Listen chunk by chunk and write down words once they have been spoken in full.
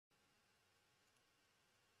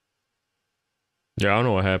Yeah, I don't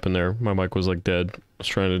know what happened there. My mic was like dead. I was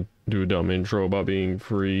trying to do a dumb intro about being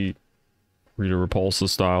free, Rita Repulsa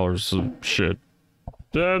style or some shit.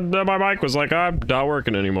 Then my mic was like, I'm not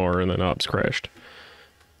working anymore, and then ops crashed.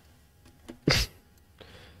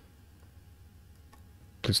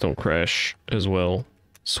 Please don't crash as well.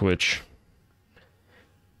 Switch.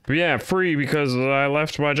 But yeah, free because I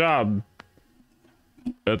left my job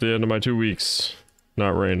at the end of my 2 weeks.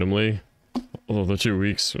 Not randomly. Although the 2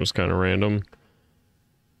 weeks was kind of random.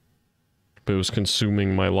 But it was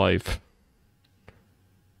consuming my life.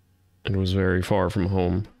 And was very far from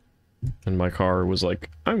home. And my car was like,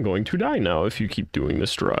 I'm going to die now if you keep doing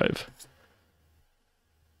this drive.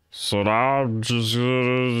 So now I'm just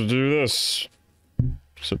gonna do this.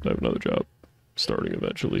 Except I have another job. Starting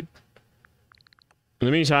eventually. In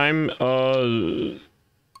the meantime,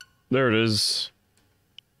 there it is.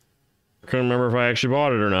 I couldn't remember if I actually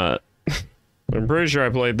bought it or not. I'm pretty sure I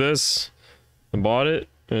played this and bought it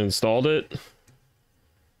and installed it.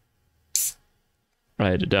 I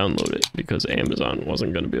had to download it because Amazon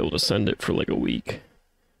wasn't going to be able to send it for like a week.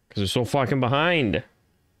 Because they're so fucking behind.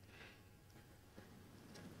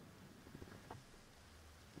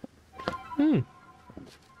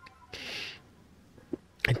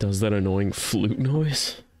 It does that annoying flute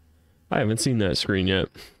noise. I haven't seen that screen yet.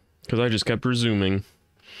 Because I just kept resuming.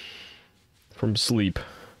 From sleep.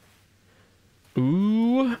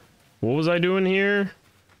 Ooh. What was I doing here?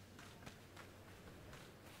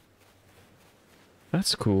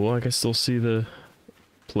 That's cool. I can still see the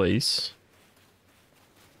place.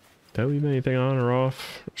 Did I leave anything on or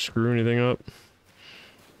off? Or screw anything up?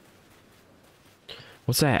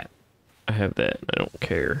 What's that? I have that. I don't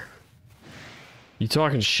care. You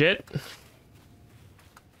talking shit?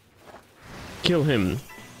 Kill him.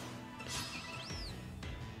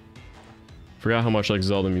 Forgot how much like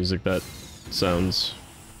Zelda music that sounds.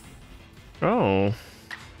 Oh.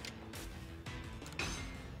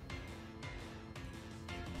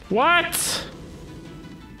 What?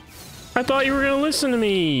 I thought you were gonna listen to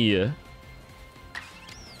me.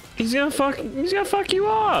 He's gonna fuck you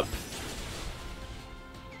up.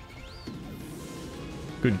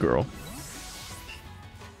 Good girl.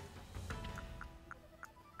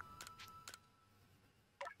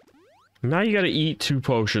 Now you gotta eat 2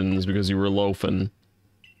 potions because you were loafing.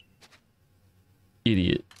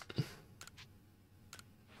 Idiot.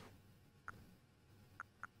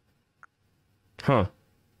 Huh.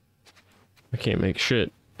 I can't make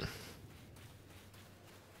shit.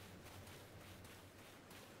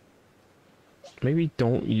 Maybe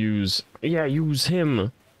don't use... Yeah, use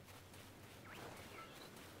him.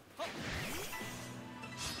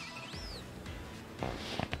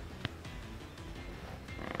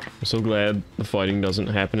 I'm so glad the fighting doesn't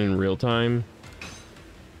happen in real time.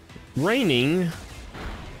 Raining?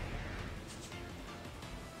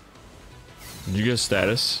 Did you get a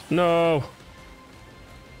status? No!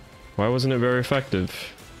 Why wasn't it very effective?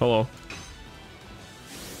 Hello.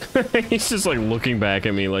 He's just like looking back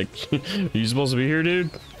at me like, are you supposed to be here,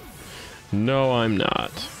 dude? No, I'm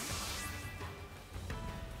not.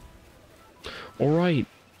 Alright.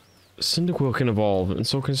 Cyndaquil can evolve, and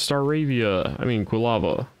so can Staravia. I mean,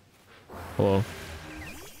 Quilava. Hello.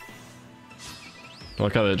 I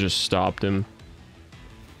like how that just stopped him.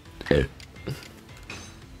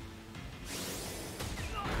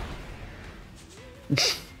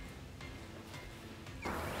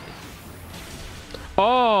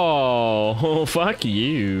 Oh, fuck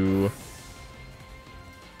you.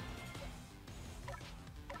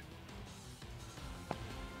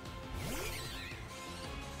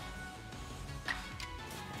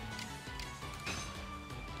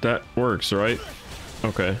 That works, right?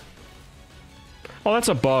 Okay. Oh, that's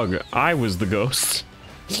a bug. I was the ghost.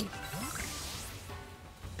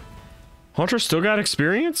 Hunter still got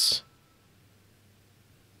experience?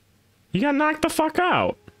 He got knocked the fuck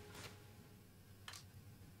out.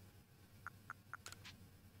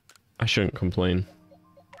 I shouldn't complain.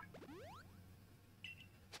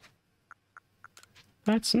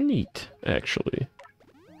 That's neat, actually.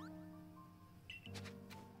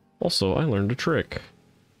 Also, I learned a trick.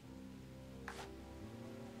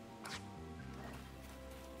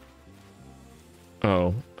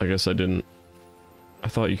 Oh, I guess I didn't. I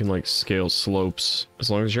thought you can, like, scale slopes as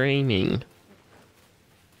long as you're aiming.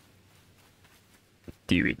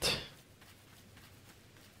 Do it.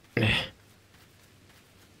 Can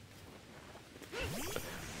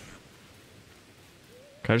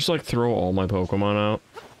I just, like, throw all my Pokemon out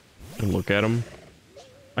and look at them?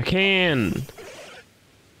 I can!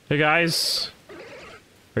 Hey, guys.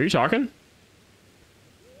 Are you talking?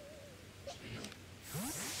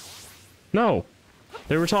 No.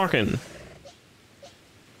 They were talking.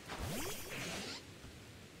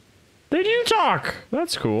 talk!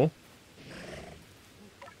 That's cool.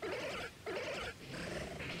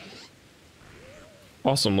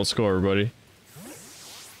 Awesome, let's go, everybody.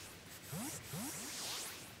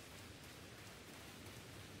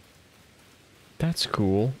 That's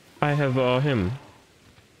cool. I have, him.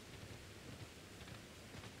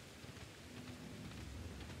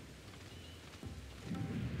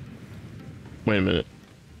 Wait a minute.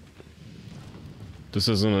 This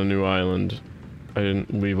isn't a new island. I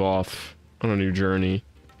didn't leave off on a new journey.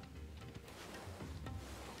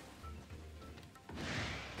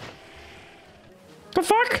 The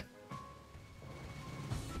fuck?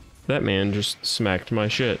 That man just smacked my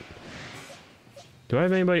shit. Do I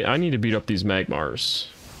have anybody? I need to beat up these Magmars.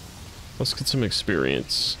 Let's get some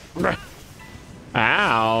experience.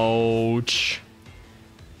 Ouch.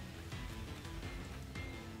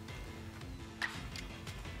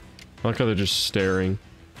 I like how they're just staring.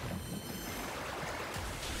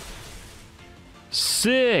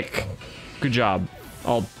 Sick! Good job.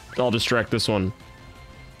 I'll distract this one.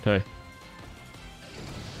 Okay.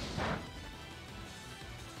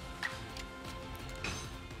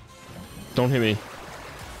 Don't hit me.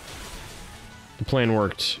 The plan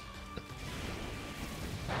worked.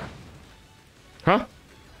 Huh?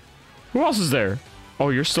 Who else is there? Oh,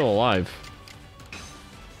 you're still alive.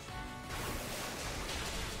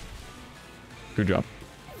 Good job.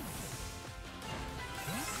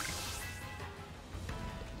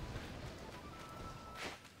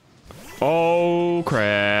 Oh,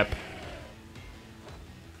 crap.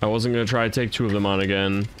 I wasn't gonna try to take two of them on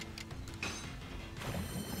again.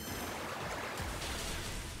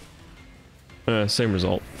 Same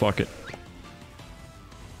result. Fuck it.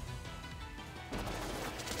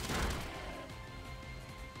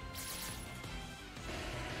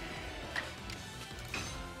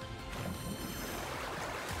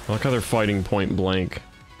 I like how they're fighting point blank.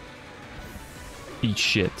 Eat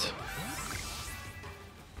shit.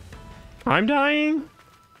 I'm dying?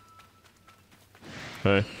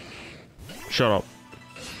 Hey. Shut up.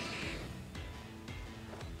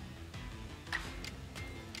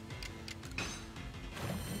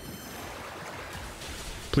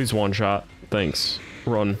 Please one shot. Thanks.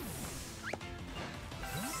 Run.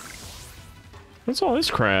 What's all this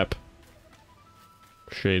crap?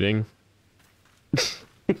 Shading.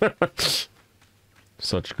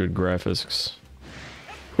 Such good graphics.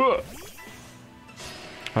 Huh.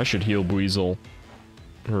 I should heal Buizel.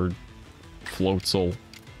 Or Floatzel.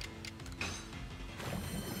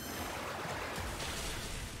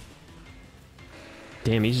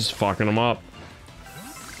 Damn, he's just fucking him up.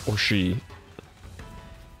 Or she.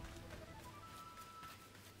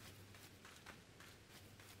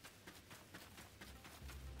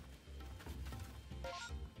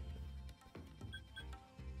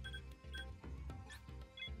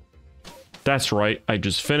 That's right, I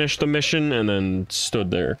just finished the mission and then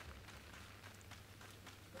stood there.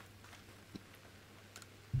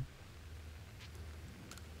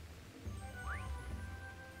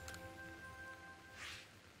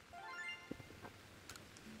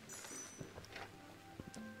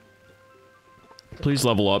 Please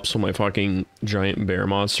level up so my fucking giant bear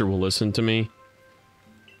monster will listen to me.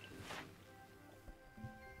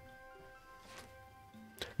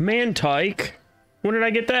 Man-tyke? When did I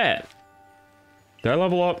get that? Did I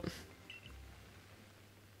level up? I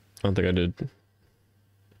don't think I did.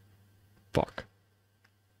 Fuck.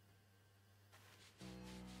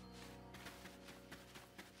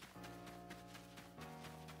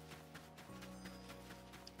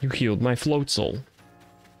 You healed my Floatzel.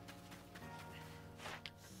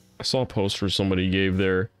 I saw a post where somebody gave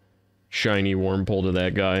their shiny Wormpole to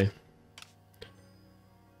that guy.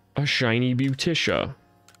 A shiny Beauticia.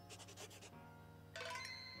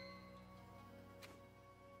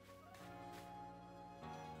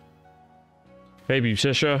 Hey,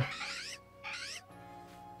 Beauticia.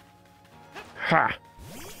 Ha!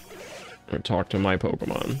 I'm gonna talk to my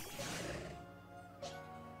Pokemon.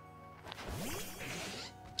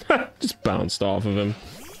 Just bounced off of him.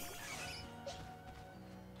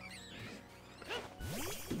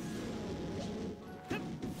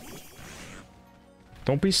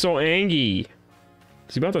 Don't be so angry.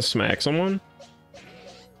 Is he about to smack someone? Is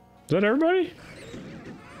that everybody?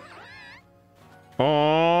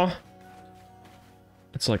 Aww.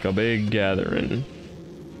 It's like a big gathering.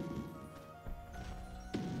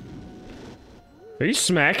 Are you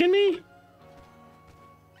smacking me?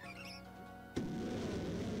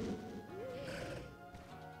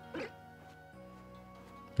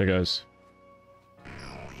 Hey guys.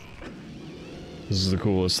 This is the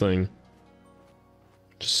coolest thing.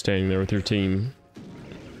 Just standing there with your team.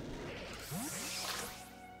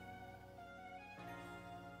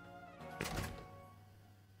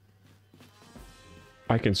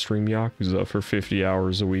 I can stream Yakuza for 50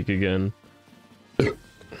 hours a week again.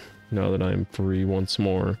 Now that I'm free once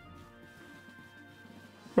more.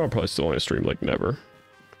 I'll probably still want to stream like never.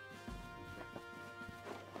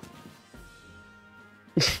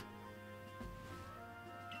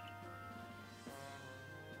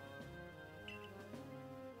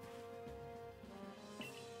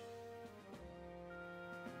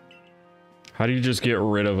 How do you just get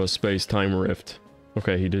rid of a space-time rift?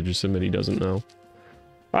 Okay, he did just admit he doesn't know.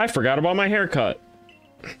 I forgot about my haircut.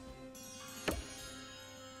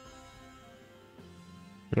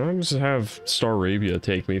 I'll just have Star Arabia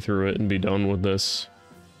take me through it and be done with this.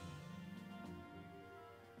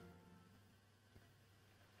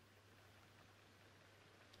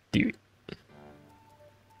 Dude.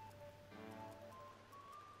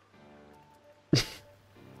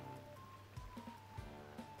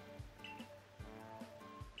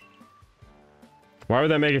 Why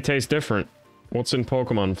would that make it taste different? What's in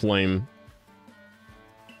Pokemon Flame?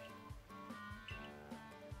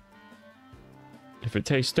 If it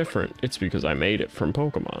tastes different, it's because I made it from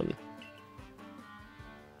Pokemon.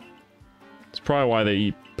 It's probably why they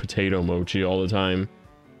eat potato mochi all the time.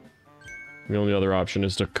 The only other option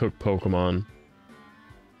is to cook Pokemon.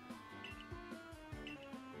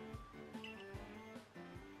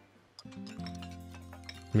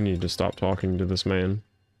 We need to stop talking to this man.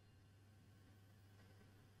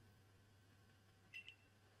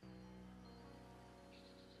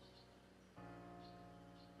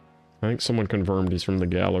 I think someone confirmed he's from the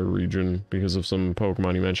Galar region because of some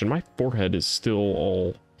Pokemon he mentioned. My forehead is still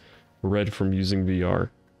all red from using VR.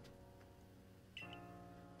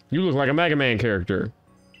 You look like a Mega Man character.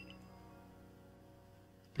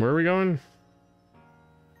 Where are we going?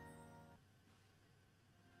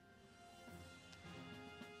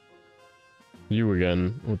 You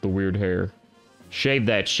again, with the weird hair. Shave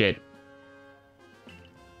that shit.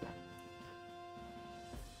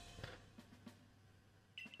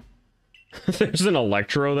 There's an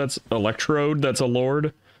electrode that's a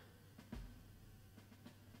lord.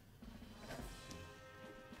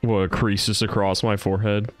 What, a creases across my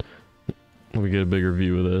forehead? Let me get a bigger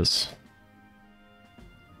view of this.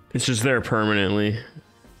 It's just there permanently.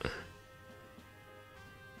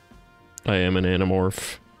 I am an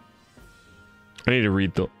Animorph. I need to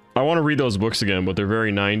read I want to read those books again, but they're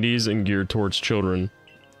very 90s and geared towards children.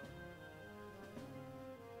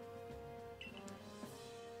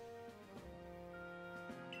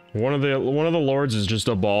 One of the lords is just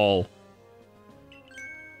a ball.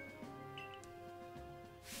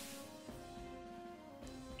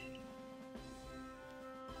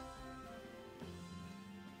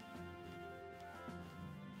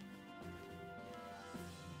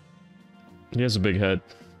 He has a big head.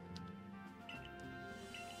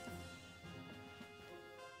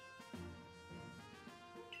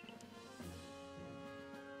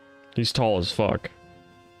 He's tall as fuck.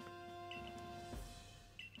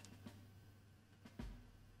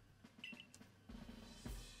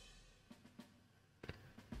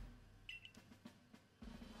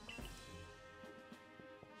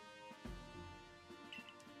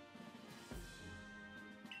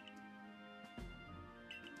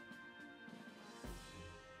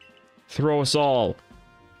 Throw us all.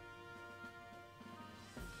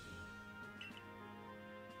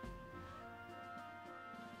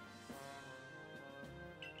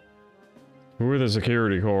 Who are the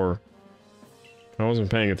security corps? I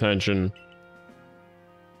wasn't paying attention.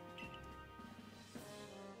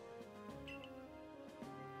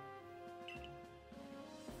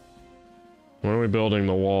 When are we building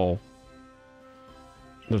the wall?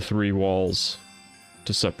 The 3 walls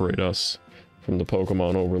to separate us from the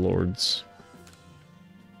Pokemon overlords.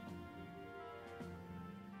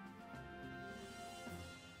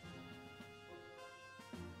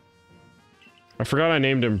 I forgot I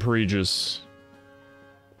named him Pregis.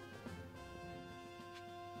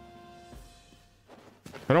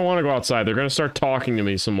 I don't want to go outside. They're going to start talking to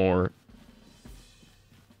me some more.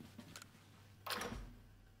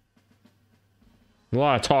 A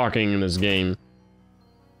lot of talking in this game.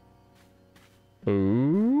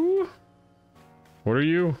 Ooh. What are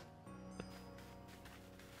you?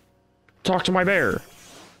 Talk to my bear.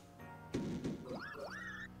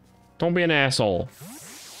 Don't be an asshole.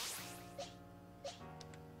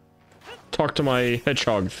 Talk to my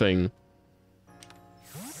hedgehog thing.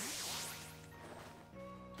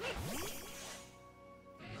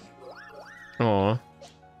 Aw.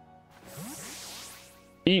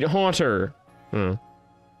 Eat Haunter. Huh.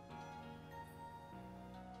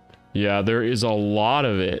 Yeah, there is a lot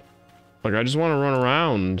of it. Like, I just want to run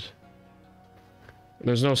around.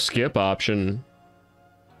 There's no skip option.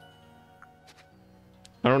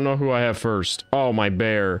 I don't know who I have first. Oh, my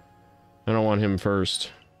bear. I don't want him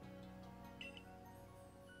first.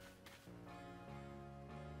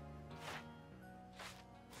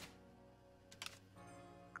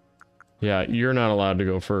 Yeah, you're not allowed to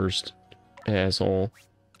go first, asshole.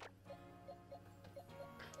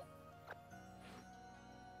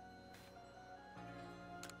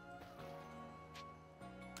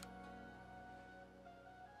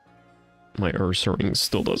 My Ursaring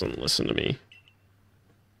still doesn't listen to me.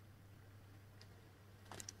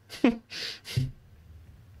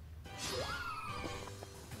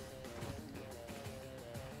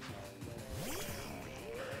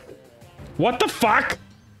 What the fuck?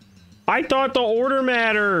 I thought the order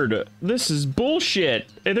mattered. This is bullshit.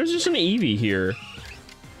 Hey, there's just an Eevee here.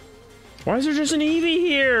 Why is there just an Eevee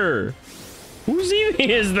here? Whose Eevee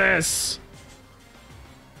is this?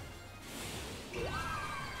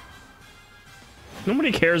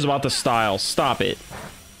 Nobody cares about the style. Stop it.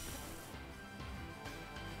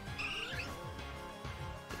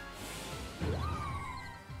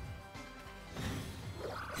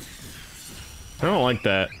 I don't like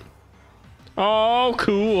that. Oh,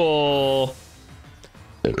 cool.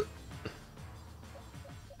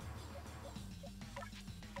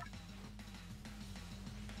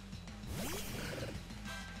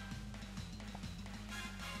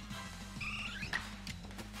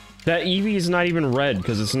 That Eevee is not even red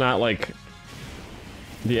because it's not like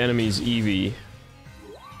the enemy's Eevee.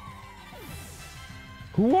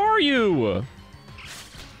 Who are you?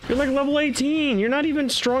 You're like level 18. You're not even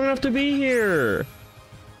strong enough to be here.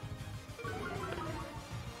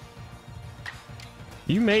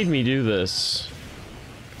 You made me do this.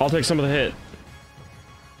 I'll take some of the hit.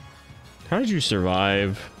 How did you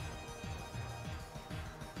survive?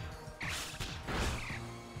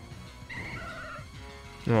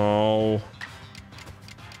 Oh.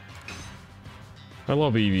 I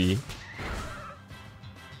love Eevee.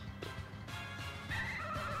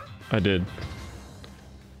 I did.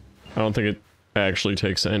 I don't think it actually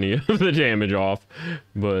takes any of the damage off,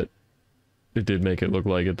 but it did make it look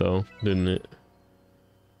like it though, didn't it?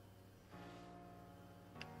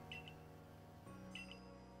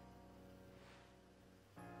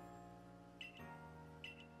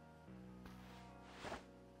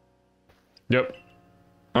 Yep.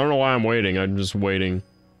 I don't know why I'm waiting. I'm just waiting.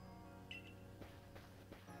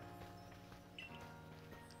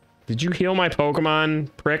 Did you heal my Pokemon,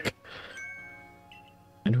 prick?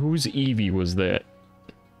 And whose Eevee was that?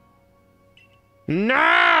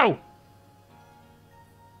 No!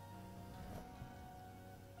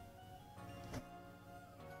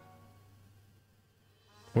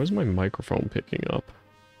 Where's my microphone picking up?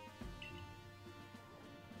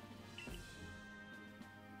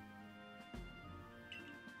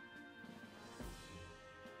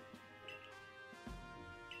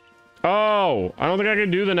 Oh, I don't think I can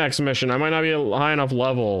do the next mission. I might not be a high enough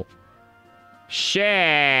level.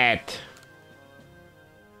 Shit.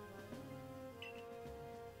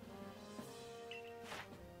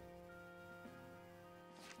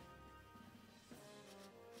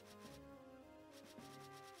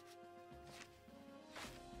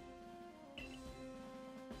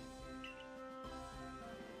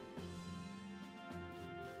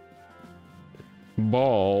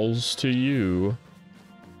 Balls to you.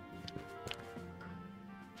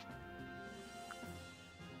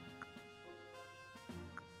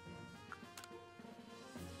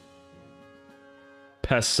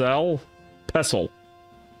 Pestle? Pestle.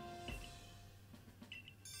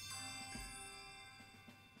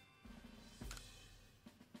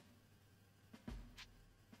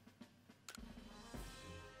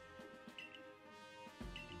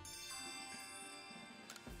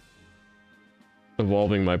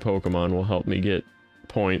 Evolving my Pokemon will help me get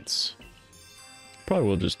points. Probably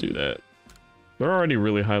will just do that. They're already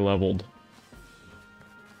really high leveled.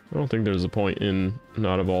 I don't think there's a point in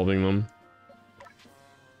not evolving them.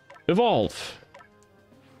 Evolve!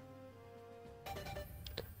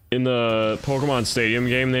 In the Pokemon Stadium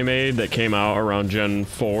game they made that came out around Gen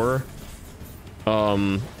 4,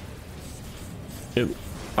 I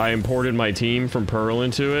imported my team from Pearl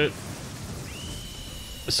into it.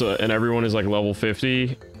 So, and everyone is like level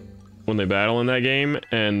 50 when they battle in that game,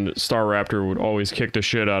 and Staraptor would always kick the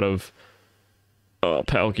shit out of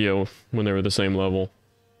Palkia when they were the same level.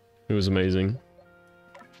 It was amazing.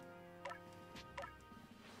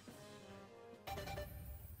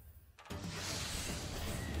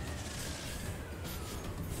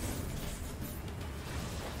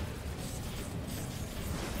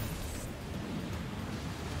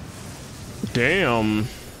 Damn.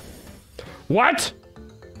 What?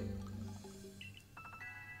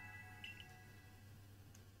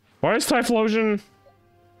 Why is Typhlosion...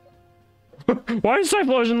 Why does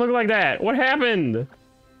Typhlosion look like that? What happened?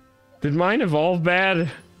 Did mine evolve bad?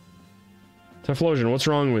 Typhlosion, what's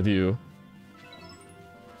wrong with you?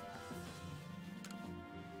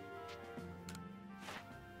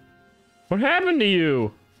 What happened to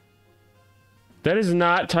you? That is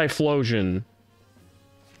not Typhlosion.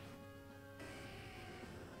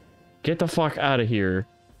 Get the fuck out of here.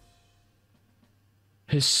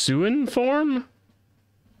 Hisuian form?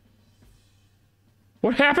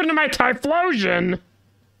 What happened to my Typhlosion?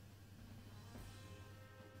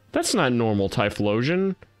 That's not normal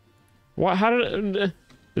Typhlosion. What? How did? Is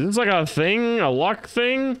this like a thing? A luck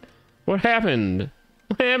thing? What happened?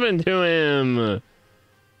 What happened to him?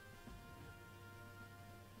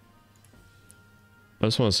 I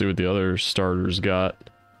just want to see what the other starters got.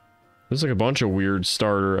 There's like a bunch of weird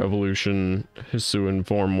starter evolution Hisuian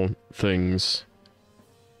form things.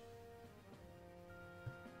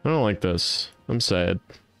 I don't like this. I'm sad.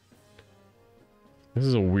 This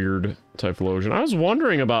is a weird Typhlosion. I was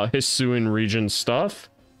wondering about Hisuian region stuff.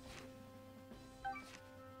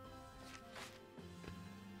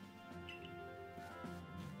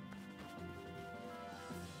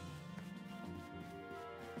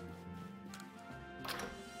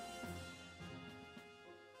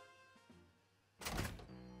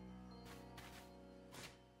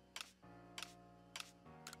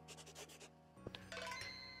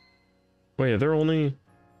 Wait,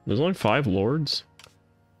 there's only 5 lords?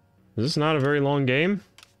 Is this not a very long game?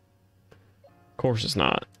 Of course it's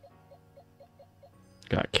not.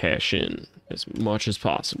 Gotta cash in as much as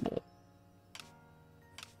possible.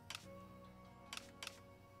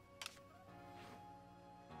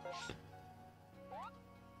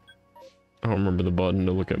 I don't remember the button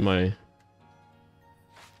to look at my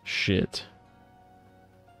shit.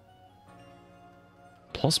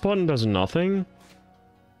 Plus button does nothing?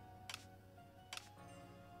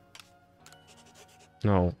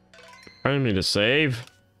 No. I didn't mean to save.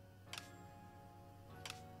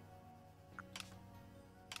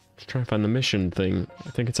 Just trying to find the mission thing. I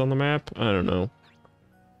think it's on the map? I don't know.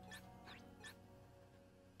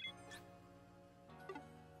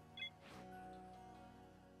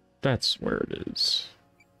 That's where it is.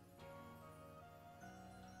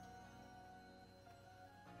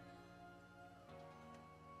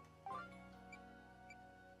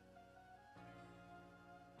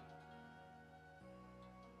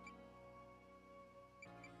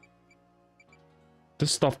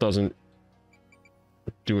 This stuff doesn't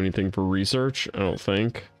do anything for research, I don't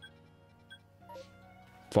think.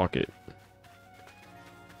 Fuck it.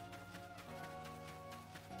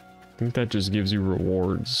 I think that just gives you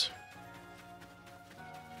rewards.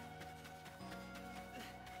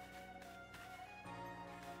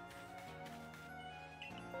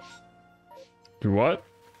 Do what?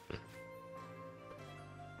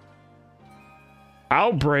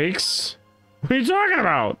 Outbreaks? What are you talking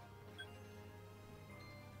about?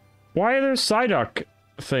 Why are there Psyduck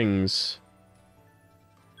things?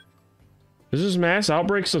 Is this mass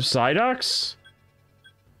outbreaks of Psyducks?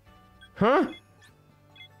 Huh?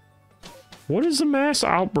 What is a mass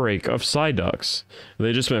outbreak of Psyducks?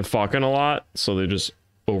 They just been fucking a lot, so they just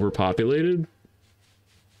overpopulated?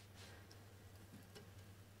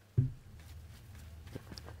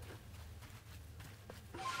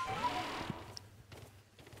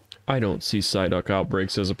 I don't see Psyduck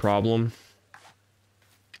outbreaks as a problem.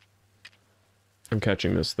 I'm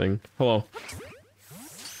catching this thing. Hello.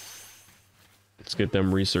 Let's get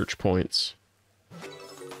them research points.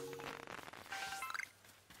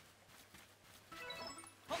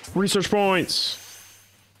 Research points!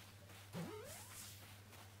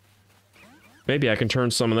 Maybe I can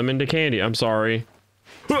turn some of them into candy. I'm sorry.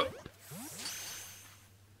 I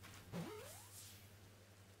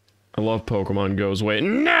love Pokemon Go's way.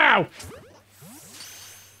 No!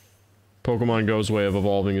 Pokemon Go's way of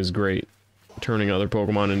evolving is great. Turning other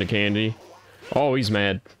Pokemon into candy. Oh, he's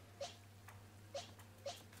mad.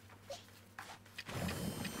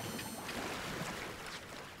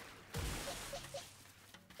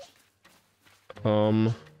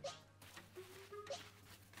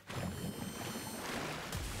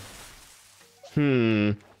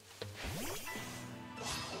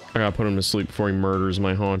 I gotta put him to sleep before he murders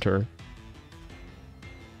my Haunter.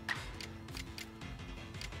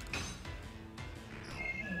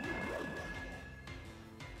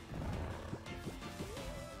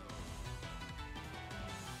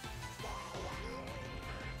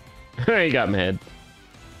 He got mad.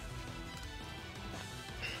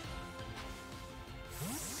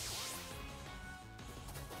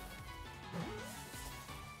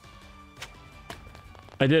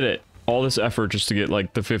 I did it. All this effort just to get,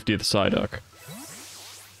 like, the 50th Psyduck.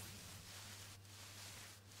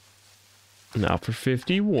 Now for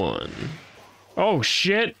 51. Oh,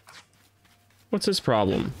 shit! What's his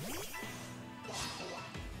problem?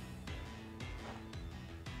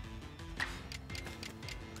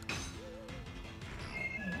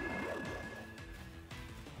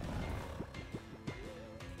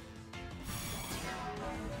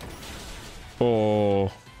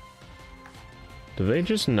 Oh. Do they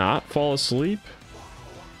just not fall asleep?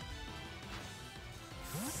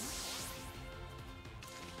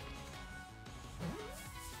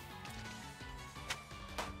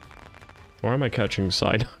 Why am I catching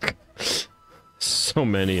Psyduck? So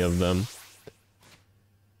many of them.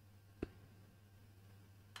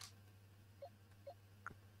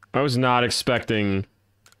 I was not expecting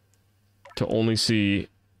to only see...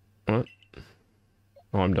 What?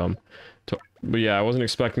 Oh, I'm dumb. But yeah, I wasn't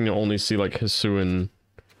expecting to only see, like, Hisuian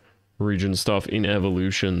region stuff in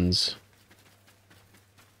evolutions.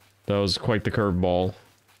 That was quite the curveball.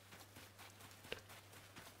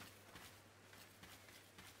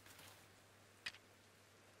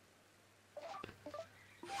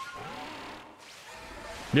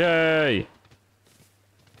 Yay!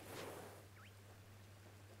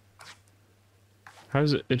 How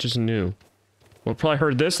is it? It just knew. Well, probably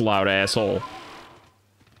heard this loud asshole.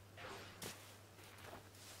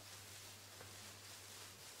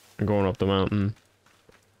 I'm going up the mountain.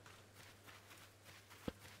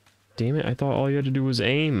 Damn it, I thought all you had to do was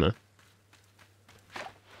aim.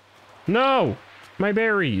 No! My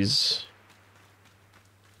berries!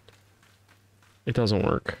 It doesn't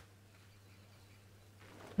work.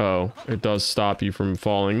 Oh, it does stop you from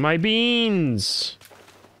falling. My beans!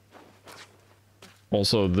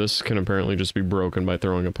 Also, this can apparently just be broken by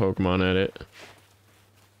throwing a Pokemon at it.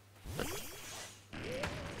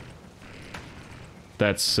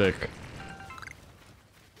 That's sick.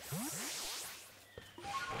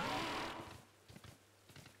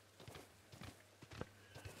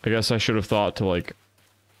 I guess I should have thought to, like,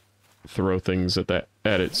 throw things at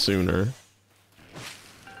it sooner.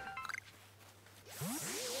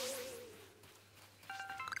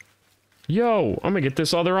 Yo, I'm gonna get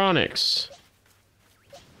this other Onyx.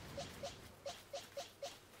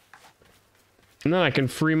 And then I can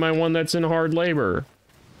free my one that's in hard labor.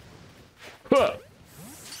 Huh.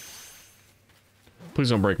 Please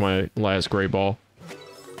don't break my last Great Ball.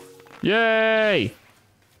 Yay!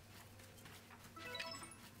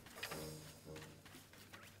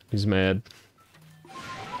 He's mad.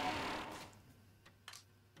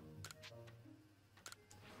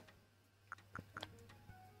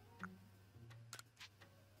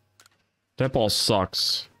 That ball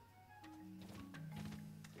sucks.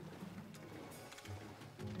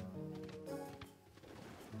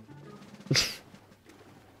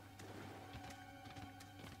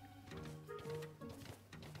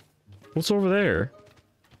 What's over there?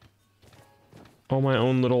 Oh, my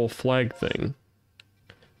own little flag thing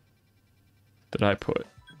that I put.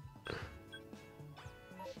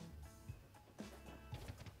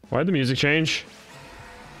 Why'd the music change?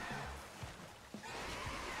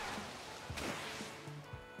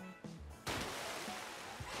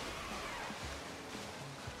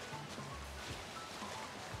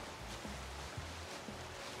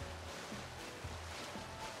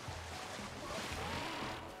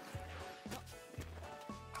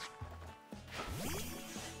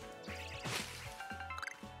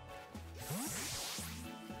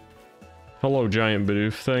 Hello, giant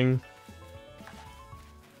Bidoof thing.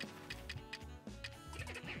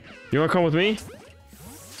 You wanna come with me?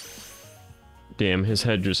 Damn, his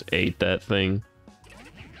head just ate that thing.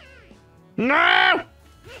 No!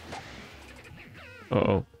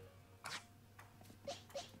 Uh-oh.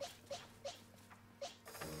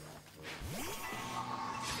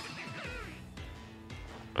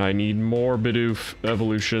 I need more Bidoof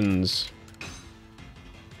evolutions.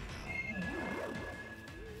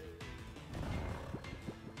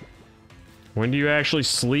 When do you actually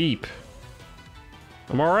sleep?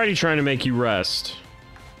 I'm already trying to make you rest.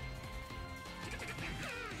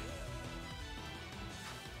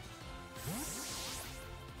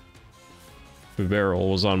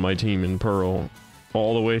 Barrel was on my team in Pearl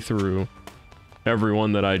all the way through.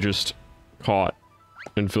 Everyone that I just caught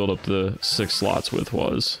and filled up the 6 slots with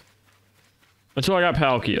was. Until I got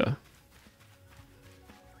Palkia.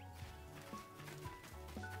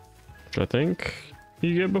 Which I think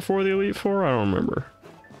you get before the Elite Four? I don't remember.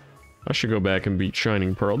 I should go back and beat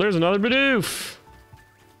Shining Pearl. There's another Bidoof!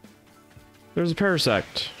 There's a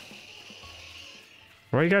Parasect.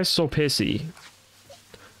 Why are you guys so pissy?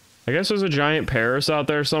 I guess there's a giant Paras out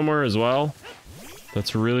there somewhere as well.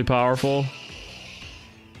 That's really powerful.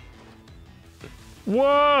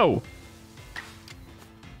 Whoa!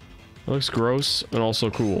 That looks gross and also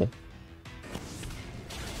cool.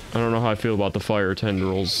 I don't know how I feel about the fire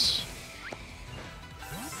tendrils.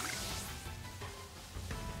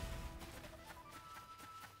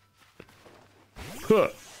 Huh.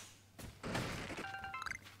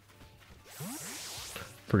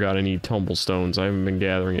 Forgot I need tumblestones. I haven't been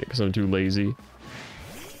gathering it because I'm too lazy.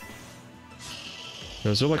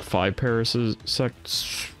 Is there like 5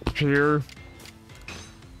 parasects here?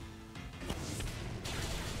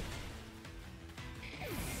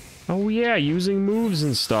 Oh yeah, using moves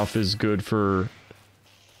and stuff is good for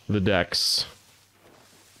the decks.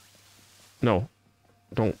 No,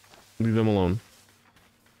 don't leave them alone.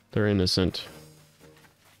 They're innocent.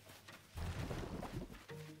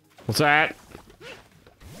 What's that?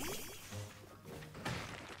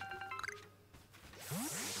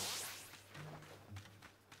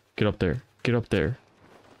 Get up there. Get up there.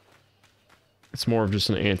 It's more of just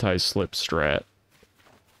an anti-slip strat.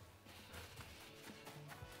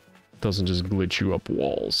 Doesn't just glitch you up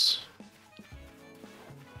walls.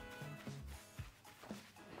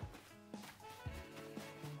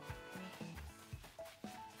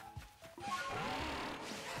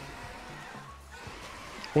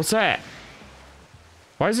 What's that?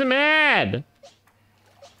 Why is it mad?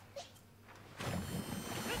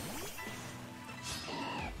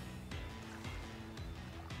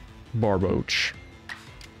 Barboach.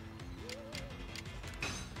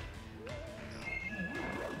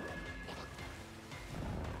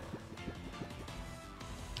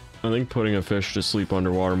 I think putting a fish to sleep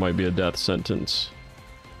underwater might be a death sentence.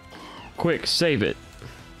 Quick, save it.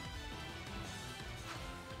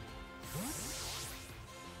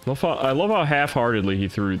 I love how half-heartedly he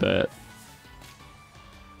threw that.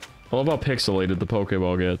 I love how pixelated the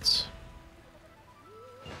Pokeball gets.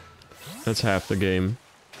 That's half the game.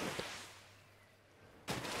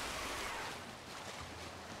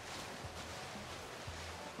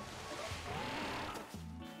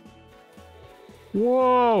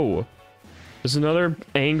 Whoa! There's another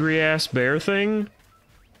angry-ass bear thing?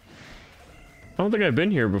 I don't think I've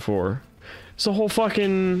been here before. It's a whole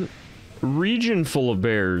fucking region full of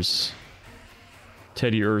bears.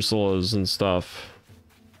 Teddy Ursulas and stuff.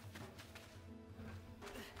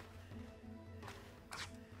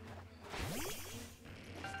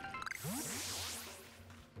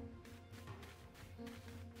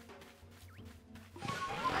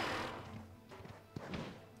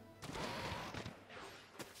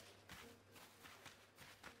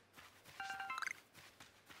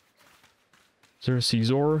 Is there a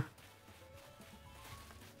Caesar?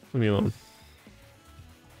 Leave me alone.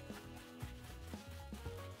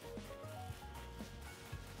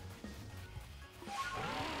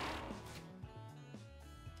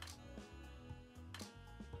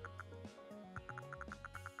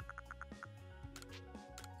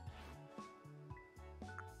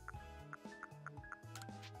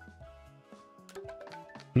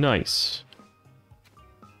 Nice.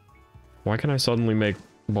 Why can I suddenly make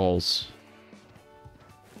balls?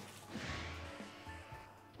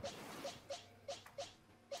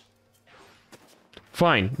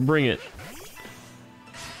 Fine, bring it.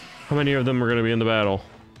 How many of them are gonna be in the battle?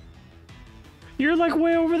 You're like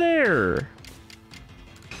way over there!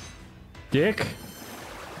 Dick?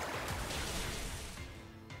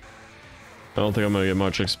 I don't think I'm gonna get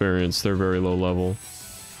much experience. They're very low level.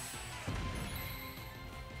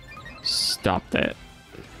 Stop that.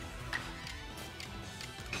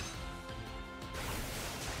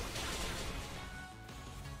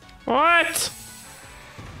 What?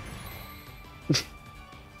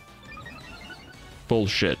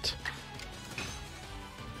 Bullshit.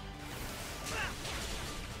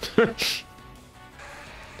 Is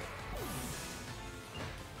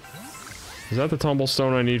that the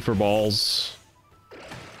tumblestone I need for balls?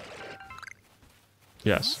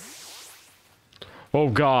 Yes. Oh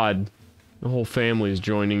god. The whole family is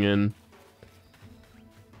joining in.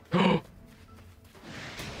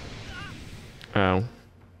 Ow.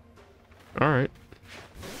 Alright.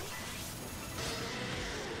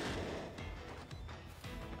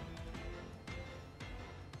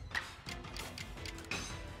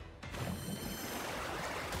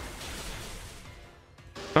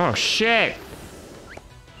 Oh shit!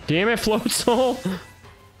 Damn it, Float Soul!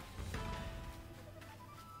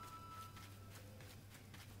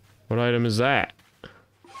 What item is that?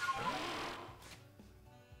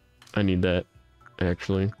 I need that,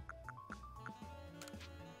 actually.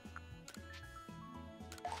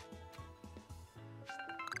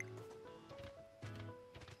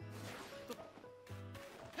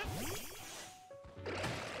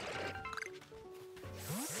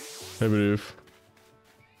 Hey, Bidoof.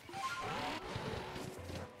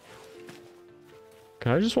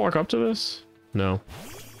 Can I just walk up to this? No.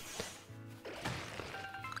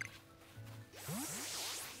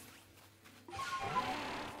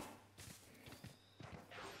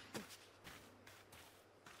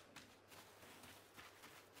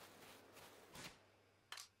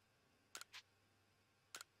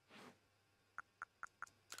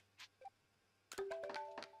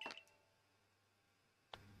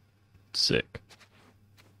 Sick.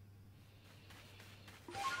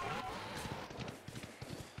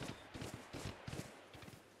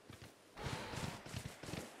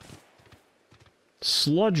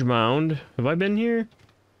 Sludge mound. Have I been here?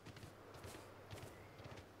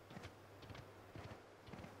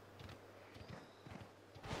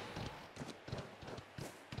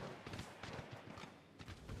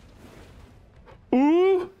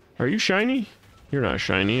 Ooh! Are you shiny? You're not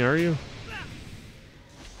shiny, are you?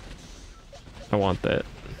 I want that.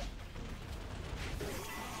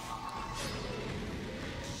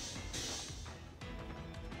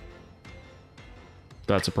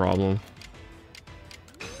 That's a problem.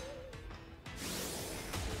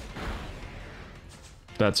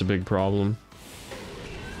 That's a big problem.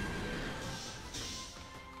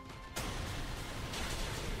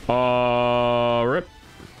 Rip.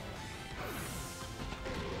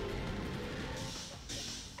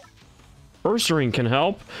 Ursaring can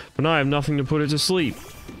help, but now I have nothing to put it to sleep.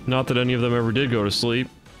 Not that any of them ever did go to sleep.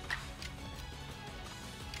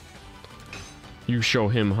 You show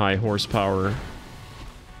him high horsepower.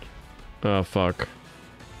 Oh, fuck.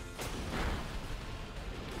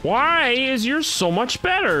 Why is yours so much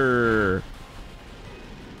better?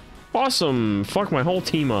 Awesome. Fuck my whole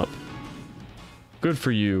team up. Good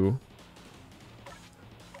for you.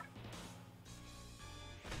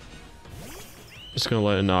 Just gonna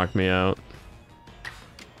let it knock me out.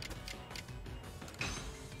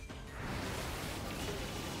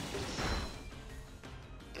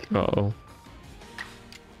 Uh-oh.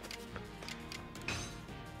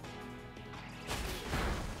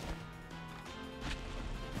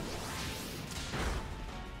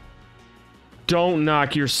 Don't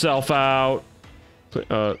knock yourself out.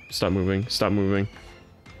 Stop moving. Stop moving.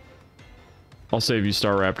 I'll save you,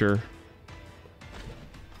 Star Raptor.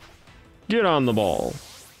 Get on the ball.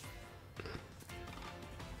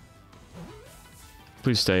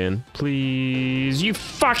 Please stay in. Please. You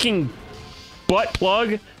fucking butt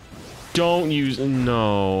plug. Don't use...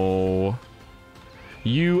 No.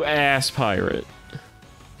 You ass pirate.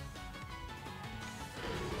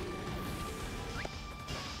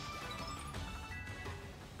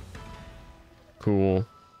 Cool.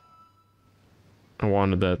 I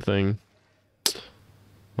wanted that thing.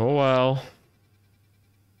 Oh well.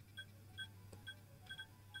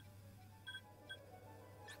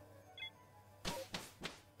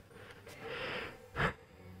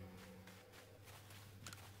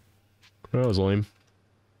 That was lame.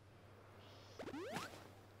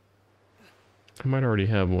 I might already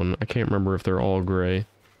have one. I can't remember if they're all gray.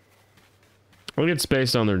 I think it's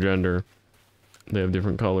based on their gender. They have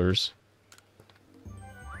different colors.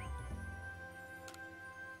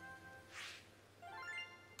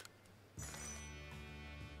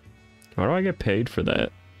 How do I get paid for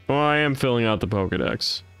that? Well, I am filling out the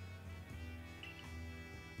Pokédex.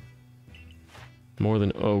 More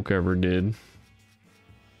than Oak ever did.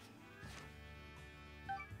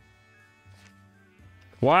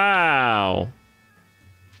 Wow!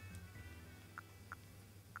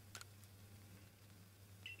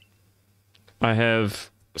 I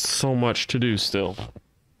have so much to do still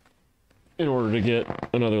in order to get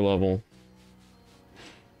another level.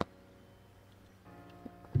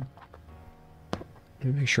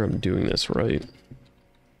 Let me make sure I'm doing this right.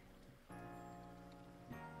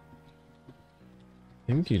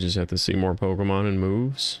 I think you just have to see more Pokemon and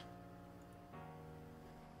moves.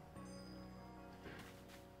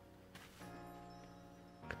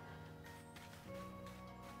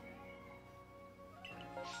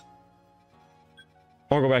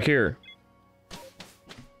 I'll go back here.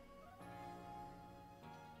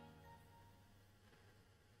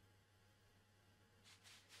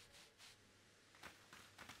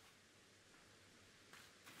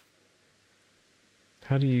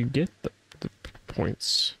 How do you get the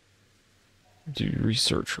points? Do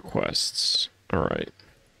research requests. Alright.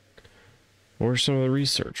 What are some of the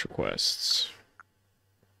research requests?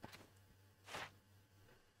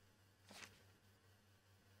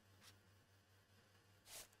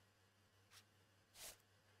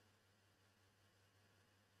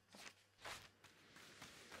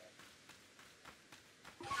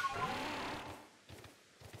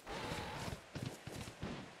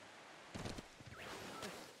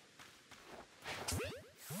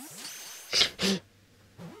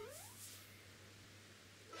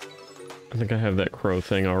 think I have that crow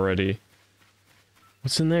thing already.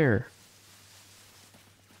 What's in there?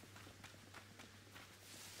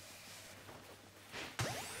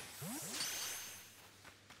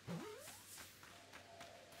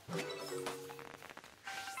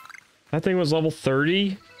 That thing was level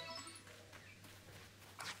 30?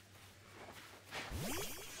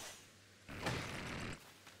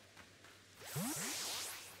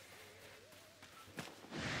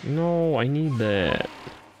 No, I need that.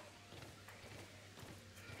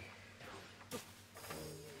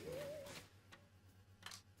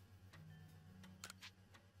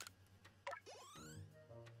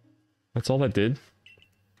 That's all that did?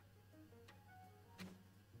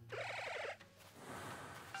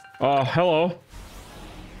 Hello.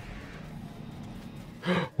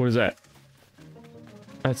 What is that?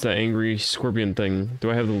 That's that angry scorpion thing.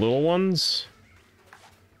 Do I have the little ones?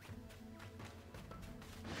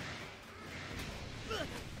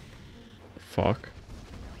 Fuck.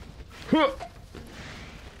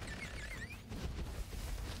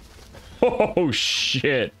 Oh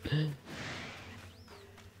shit.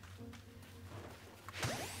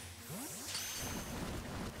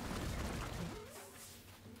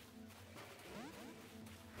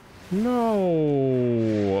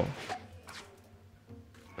 No.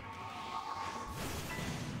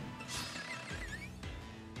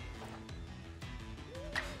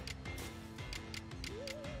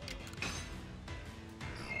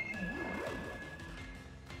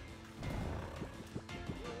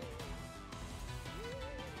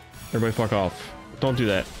 Everybody fuck off. Don't do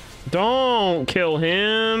that. Don't kill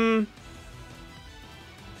him.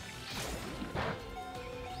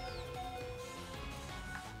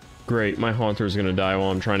 Great, my Haunter's gonna die while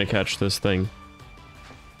I'm trying to catch this thing.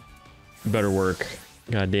 Better work.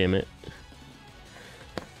 God damn it.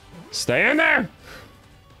 Stay in there!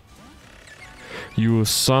 You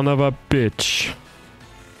son of a bitch.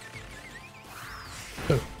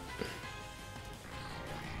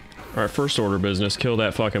 Alright, first order business. Kill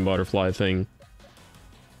that fucking butterfly thing.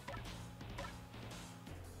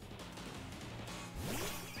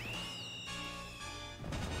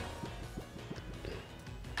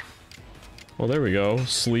 Well, there we go.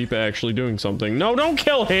 Sleep actually doing something. No, don't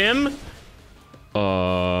kill him!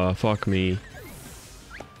 Fuck me.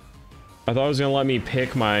 I thought it was gonna let me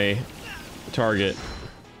pick my target.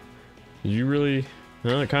 Did you really?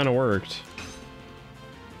 No, it kind of worked.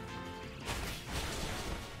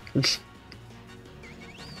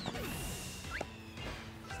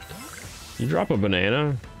 You drop a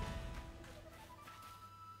banana?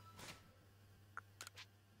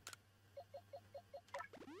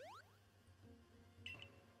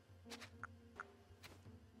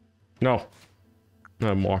 No.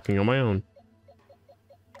 I'm walking on my own.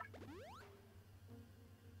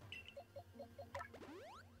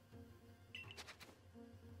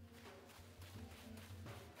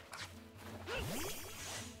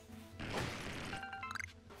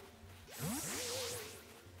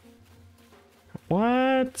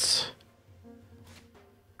 What?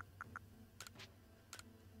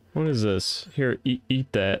 What is this? Here,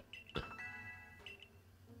 eat that.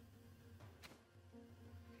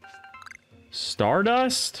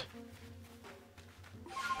 Stardust?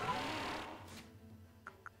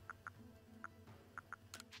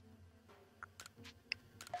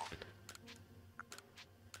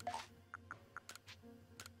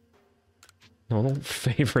 No, don't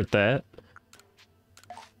favorite that.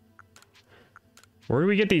 Where do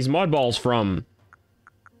we get these mud balls from?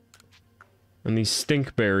 And these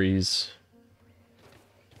stink berries.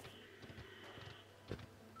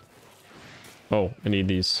 Oh, I need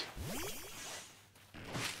these.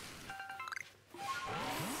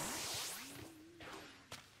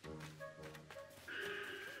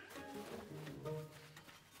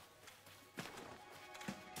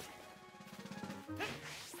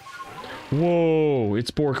 Whoa,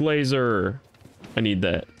 it's Bork Laser. I need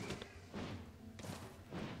that.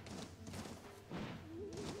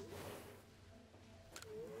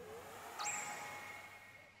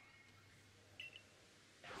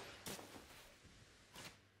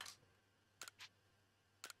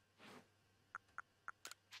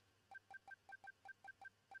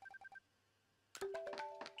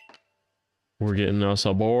 We're getting us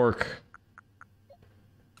a Bork.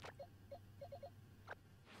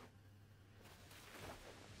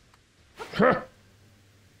 Huh.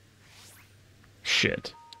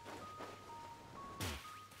 Shit.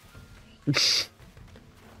 Where's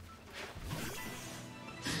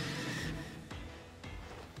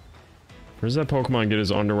that Pokemon get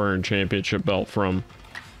his underwear and championship belt from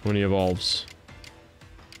when he evolves?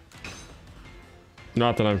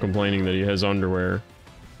 Not that I'm complaining that he has underwear.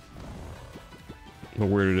 But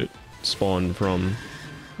where did it spawn from?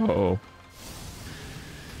 Uh-oh.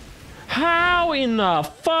 How in the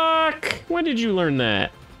fuck? When did you learn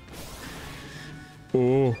that?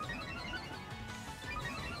 Oh.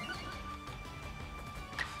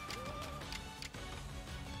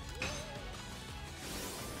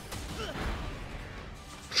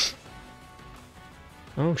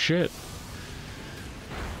 Oh shit.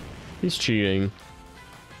 He's cheating.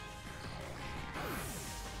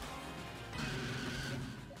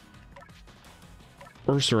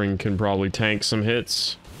 Ursaring can probably tank some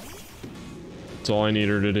hits. That's all I need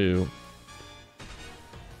her to do.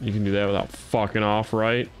 You can do that without fucking off,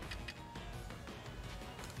 right?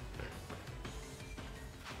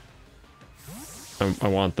 I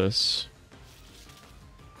want this.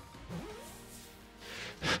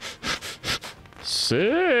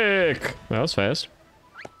 Sick! That was fast.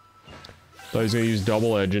 Thought he was gonna use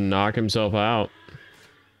double edge and knock himself out.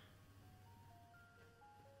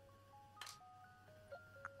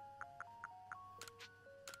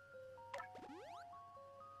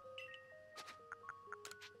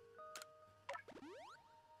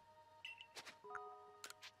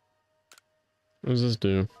 What does this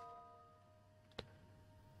do?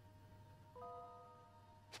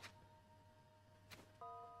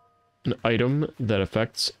 An item that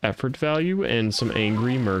affects effort value and some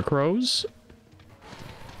angry Murkrows.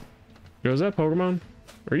 Yo, is that Pokemon?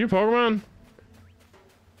 Are you Pokemon?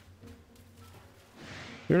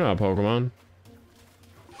 You're not a Pokemon.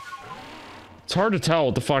 It's hard to tell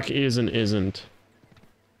what the fuck is and isn't.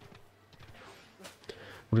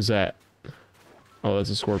 What is that? Oh, that's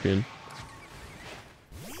a scorpion.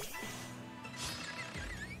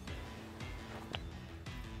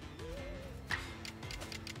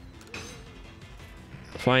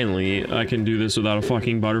 Finally, I can do this without a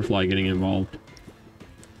fucking butterfly getting involved.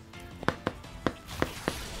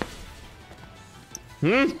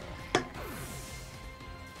 Hmm?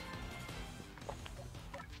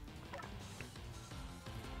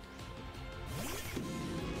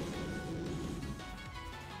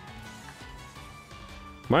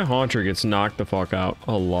 My Haunter gets knocked the fuck out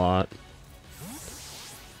a lot.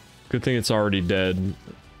 Good thing it's already dead.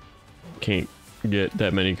 Can't get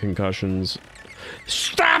that many concussions.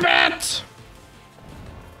 Stop it!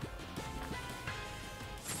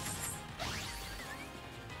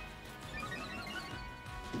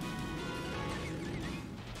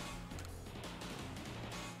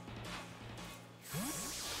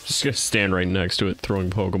 Just gonna stand right next to it, throwing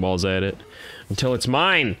Pokeballs at it until it's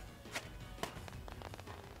mine.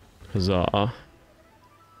 Huzzah.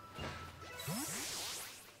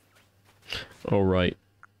 Oh, right.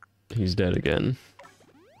 He's dead again.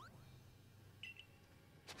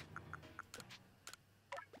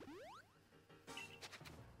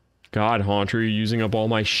 God, Haunter, you're using up all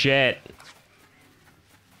my shit.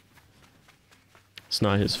 It's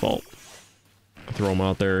not his fault. I throw him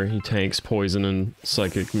out there. He tanks poison and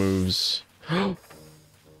psychic moves. Do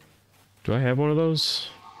I have one of those?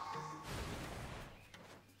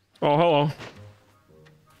 Oh, hello.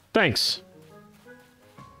 Thanks.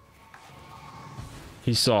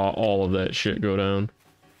 He saw all of that shit go down.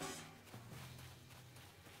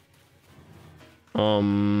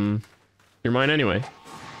 You're mine anyway.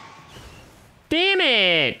 Damn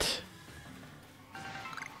it!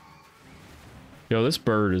 Yo, this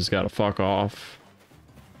bird has got to fuck off.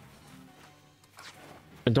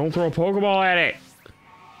 And don't throw a Pokeball at it!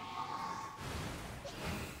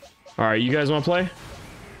 Alright, you guys want to play?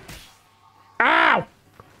 Ow!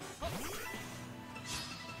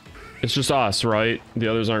 It's just us, right? The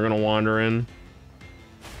others aren't going to wander in.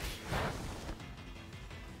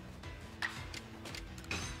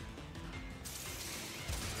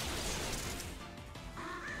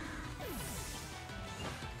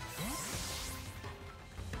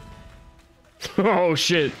 Oh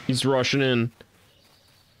shit, he's rushing in.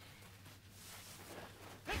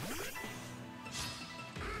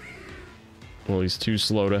 Well, he's too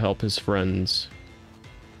slow to help his friends.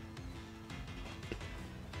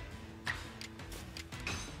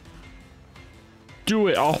 Do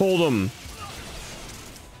it, I'll hold him.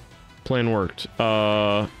 Plan worked.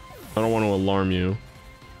 I don't want to alarm you.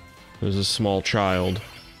 There's a small child.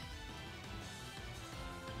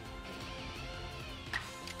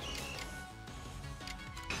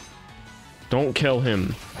 Don't kill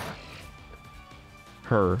him.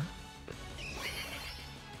 Her.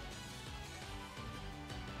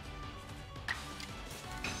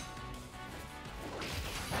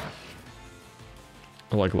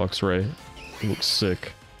 I like Luxray. It looks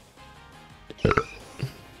sick.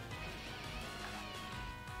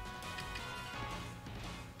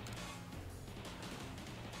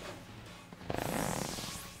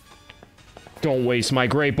 Don't waste my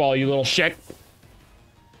great ball, you little shit.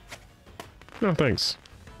 No, thanks.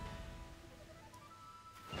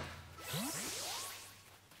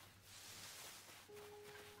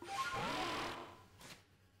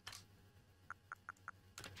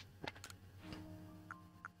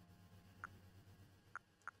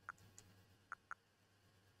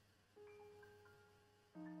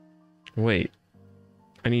 Wait.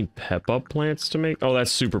 I need pep up plants to make... Oh,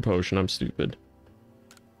 that's super potion. I'm stupid.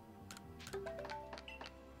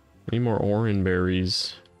 I need more orange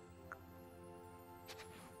berries.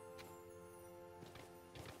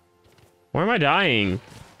 Why am I dying?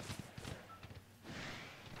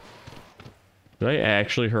 Did I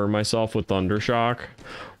actually hurt myself with Thundershock?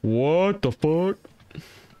 What the fuck?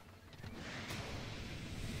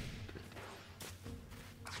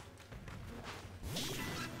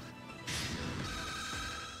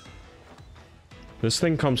 This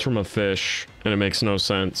thing comes from a fish, and it makes no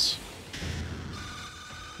sense.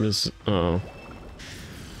 This, oh.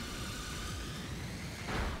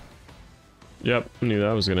 Yep, knew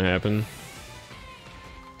that was gonna happen.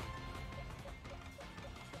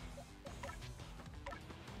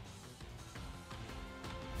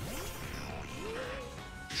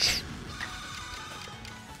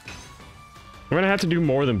 I'm gonna have to do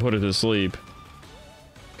more than put it to sleep.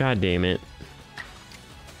 God damn it.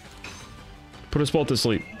 Put us both to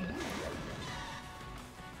sleep.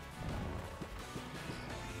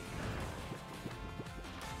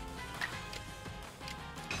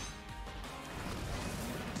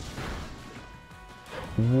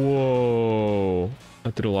 Whoa.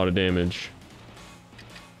 That did a lot of damage.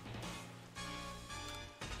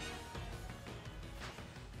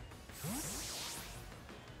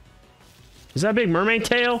 Is that big mermaid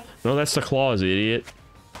tail? No, that's the claws, idiot.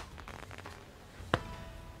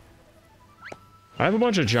 I have a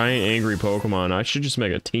bunch of giant angry Pokemon. I should just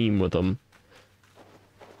make a team with them.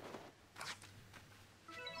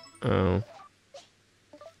 Oh.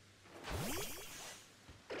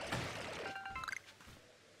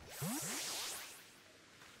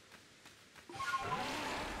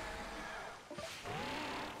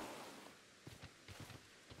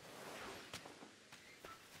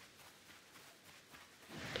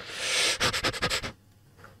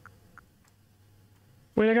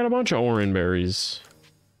 Wait, I got a bunch of orange berries.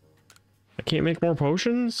 I can't make more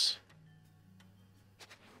potions?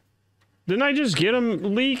 Didn't I just get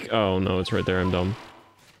them leak? Oh, no, it's right there. I'm dumb.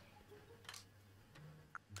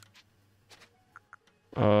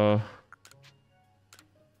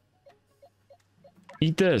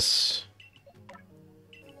 Eat this.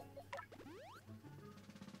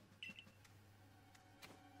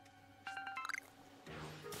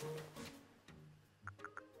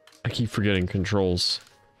 I keep forgetting controls.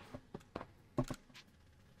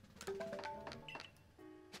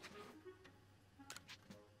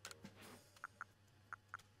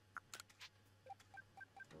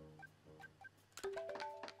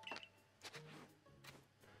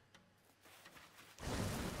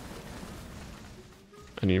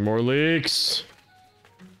 I need more leaks.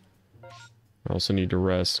 I also need to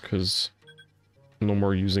rest because no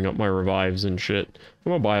more using up my revives and shit.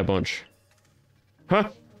 I'm gonna buy a bunch. Huh?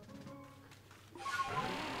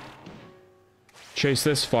 Chase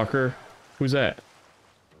this fucker. Who's that?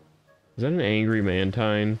 Is that an angry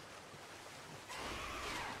Mantine?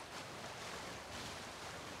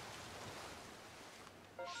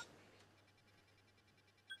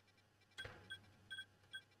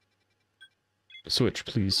 Switch,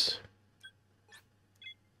 please.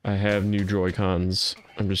 I have new Joy-Cons.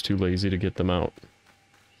 I'm just too lazy to get them out.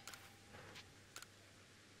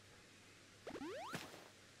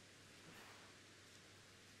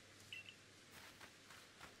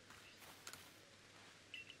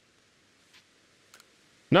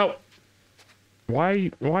 No!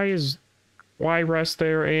 Why rest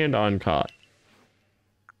there and uncaught?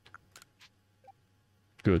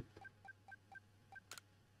 Good.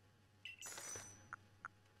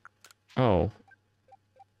 Oh.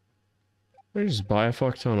 I just buy a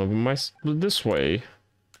fuck ton of them this way.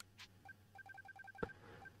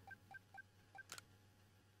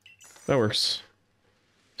 That works.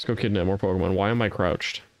 Let's go kidnap more Pokemon. Why am I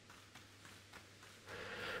crouched?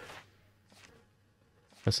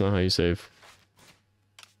 That's not how you save.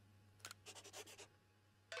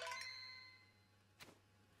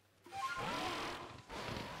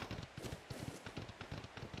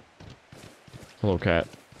 Hello, cat.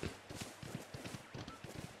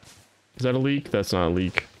 Is that a leak? That's not a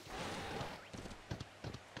leak.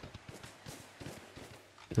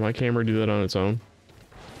 Did my camera do that on its own?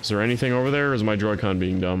 Is there anything over there, or is my Joy-Con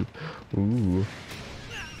being dumb? Ooh.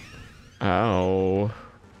 Ow.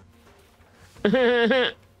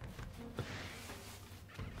 Give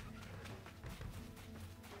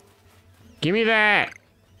me that.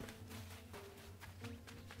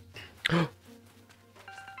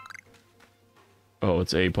 Oh,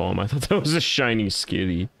 it's A-Palm. I thought that was a shiny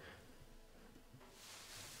skitty.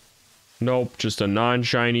 Nope, just a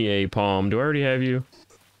non-shiny A-Palm. Do I already have you?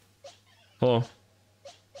 Hello?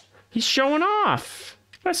 He's showing off!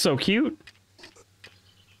 That's so cute.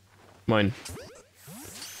 Mine.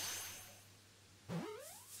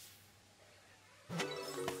 I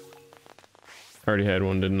already had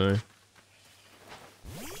one, didn't I?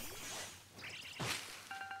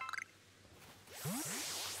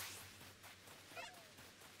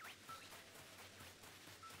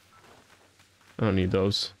 I don't need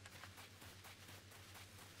those.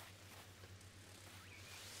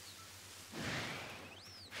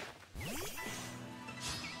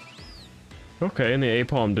 Okay, and the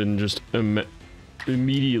A-Palm didn't just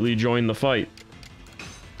immediately join the fight.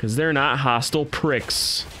 Because they're not hostile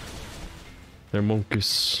pricks. They're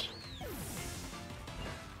monkeys.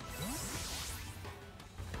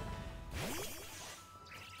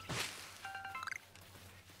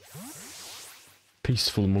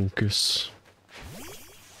 Peaceful monkeys.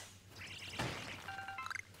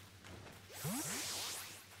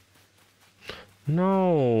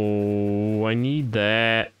 No, I need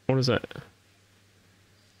that. What is that?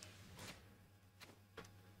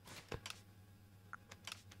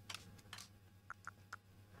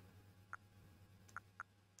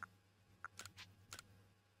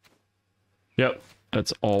 Yep,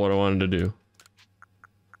 that's all what I wanted to do.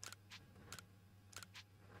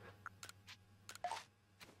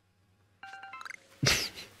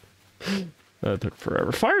 That took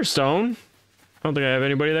forever. Firestone? I don't think I have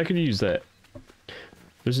anybody that could use that.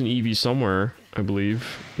 There's an Eevee somewhere, I believe.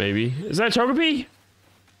 Maybe. Is that Togepi?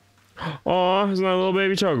 Aw, isn't that a little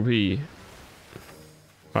baby Togepi?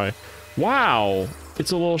 Hi. Wow!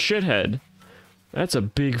 It's a little shithead. That's a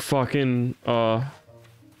big fucking,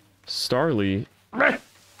 Starly.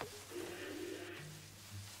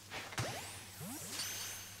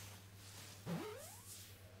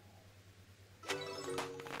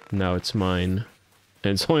 Now it's mine.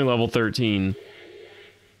 And it's only level 13.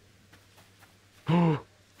 Oh.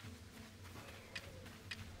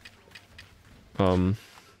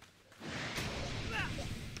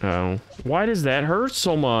 Why does that hurt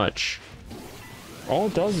so much? All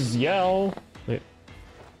it does is yell. Wait.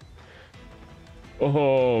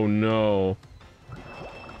 Oh no.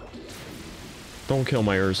 Don't kill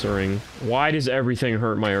my Ursaring. Why does everything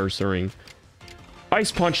hurt my Ursaring?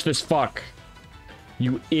 Ice punch this fuck.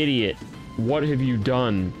 You idiot. What have you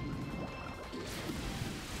done?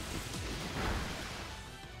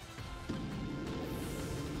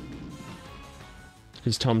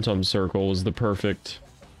 His tum-tum circle was the perfect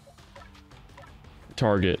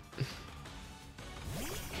target.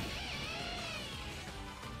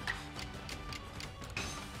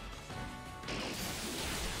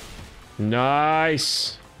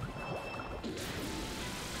 Nice!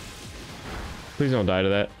 Please don't die to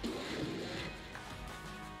that.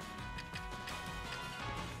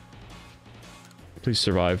 Please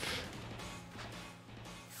survive.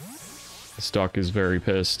 This duck is very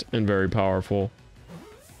pissed and very powerful.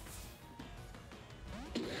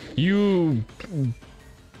 You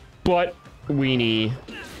butt weenie.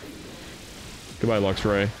 Goodbye,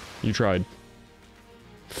 Luxray. You tried.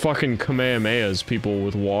 Fucking Kamehamehas people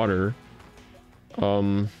with water.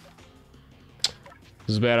 This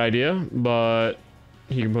is a bad idea, but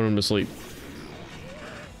he can put him to sleep.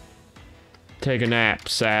 Take a nap,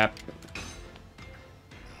 sap.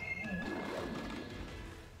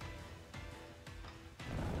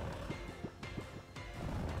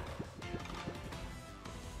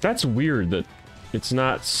 That's weird that it's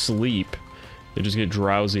not sleep. They just get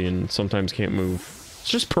drowsy and sometimes can't move. It's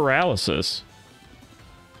just paralysis.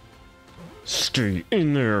 Stay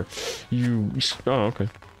in there, you... Oh, okay.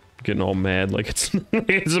 Getting all mad like it's,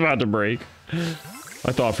 it's about to break.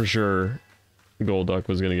 I thought for sure Golduck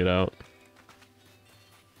was gonna get out.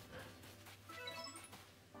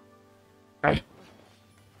 I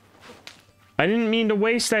didn't mean to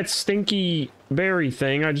waste that stinky berry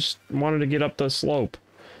thing. I just wanted to get up the slope.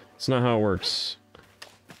 That's not how it works.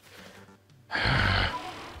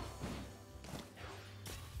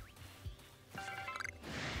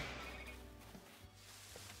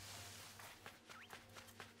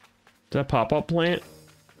 Is that pop-up plant?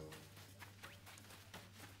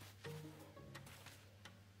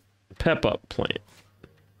 Pep-up plant.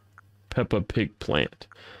 Peppa Pig plant.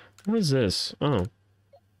 What is this? Oh.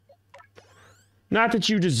 Not that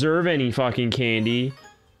you deserve any fucking candy.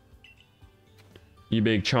 You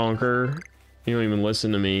big chonker. You don't even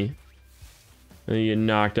listen to me. And you get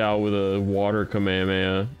knocked out with a water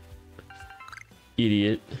Kamehameha.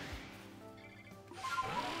 Idiot.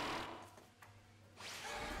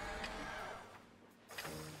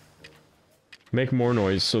 Make more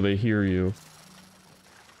noise so they hear you.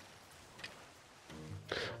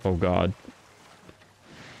 Oh god.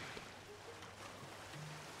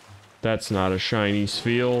 That's not a shiny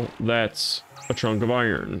sphere. That's a chunk of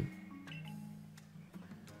iron.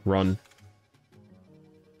 Run.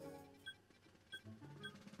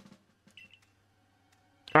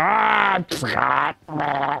 Ah! That's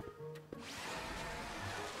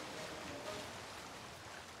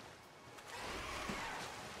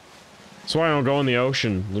why I don't go in the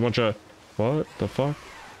ocean. There's a bunch of... What the fuck?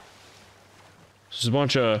 There's a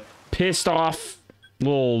bunch of pissed off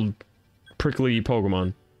little prickly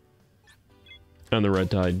Pokemon. On the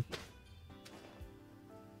red tide.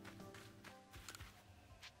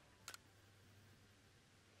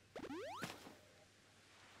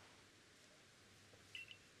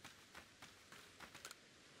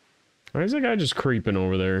 Why is that guy just creeping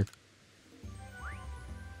over there?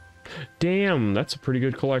 Damn, that's a pretty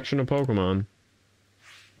good collection of Pokemon.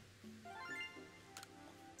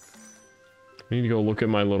 I need to go look at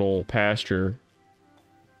my little pasture.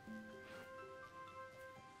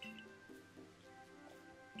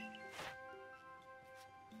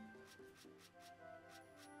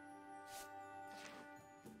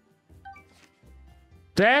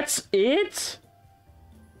 That's it?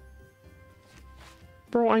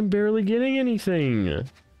 Bro, I'm barely getting anything.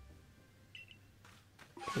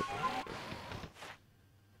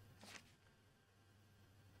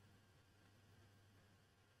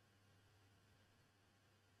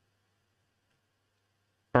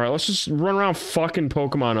 Alright, let's just run around fucking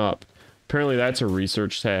Pokemon up. Apparently that's a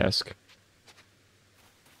research task.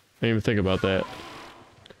 I didn't even think about that.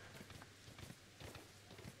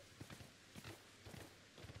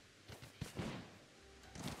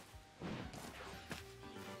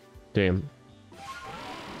 Damn.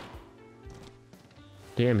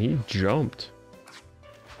 Damn, he jumped.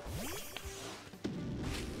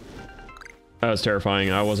 That was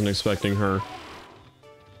terrifying. I wasn't expecting her.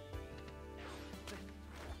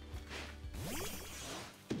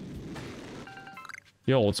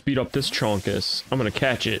 Yo, let's beat up this Chonkus. I'm gonna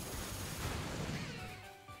catch it.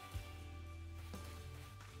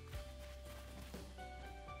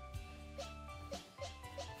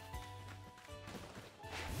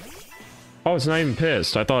 Oh, it's not even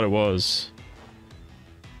pissed. I thought it was.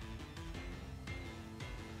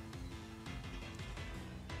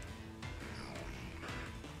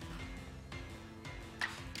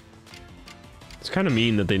 It's kind of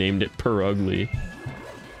mean that they named it Pure Ugly.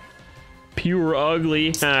 Pure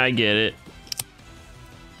Ugly. I get it.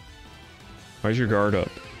 Why's your guard up?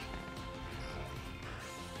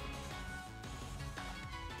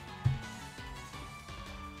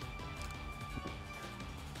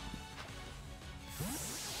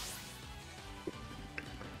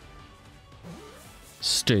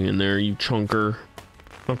 Stay in there, you chunker.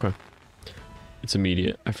 Okay. It's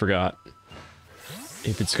immediate. I forgot.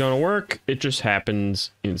 If it's gonna work, it just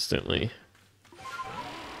happens instantly.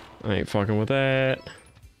 I ain't fucking with that.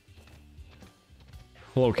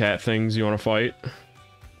 Hello, cat things. You wanna fight?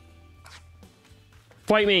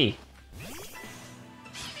 Fight me!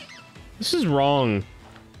 This is wrong.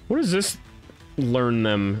 What does this learn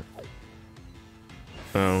them?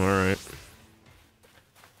 Oh, alright.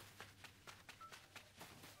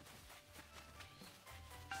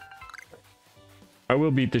 I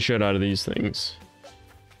will beat the shit out of these things.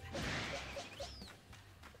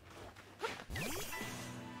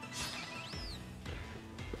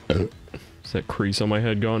 Is that crease on my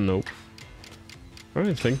head gone? Nope. I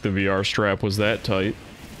didn't think the VR strap was that tight.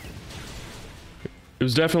 It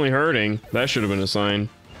was definitely hurting. That should have been a sign.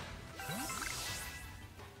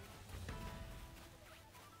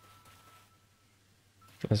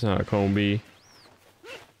 That's not a Combi.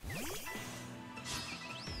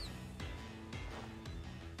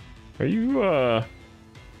 Are you, what are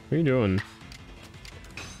you doing?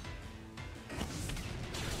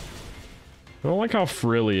 I don't like how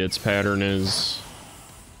frilly its pattern is.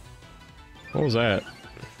 What was that?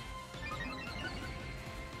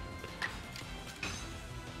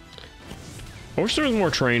 I wish there was more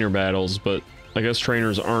trainer battles, but I guess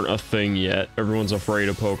trainers aren't a thing yet. Everyone's afraid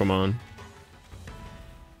of Pokemon.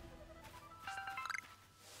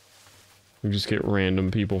 We just get random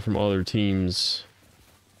people from other teams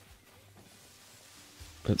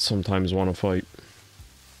that sometimes want to fight.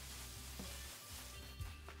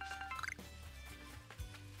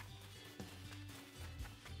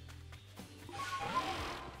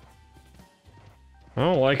 I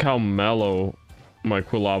don't like how mellow my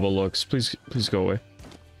Quilava looks. Please go away.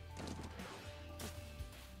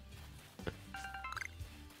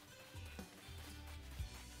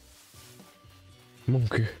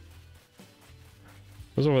 Monkey.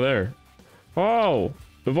 What's over there? Oh!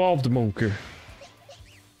 Evolved monkey.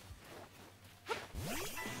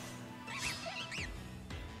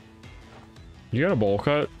 You got a bowl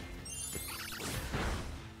cut?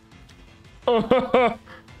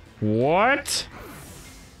 What?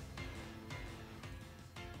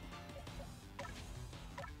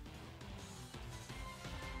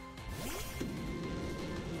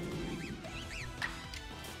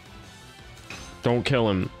 Don't kill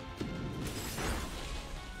him.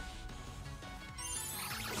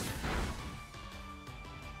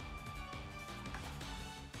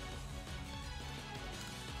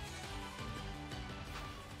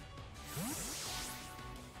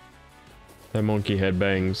 That monkey head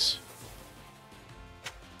bangs.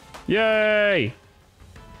 Yay!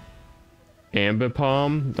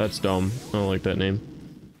 Ambipom? That's dumb. I don't like that name.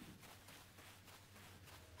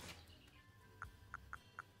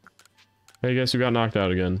 Hey, guess who got knocked out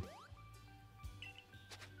again?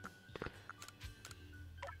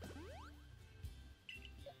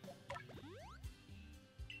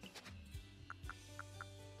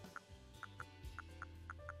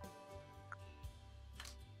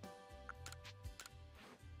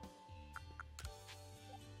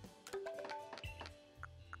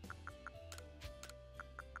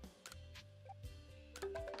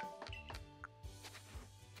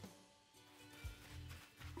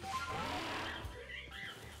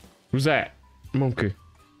 Who's that? Monkey.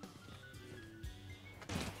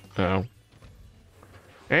 Oh.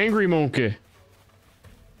 Angry monkey.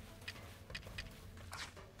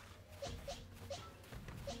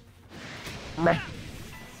 Of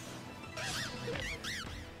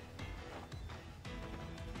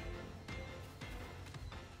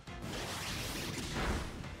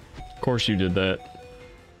course you did that.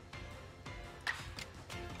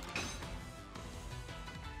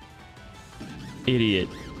 Idiot.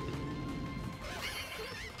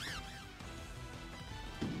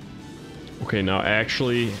 Okay, now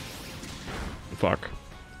actually... Fuck.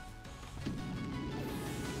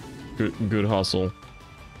 Good hustle.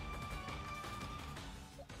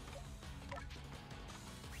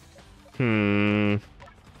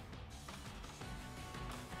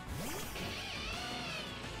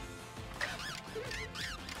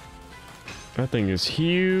 That thing is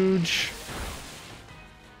huge.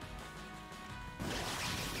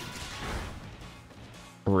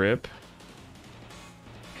 Rip.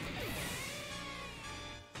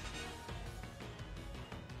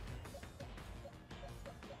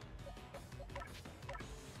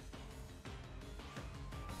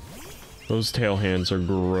 Those tail hands are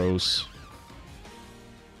gross.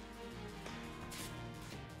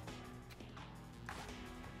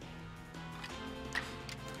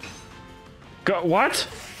 What?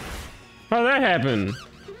 How'd that happen?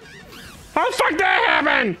 How the fuck did that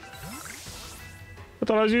happen? I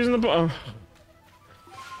thought I was using the I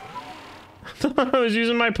thought I was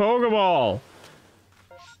using my Pokeball.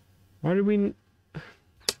 Why did we...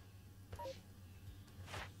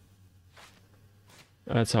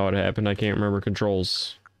 That's how it happened. I can't remember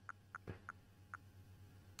controls.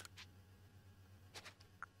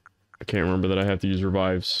 I can't remember that I have to use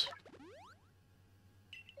revives.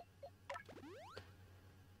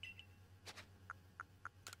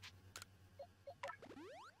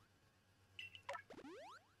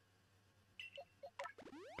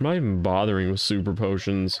 I'm not even bothering with super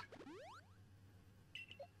potions.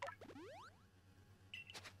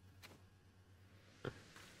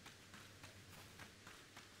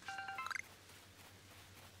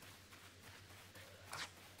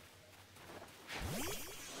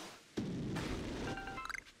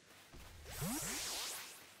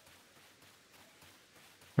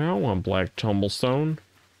 I don't want black tumblestone.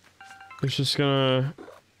 It's just gonna...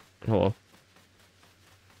 Hello.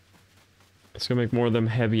 It's gonna make more of them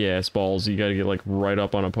heavy ass balls you gotta get like right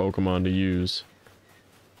up on a Pokemon to use.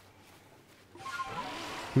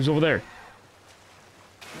 Who's over there?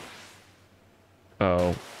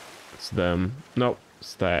 Oh. It's them. Nope.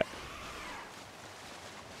 It's that.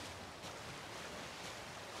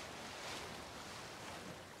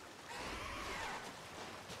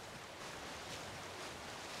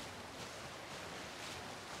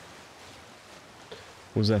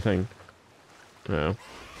 What's that thing? Oh.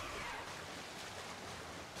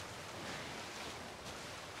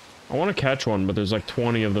 I want to catch one, but there's like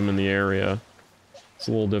 20 of them in the area. It's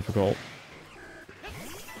a little difficult.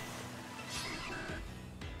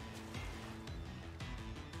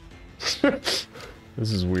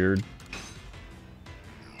 This is weird.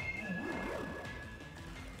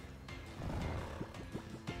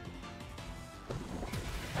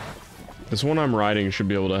 This one I'm riding should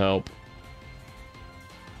be able to help.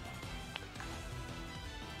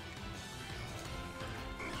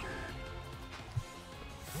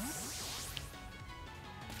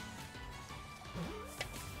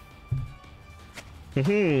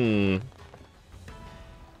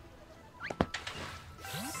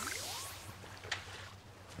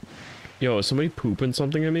 Yo, is somebody pooping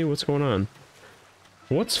something at me? What's going on?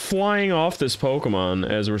 What's flying off this Pokemon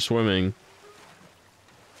as we're swimming?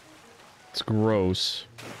 It's gross.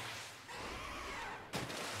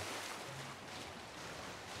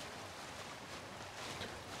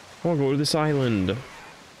 I wanna go to this island.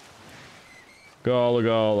 Gala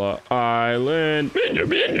Gala Island. Binya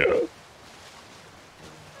Binya.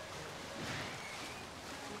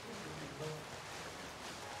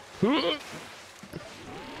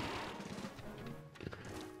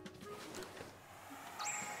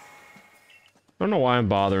 I don't know why I'm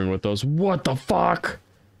bothering with those. What the fuck?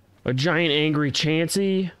 A giant angry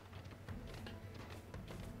Chansey?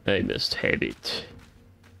 I must have it.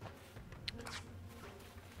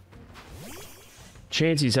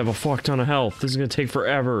 Chanseys have a fuck ton of health. This is gonna take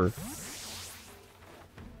forever.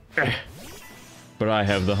 But I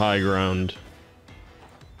have the high ground.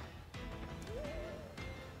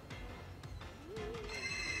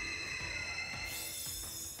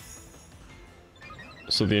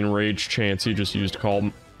 So the enraged Chansey just used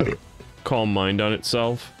calm mind on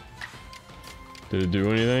itself. Did it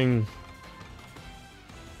do anything?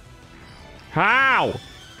 How?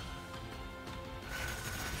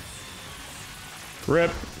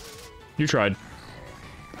 Rip. You tried.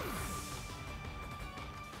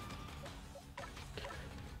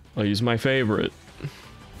 I'll use my favorite.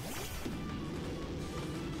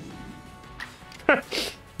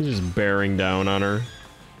 He's just bearing down on her.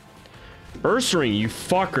 Ursaring, you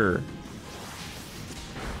fucker.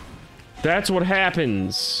 That's what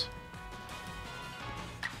happens.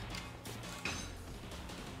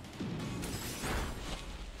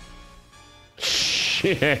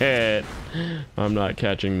 Shit. I'm not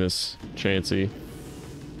catching this Chansey.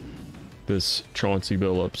 This Chauncey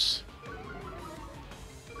Billups.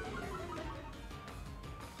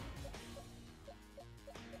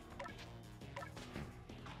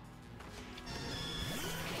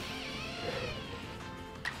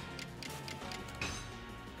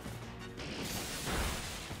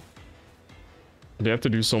 They have to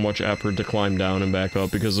do so much effort to climb down and back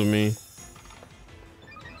up because of me.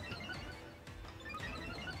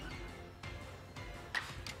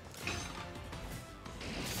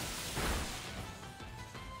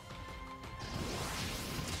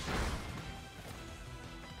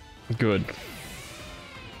 Good.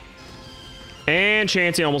 And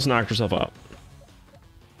Chansey almost knocked herself out.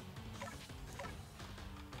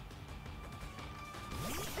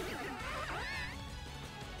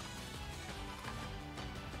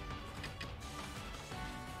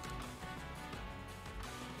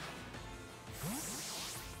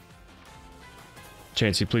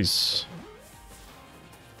 Chansey, please.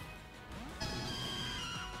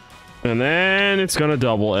 And then it's gonna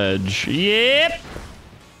double edge. Yep!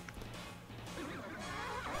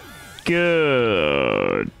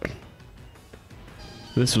 Good.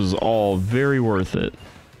 This was all very worth it.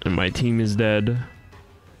 And my team is dead.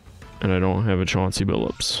 And I don't have a Chauncey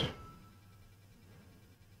Billups.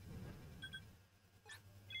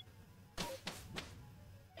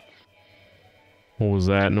 What was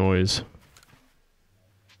that noise?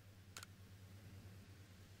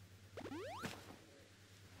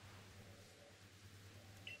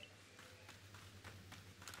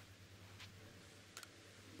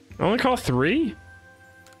 I only caught 3?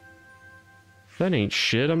 That ain't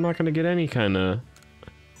shit. I'm not gonna get any kind of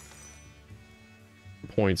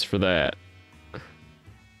points for that.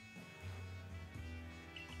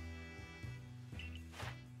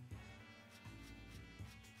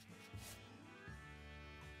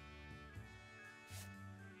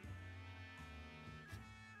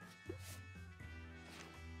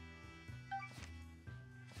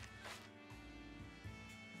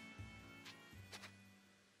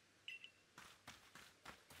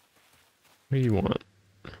 What do you want?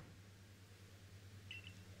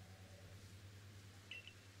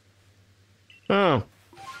 Oh,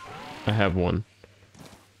 I have one.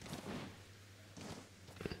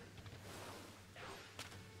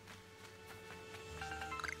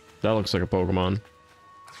 That looks like a Pokemon.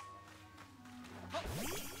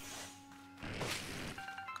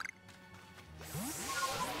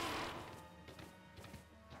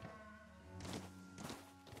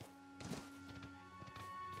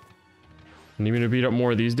 Need me to beat up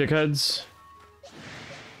more of these dickheads?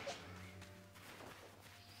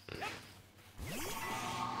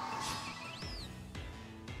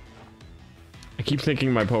 I keep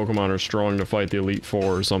thinking my Pokemon are strong to fight the Elite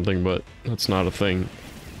Four or something, but that's not a thing.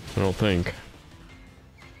 I don't think.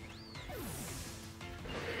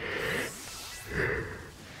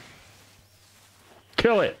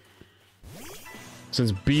 Kill it!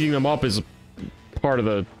 Since beating them up is part of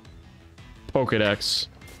the Pokedex.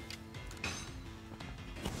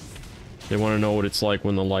 They want to know what it's like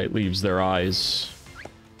when the light leaves their eyes.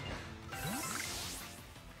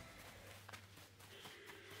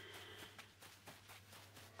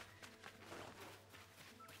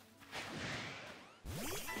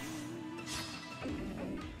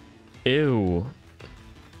 Ew.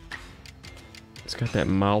 It's got that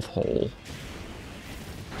mouth hole.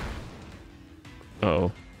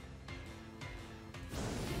 Uh-oh.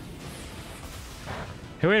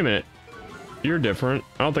 Hey, wait a minute. You're different.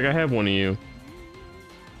 I don't think I have one of you.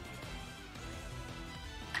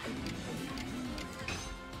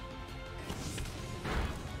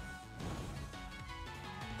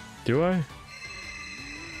 Do I?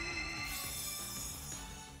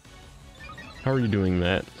 How are you doing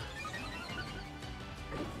that?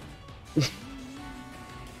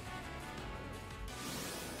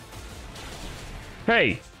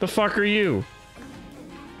 Hey, the fuck are you?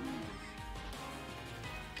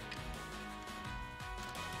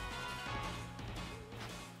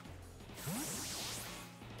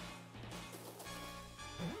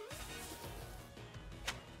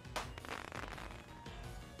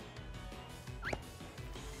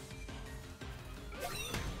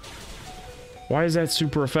 Why is that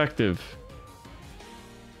super effective?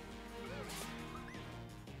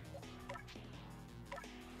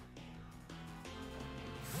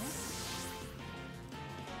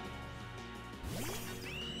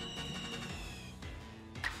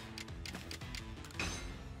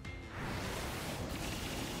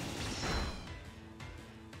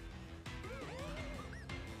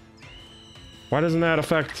 Why doesn't that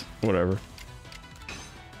affect whatever?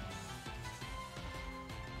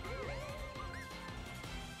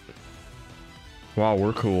 Wow,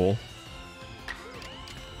 we're cool.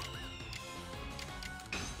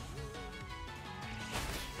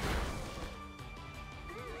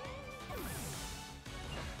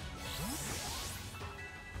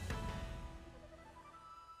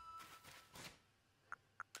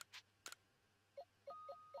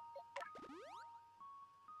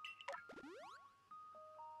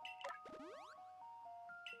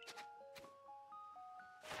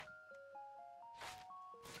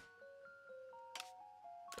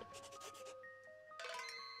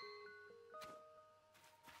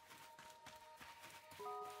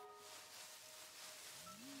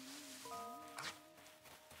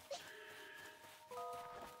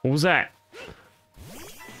 What was that?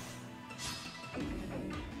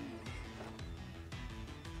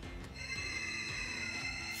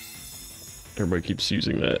 Everybody keeps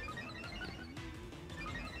using that.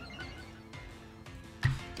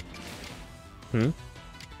 Hmm?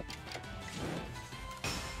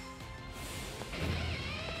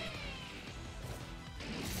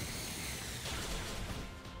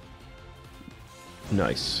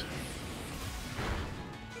 Nice.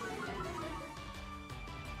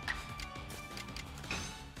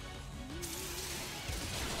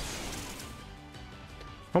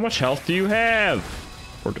 How much health do you have?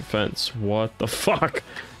 Or defense? What the fuck?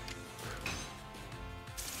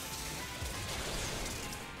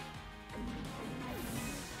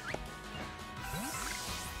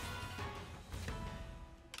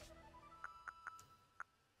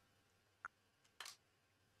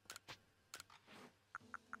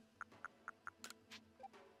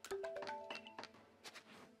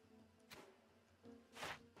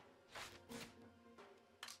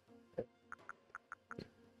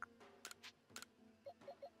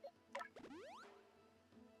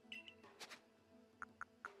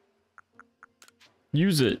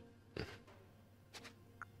 Use it.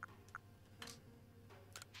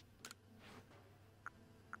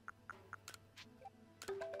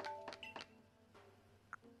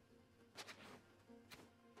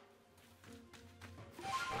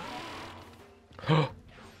 I'm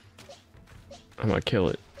gonna kill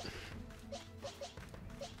it.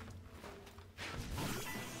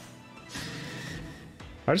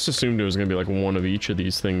 I just assumed it was gonna be like one of each of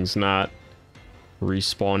these things, not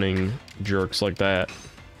respawning jerks like that.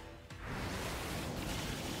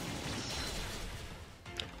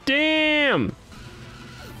 Damn!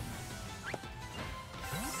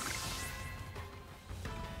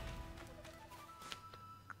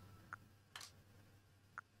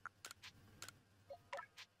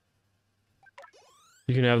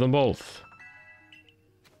 You can have them both.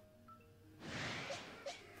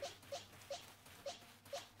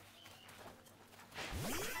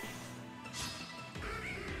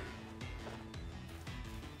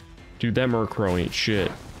 Dude, that Murkrow ain't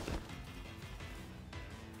shit.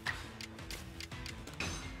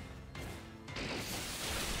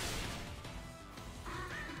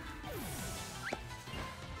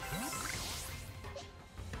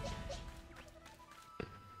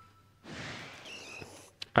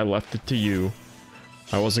 I left it to you.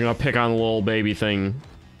 I wasn't gonna pick on the little baby thing.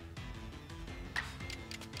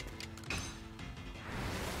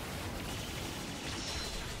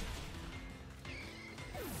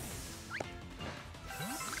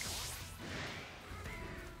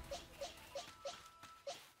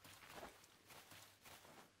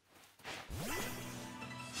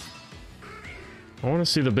 I want to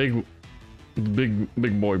see the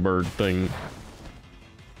big boy bird thing.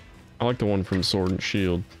 I like the one from Sword and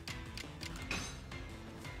Shield.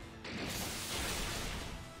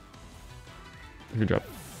 Good job.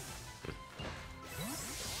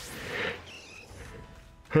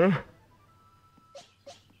 Huh?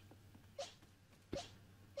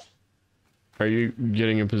 Are you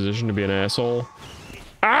getting in position to be an asshole?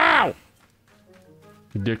 Ow!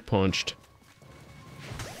 Dick punched.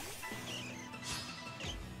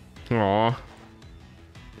 Aww.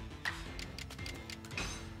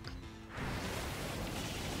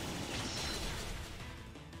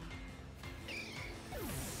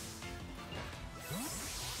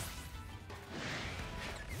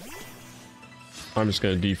 I'm just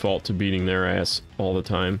gonna default to beating their ass all the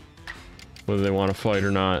time, whether they want to fight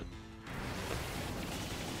or not.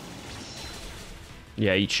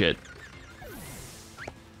 Yeah, eat shit.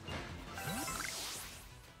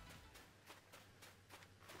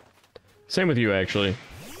 Same with you, actually.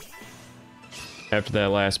 After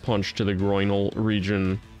that last punch to the groinal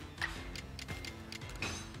region.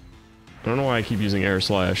 I don't know why I keep using Air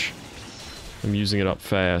Slash. I'm using it up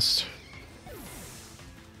fast.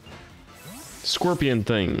 Scorpion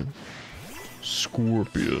thing.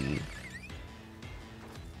 Scorpion.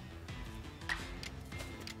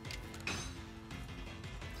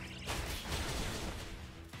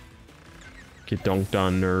 Get dunked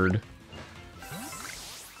on, nerd.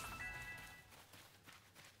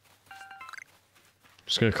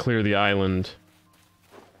 Just gonna clear the island.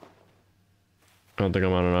 I don't think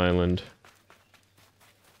I'm on an island.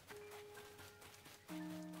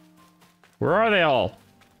 Where are they all?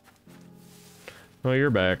 Oh,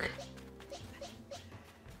 you're back.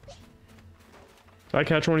 Did I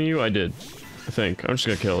catch one of you? I did. I think. I'm just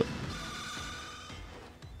gonna kill it.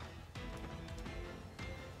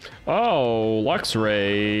 Oh,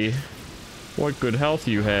 Luxray. What good health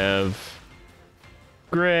you have.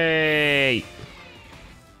 Great!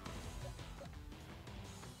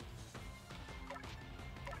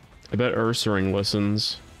 I bet Ursaring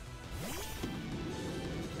listens.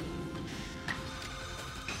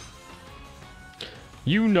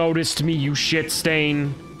 You noticed me, you shit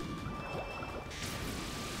stain.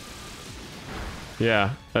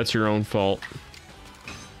 Yeah, that's your own fault.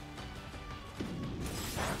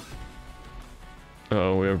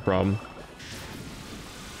 Uh-oh, we have a problem.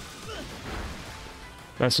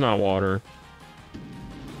 That's not water.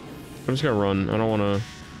 I'm just gonna run. I don't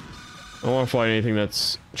wanna fight anything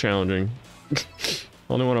that's challenging. I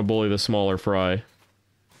only wanna bully the smaller fry.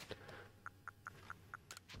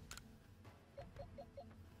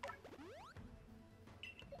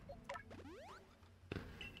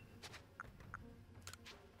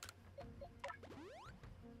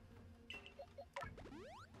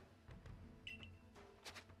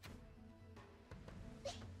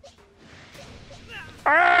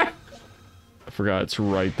 Ah! I forgot it's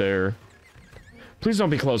right there. Please don't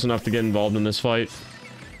be close enough to get involved in this fight.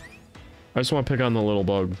 I just want to pick on the little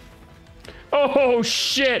bug. Oh,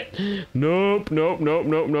 shit! Nope, nope, nope,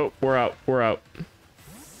 nope, nope. We're out, we're out.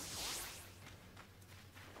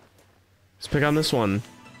 Let's pick on this one.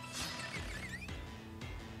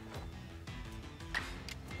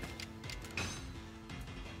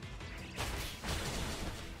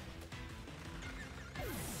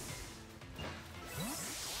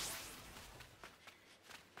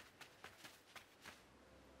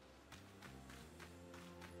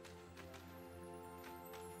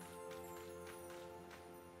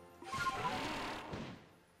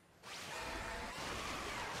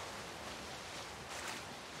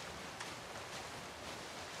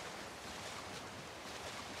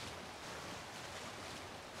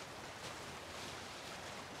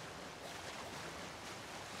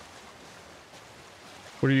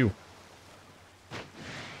 What are you?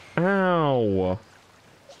 Ow.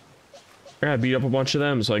 I gotta beat up a bunch of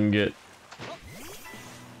them so I can get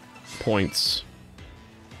points.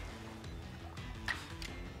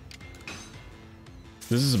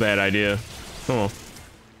 This is a bad idea. Oh.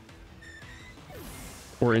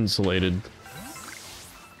 We're insulated.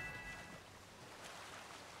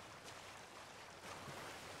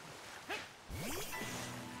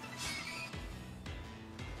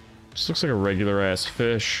 This looks like a regular ass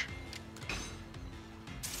fish.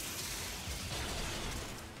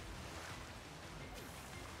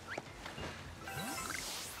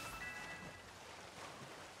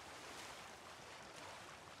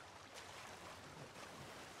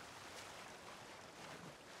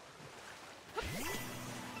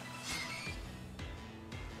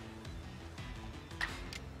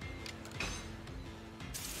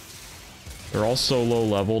 They're all so low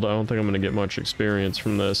leveled, I don't think I'm gonna get much experience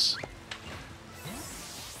from this.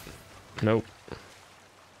 Nope.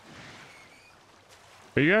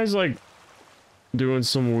 Are you guys like doing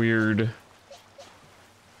some weird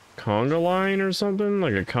conga line or something?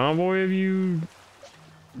 Like a convoy of you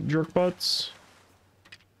jerk butts?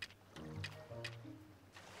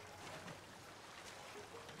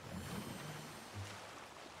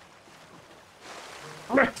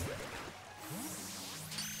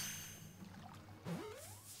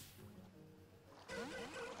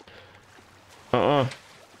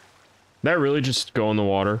 That really just go in the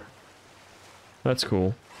water? That's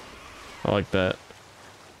cool. I like that.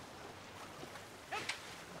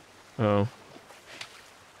 Oh.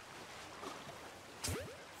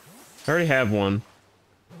 I already have one.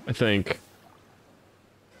 I think.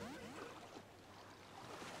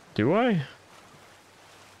 Do I?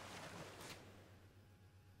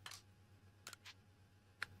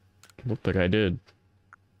 Looked like I did.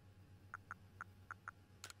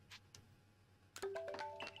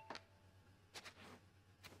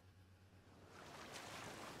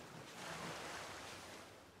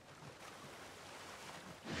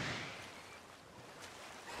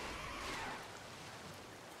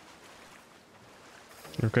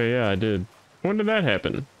 Okay, yeah, I did. When did that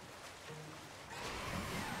happen?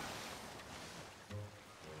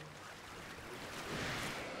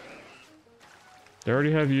 They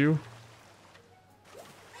already have you?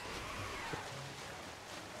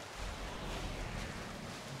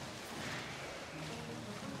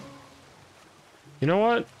 You know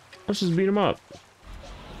what? Let's just beat them up.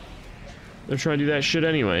 They're trying to do that shit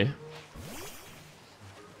anyway.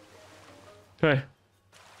 Okay.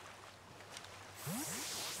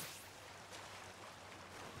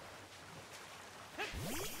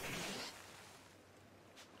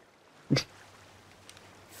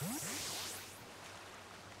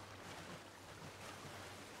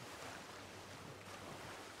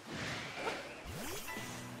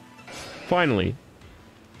 Finally.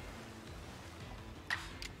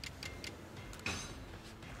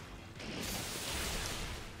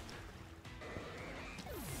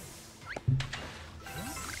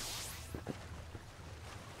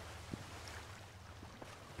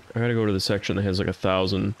 I gotta go to the section that has like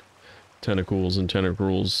 1,000 tentacles and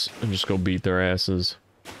tentacles and just go beat their asses.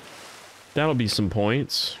 That'll be some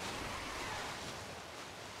points.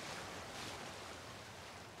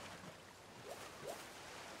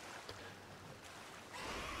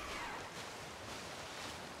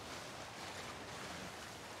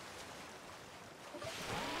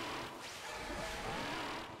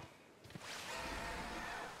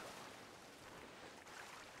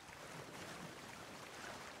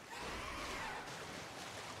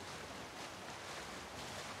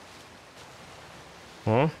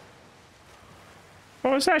 Huh?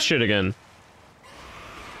 Oh, it's that shit again.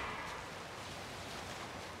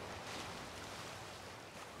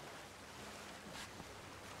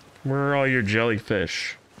 Where are all your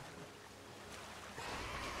jellyfish?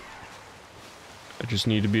 I just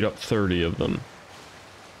need to beat up 30 of them.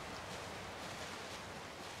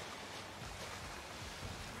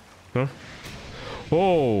 Huh?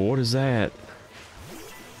 Oh, what is that?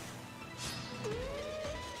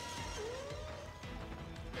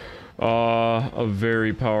 A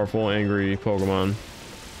very powerful angry Pokemon.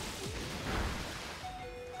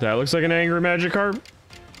 That looks like an angry Magikarp.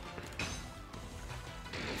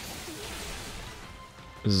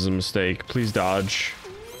 This is a mistake. Please dodge.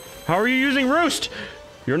 How are you using Roost?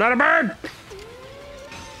 You're not a bird!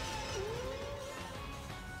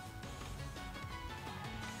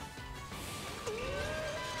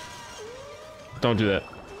 Don't do that.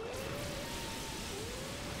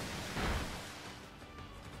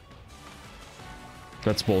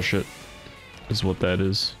 That's bullshit, is what that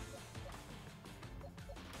is.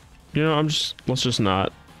 You know, let's just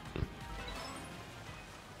not.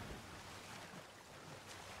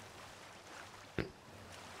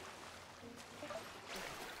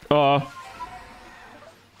 That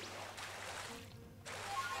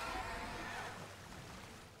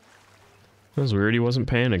was weird, he wasn't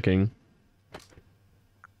panicking.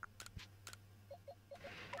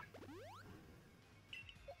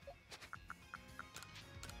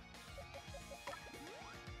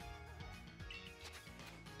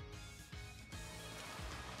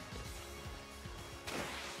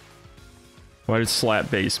 Why did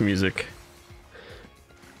slap bass music?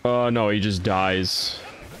 No, he just dies.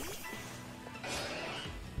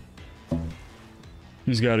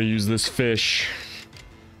 He's gotta use this fish.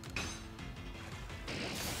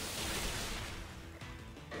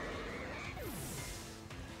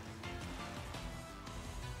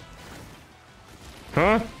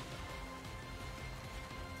 Huh?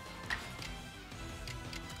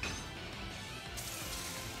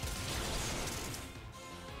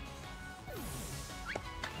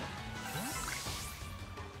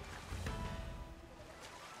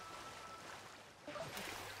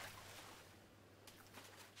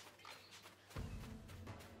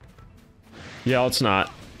 Yeah, it's not.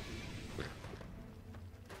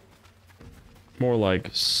 More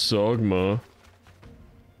like Sogma.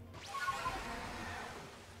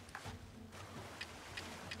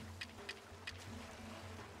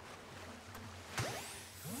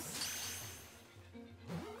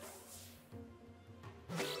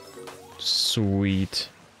 Sweet.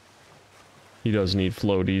 He does need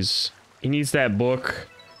floaties. He needs that book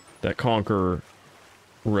that Conqueror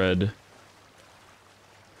read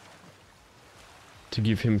to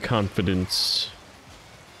give him confidence.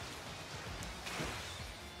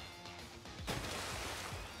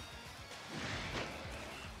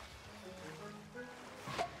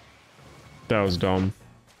 That was dumb.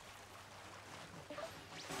 I'm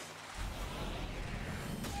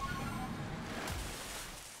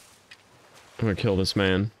gonna kill this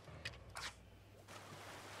man.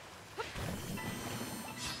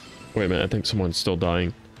 Wait a minute, I think someone's still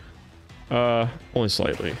dying. Only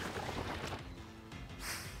slightly.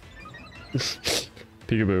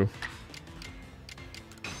 Peekaboo.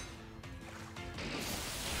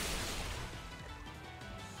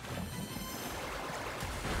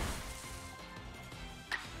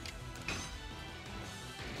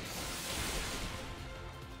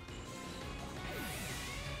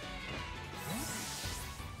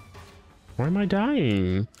 Why am I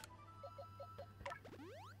dying?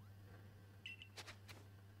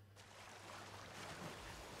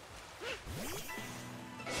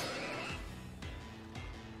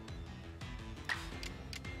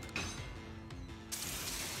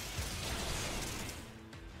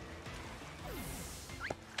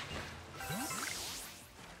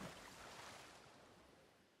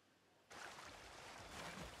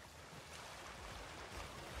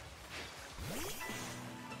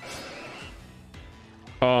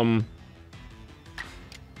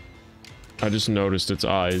 I just noticed its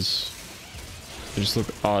eyes. They just look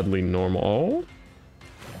oddly normal.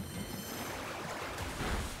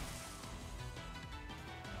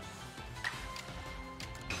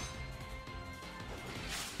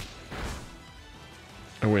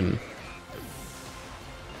 I win.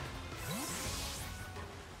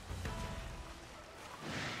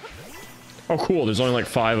 Oh, cool. There's only like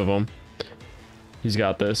 5 of them. He's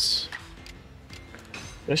got this.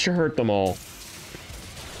 This should hurt them all.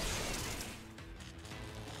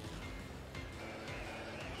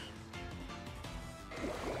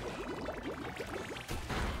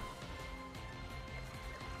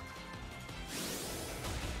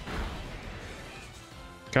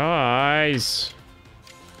 Guys.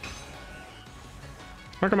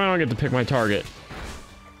 How come I don't get to pick my target?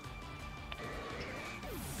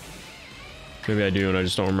 Maybe I do and I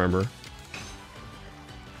just don't remember.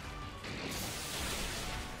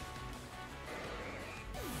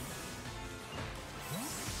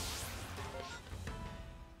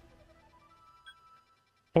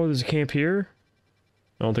 Oh, there's a camp here?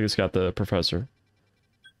 I don't think it's got the professor.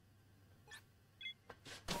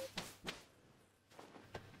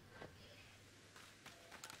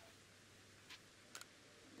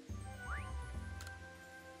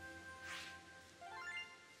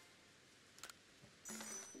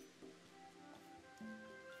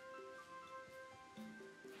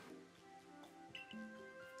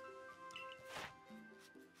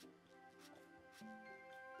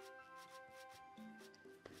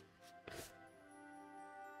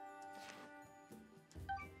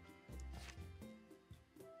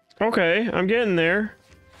 Okay, I'm getting there.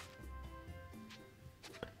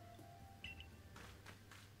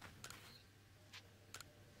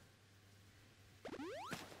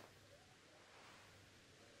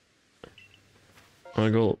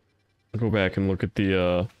 I'm gonna go back and look at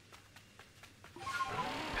the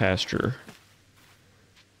pasture.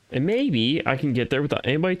 And maybe I can get there without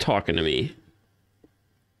anybody talking to me.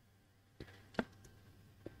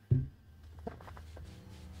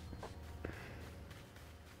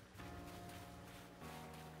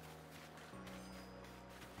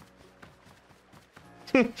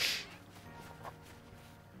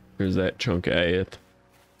 Here's that chunk of it.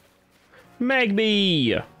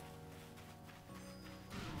 Magby!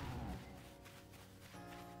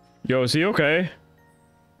 Yo, is he okay?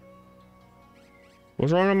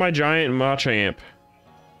 What's wrong with my giant Machamp?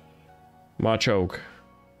 Machoke.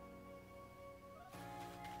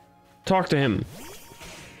 Talk to him.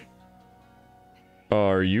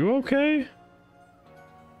 Are you okay?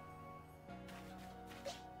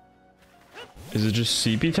 Is it just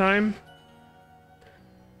CP time?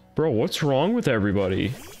 Bro, what's wrong with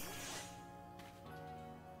everybody?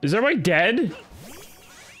 Is everybody dead?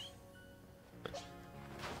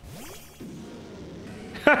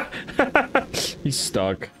 He's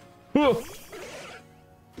stuck. Whoa.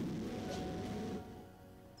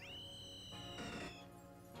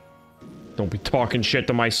 Don't be talking shit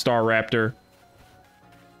to my Star Raptor.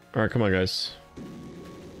 Alright, come on, guys.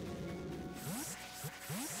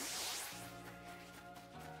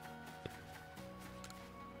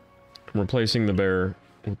 I'm replacing the bear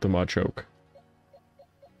with the Machoke.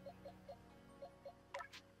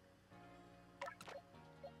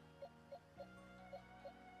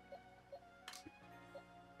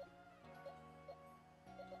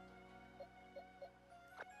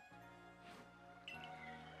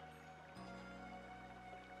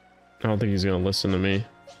 I don't think he's gonna listen to me.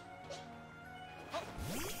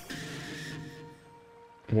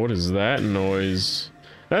 What is that noise?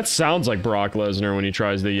 That sounds like Brock Lesnar when he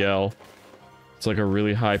tries to yell. It's like a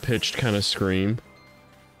really high-pitched kind of scream.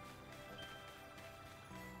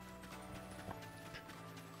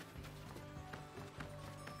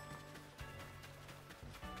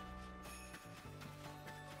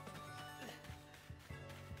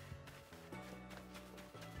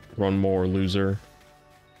 Run more, loser.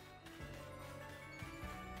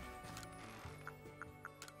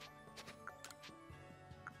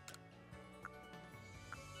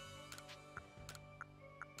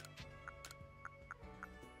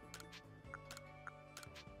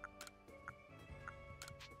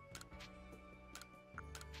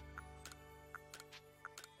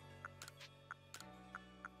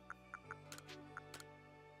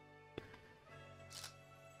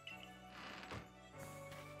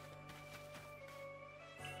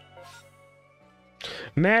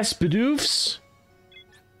 Mass Bidoofs?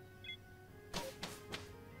 I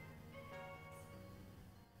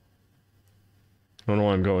don't know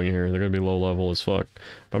why I'm going here. They're gonna be low level as fuck.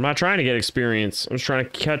 But I'm not trying to get experience. I'm just trying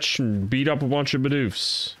to catch and beat up a bunch of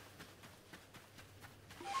Bidoofs.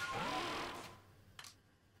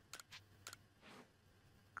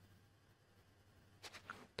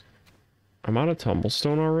 I'm out of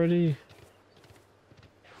Tumblestone already?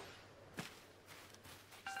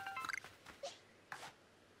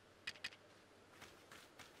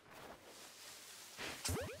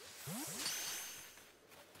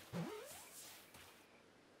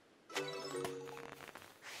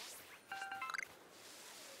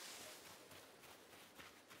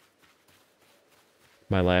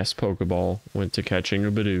 My last Pokeball went to catching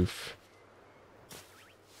a Bidoof.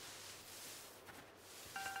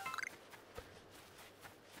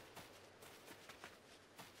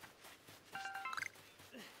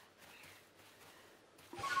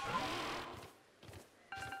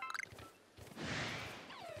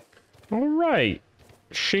 Alright.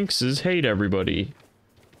 Shinxes hate everybody.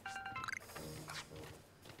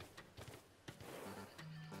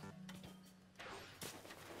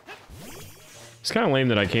 It's kind of lame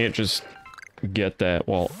that I can't just get that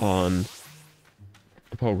while on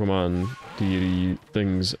Pokemon deity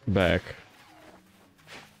things back.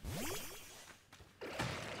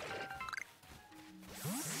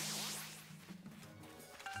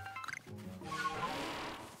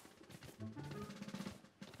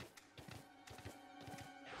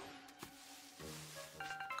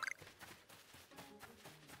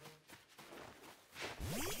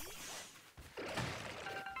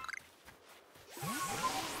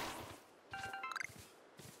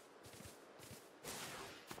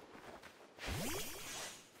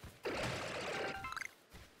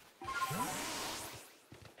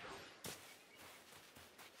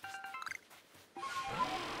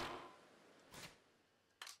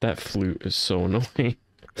 That flute is so annoying.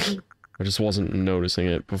 I just wasn't noticing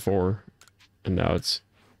it before, and now it's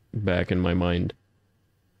back in my mind.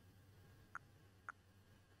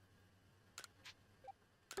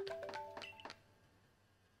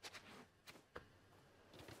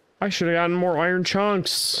 I should have gotten more iron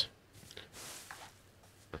chunks.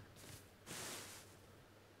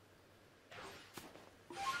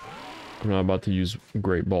 I'm not about to use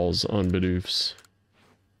great balls on Bidoofs.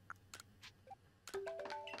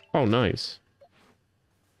 Oh, nice.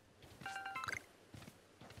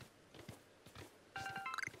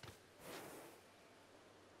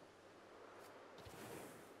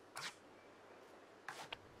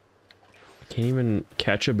 Can't even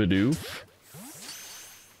catch a Bidoof.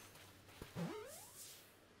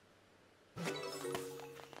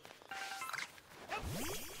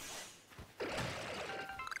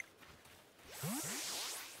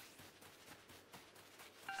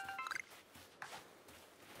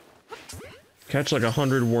 Catch like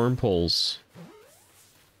 100 wormholes.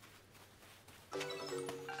 I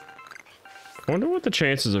wonder what the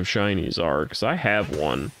chances of shinies are, because I have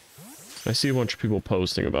one. I see a bunch of people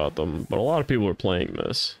posting about them, but a lot of people are playing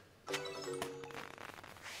this.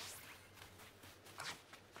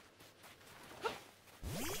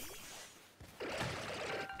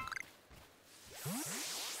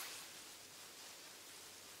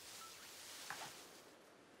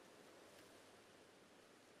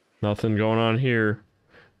 Nothing going on here.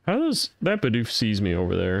 How does that Bidoof sees me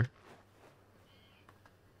over there?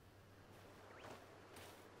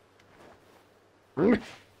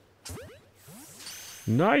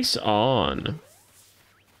 Nice on.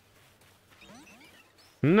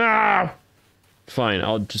 No! Fine,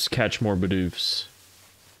 I'll just catch more Bidoofs.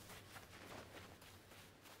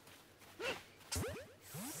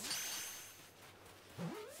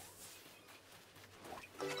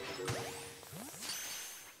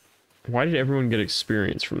 Why did everyone get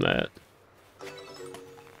experience from that?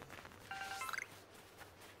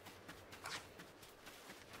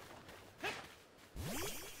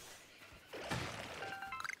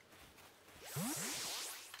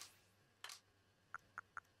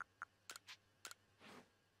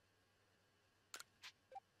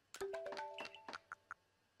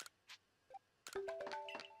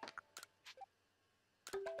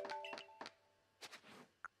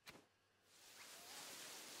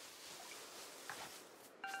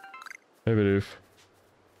 Hey, Bidoof.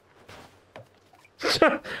 How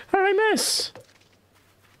did I miss?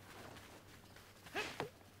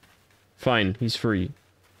 Fine, he's free.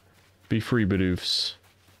 Be free, Bidoofs.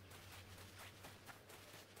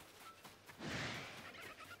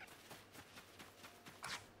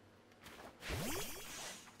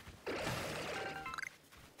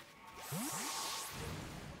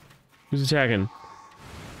 Who's attacking?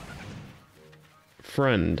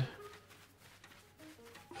 Friend.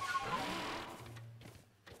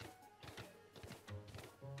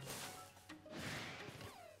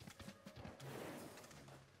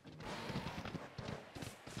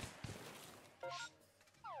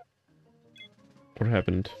 What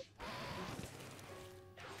happened?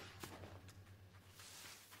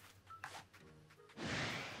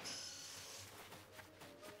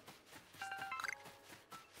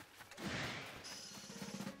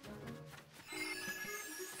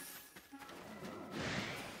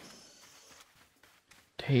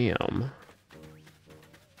 Damn.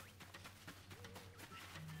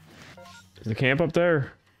 Is the camp up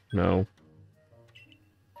there? No.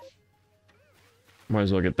 Might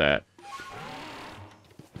as well get that.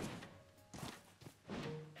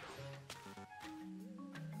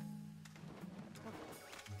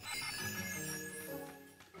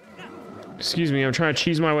 Excuse me, I'm trying to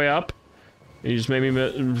cheese my way up. You just made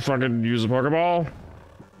me fucking use a Pokeball?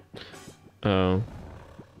 Oh.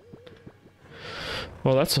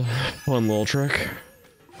 Well, that's a fun little trick.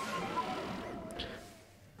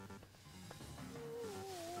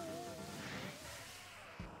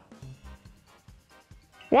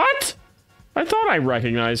 What? I thought I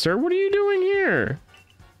recognized her. What are you doing here?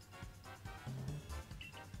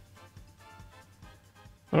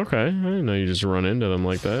 Okay, I didn't know you just run into them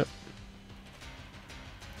like that.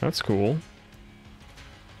 That's cool.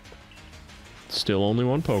 Still only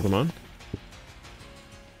one Pokemon.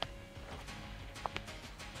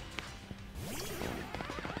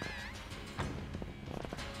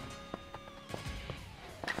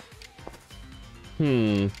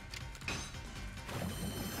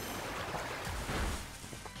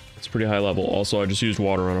 It's pretty high level. Also, I just used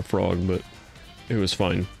water on a frog, but it was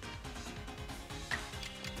fine.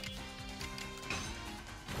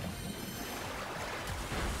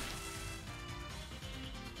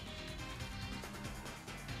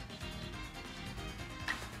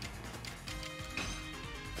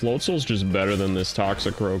 Floatzel's just better than this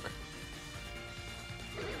Toxicroak.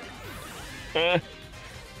 I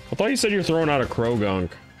thought you said you're throwing out a Krogunk.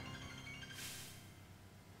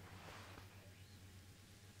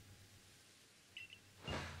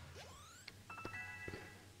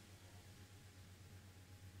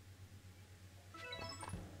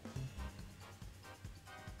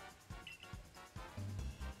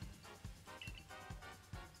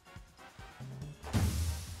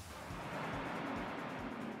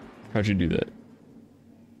 How'd you do that?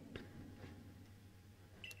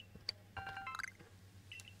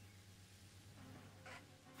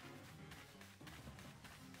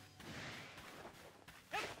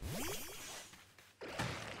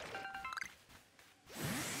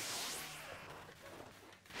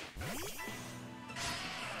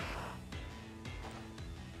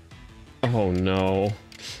 Oh no.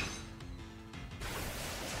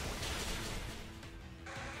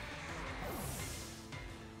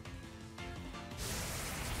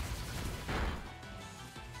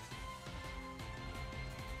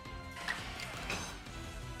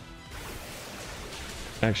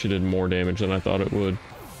 Actually did more damage than I thought it would.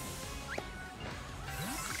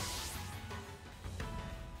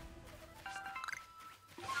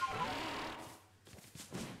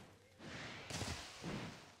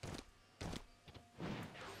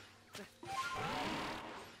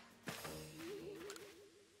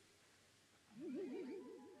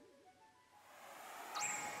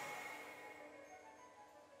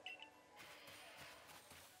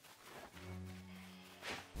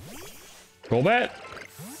 Roll that.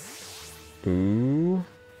 Ooh.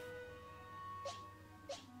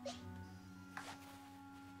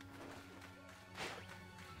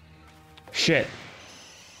 Shit.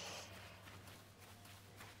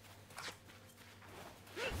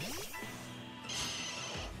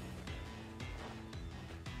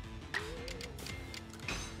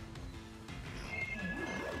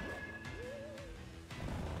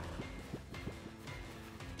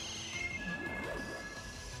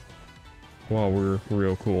 Wow, we're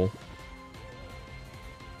real cool.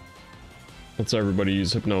 Let's everybody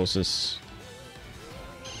use hypnosis.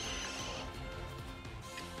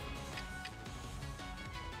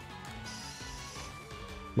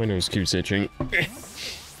 My nose keeps itching.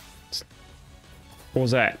 What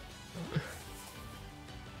was that?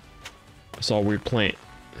 I saw a weird plant.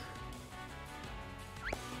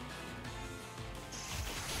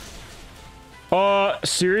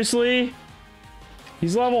 Seriously?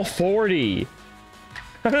 He's level 40.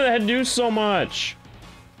 How did that do so much?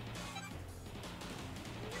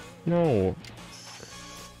 No.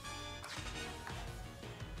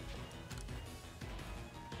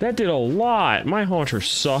 That did a lot. My Haunter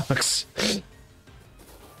sucks.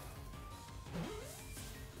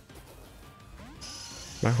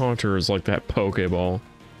 My Haunter is like that Pokeball.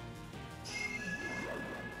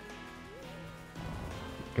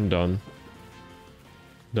 I'm done.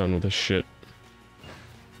 Done with this shit.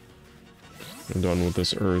 I'm done with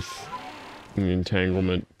this earth and the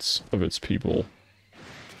entanglements of its people.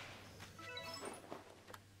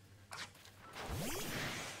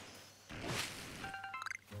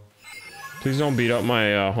 Please don't beat up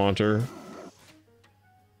my Haunter.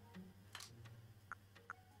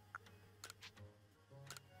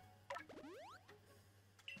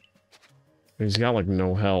 He's got like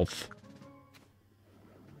no health.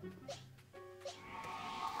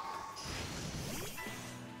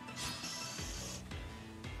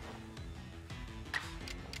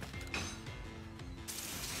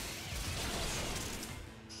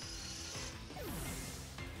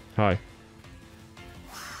 Hi.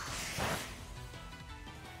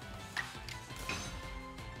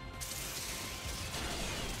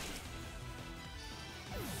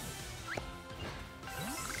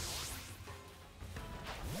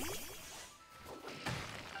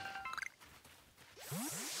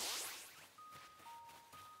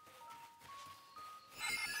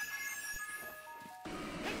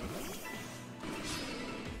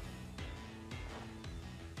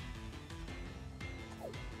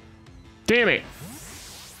 Damn it!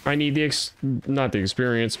 I need the not the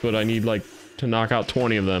experience, but I need like to knock out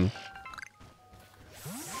 20 of them.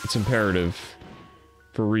 It's imperative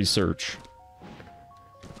for research.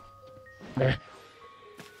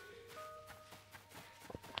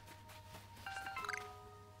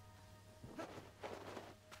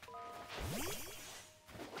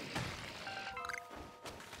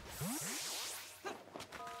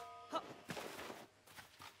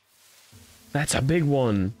 That's a big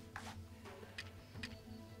one.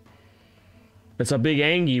 It's a big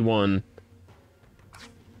Angie one.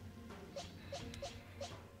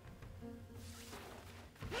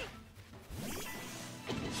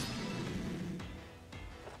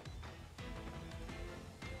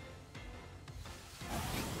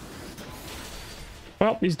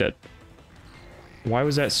 Well, he's dead. Why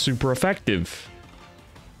was that super effective?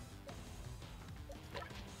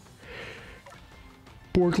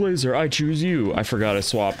 Bork Laser, I choose you. I forgot I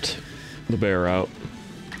swapped the bear out.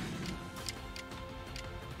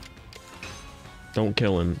 Don't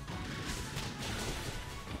kill him.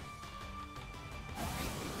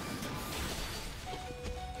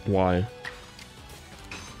 Why?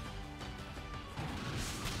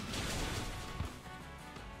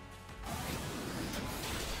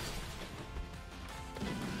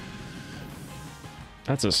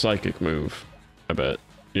 That's a psychic move, I bet.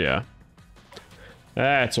 Yeah.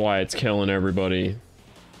 That's why it's killing everybody.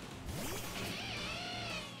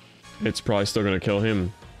 It's probably still gonna kill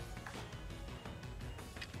him.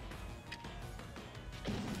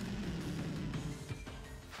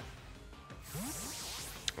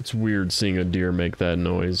 It's weird seeing a deer make that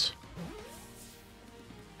noise.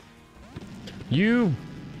 You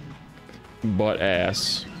butt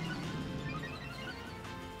ass.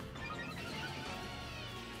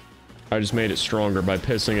 I just made it stronger by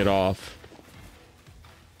pissing it off.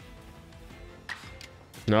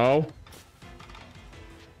 No?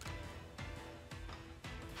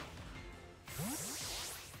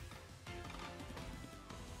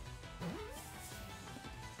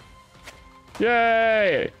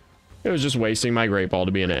 Yay! It was just wasting my great ball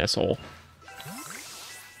to be an asshole.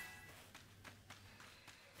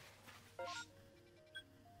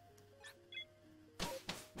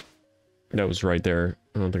 That was right there.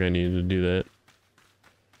 I don't think I needed to do that.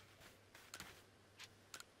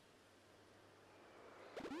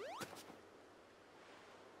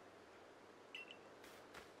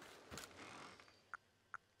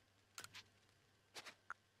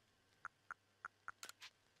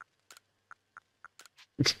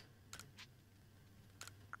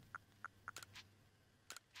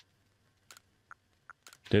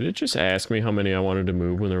 Did it just ask me how many I wanted to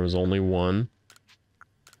move when there was only one?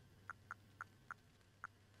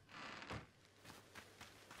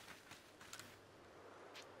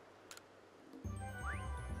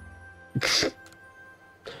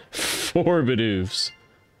 Forbatives.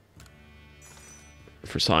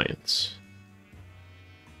 For science.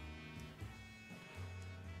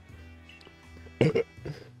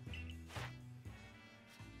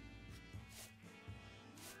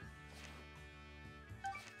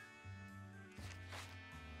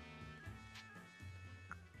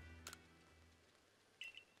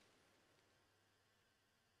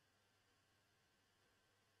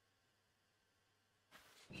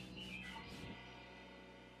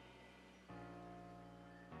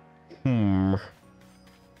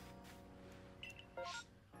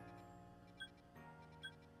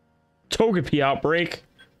 Togepi outbreak.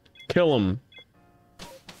 Kill him.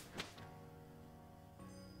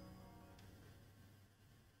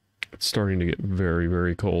 It's starting to get very,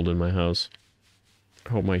 very cold in my house. I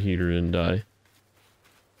hope my heater didn't die.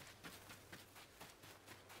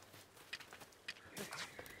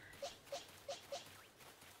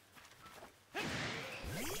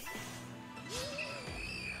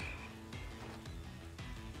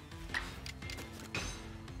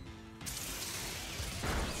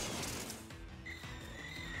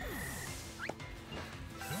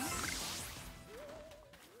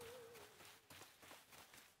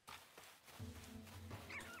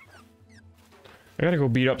 I gotta go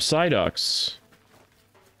beat up Psyducks.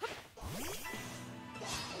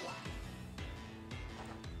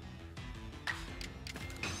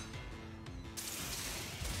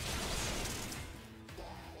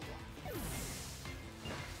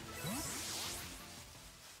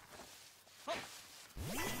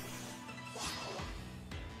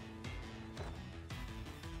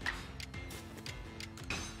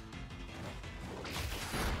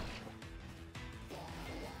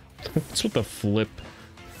 What's with the flip?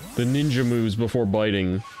 The ninja moves before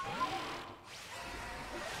biting.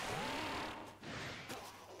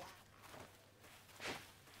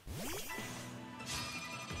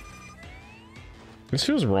 This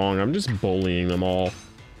feels wrong. I'm just bullying them all.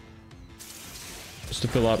 Just to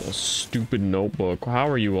fill out a stupid notebook. How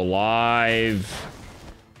are you alive?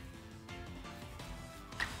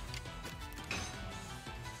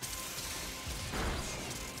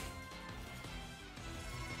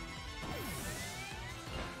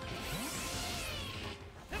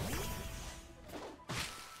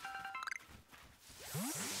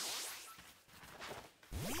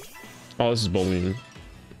 Oh, this is bullying.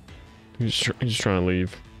 He's trying to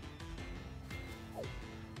leave.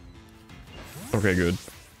 Okay, good.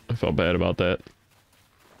 I felt bad about that.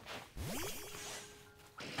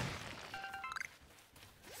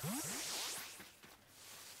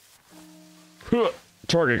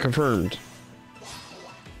 Target confirmed.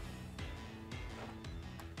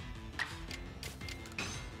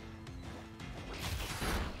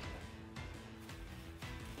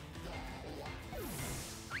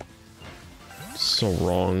 So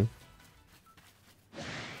wrong.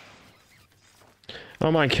 I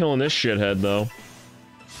don't mind killing this shithead though.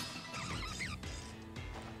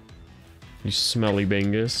 You smelly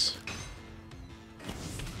bingus.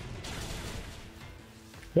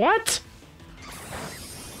 What?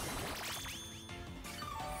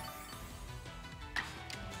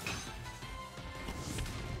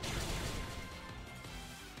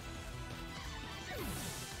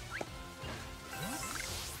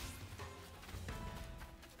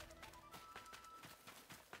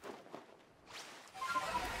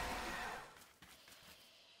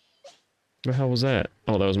 The hell was that?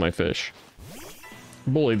 Oh, that was my fish.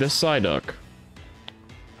 Bully this Psyduck.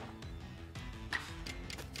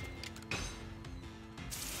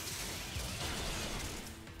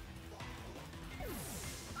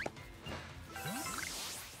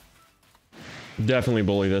 Definitely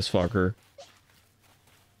bully this fucker.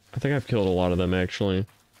 I think I've killed a lot of them, actually.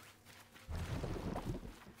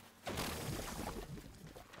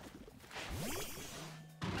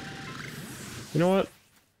 You know what?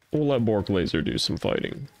 We'll let Bork Laser do some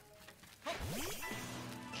fighting.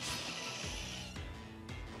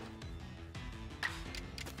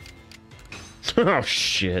 Oh,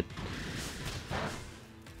 shit.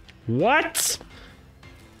 What?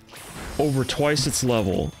 Over twice its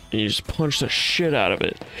level, and you just punch the shit out of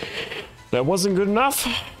it. That wasn't good enough?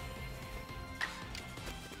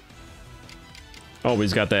 Oh,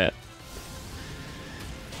 he's got that.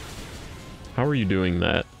 How are you doing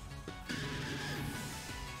that?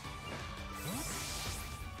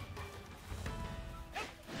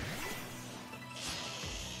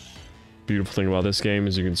 Beautiful thing about this game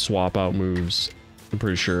is you can swap out moves, I'm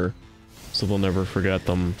pretty sure, so they'll never forget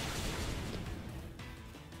them.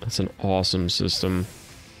 That's an awesome system.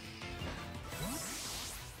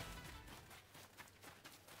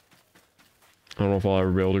 I don't know if I'll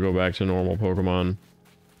ever be able to go back to normal Pokemon.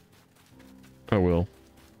 I will,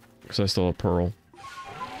 because I still have Pearl.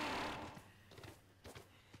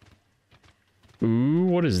 Ooh,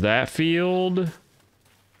 what is that field?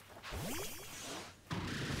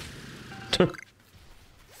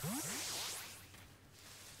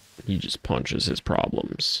 He just punches his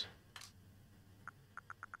problems.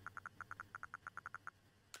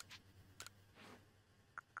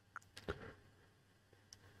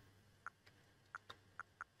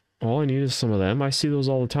 All I need is some of them. I see those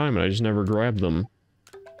all the time and I just never grab them.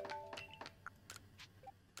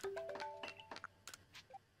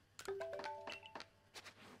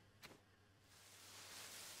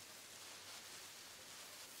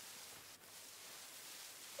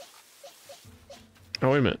 Oh,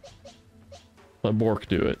 wait a minute. Let Bork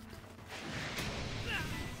do it.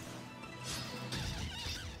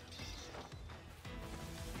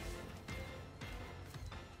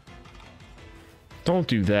 Don't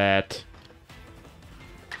do that.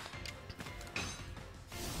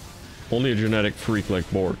 Only a genetic freak like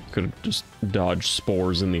Bork could just dodge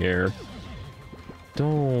spores in the air.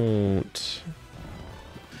 Don't.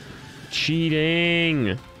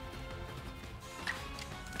 Cheating!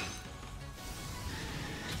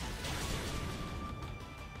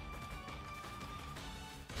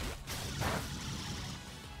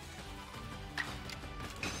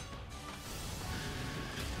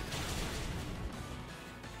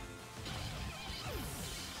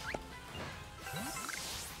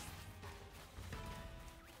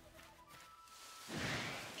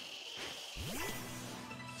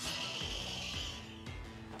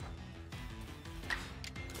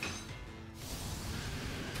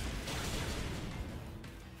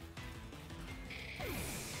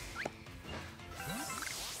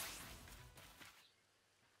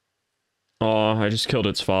 Aw, I just killed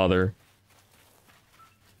its father.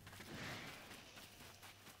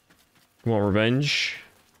 You want revenge?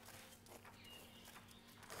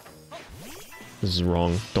 This is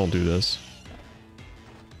wrong. Don't do this.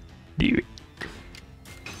 Do it.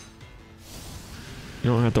 You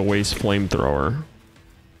don't have to waste flamethrower.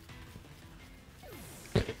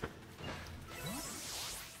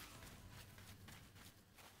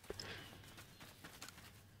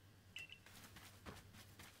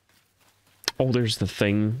 Oh, there's the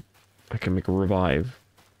thing. I can make a revive.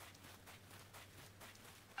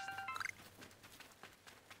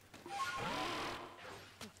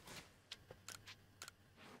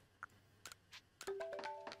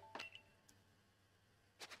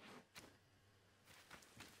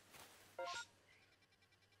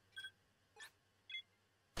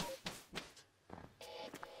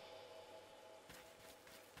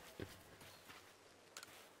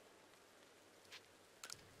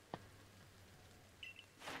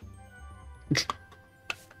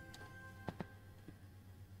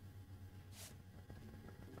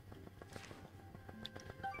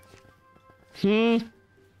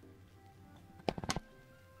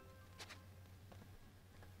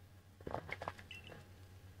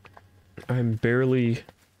 I'm barely...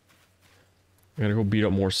 I gotta go beat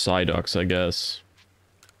up more Psyducks, I guess.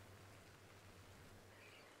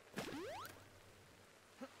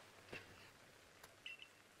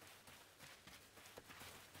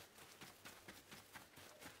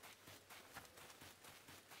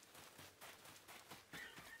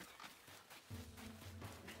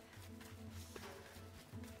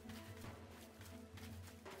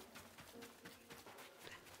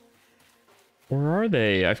 Where are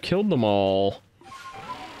they? I've killed them all.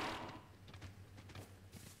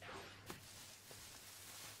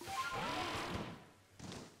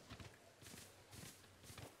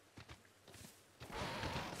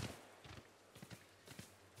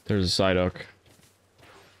 There's a Psyduck.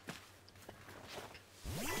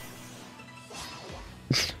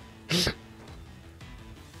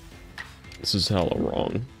 This is hella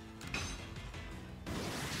wrong.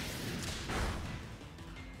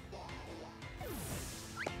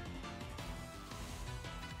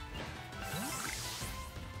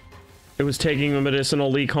 It was taking a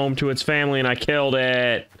medicinal leak home to its family and I killed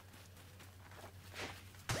it.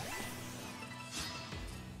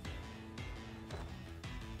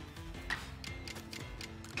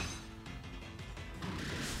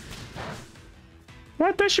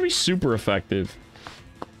 What? That should be super effective.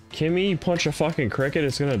 Kimmy, punch a fucking cricket,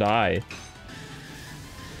 it's gonna die.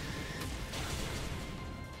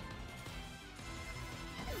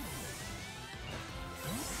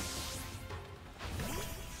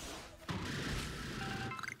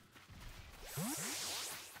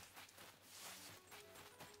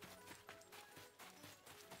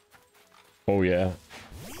 Oh yeah,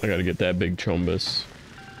 I gotta get that big Chombus.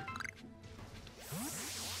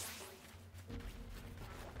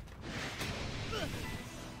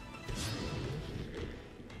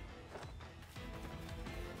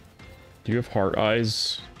 Do you have heart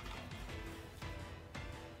eyes?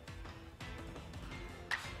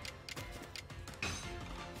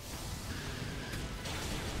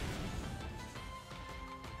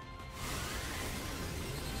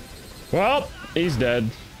 Well, he's dead.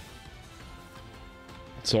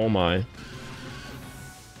 So am I.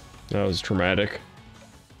 That was traumatic.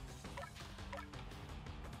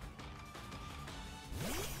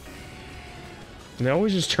 They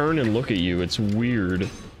always just turn and look at you. It's weird.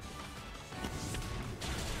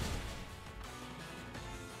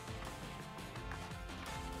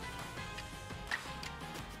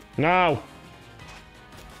 No!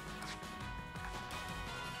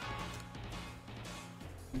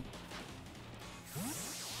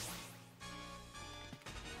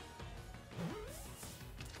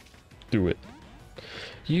 Do it.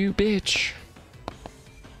 You bitch!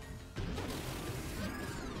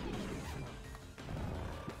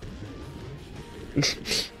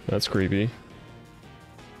 That's creepy.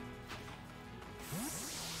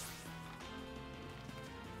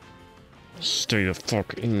 Stay the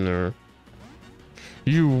fuck in there.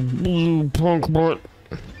 You blue punk butt.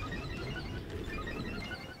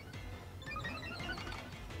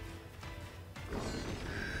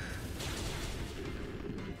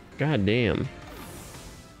 God damn.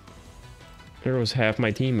 There goes half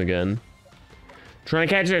my team again. Trying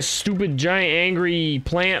to catch that stupid giant angry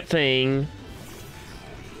plant thing.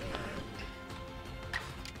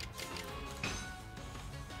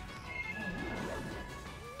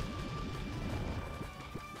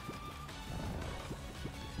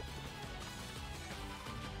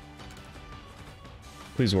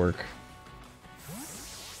 Please work.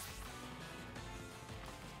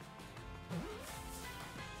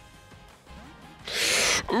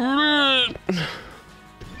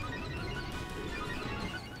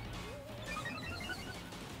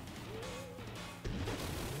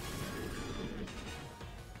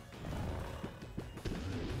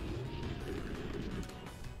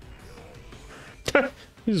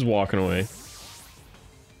 He's just walking away.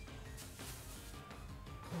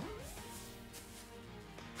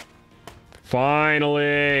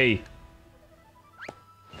 Finally!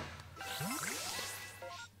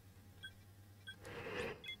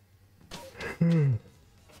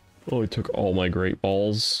 Oh, he took all my great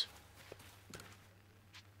balls.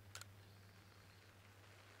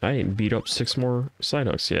 I ain't beat up 6 more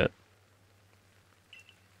Psyducks yet.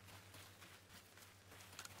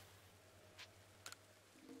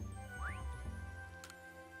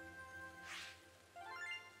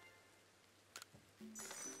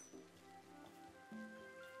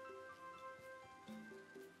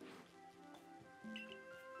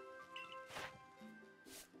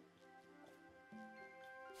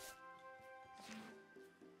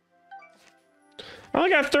 I only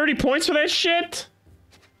got 30 points for that shit?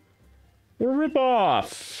 What a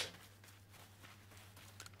rip-off.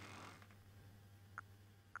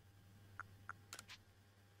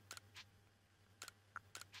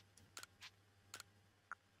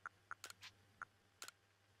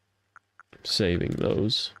 saving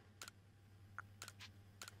those.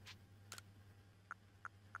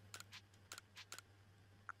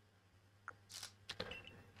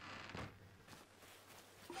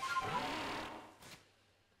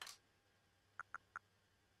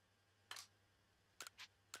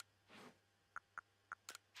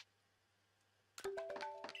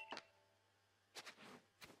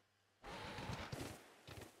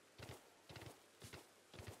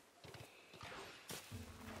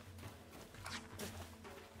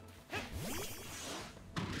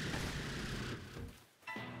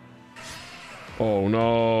 Oh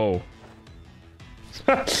no.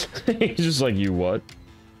 He's just like, you what?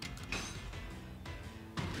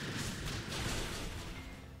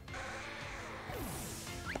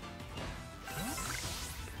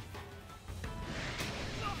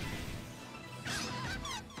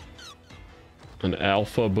 An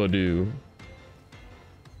alpha Badoo.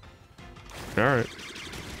 Alright.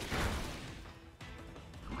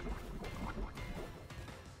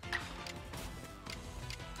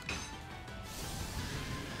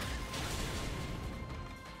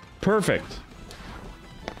 Perfect.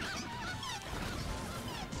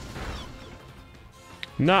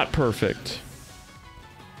 Not perfect.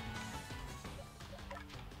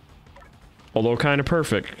 Although kind of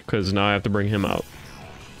perfect, because now I have to bring him out.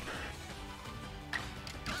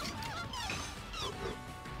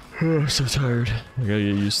 I'm so tired. I gotta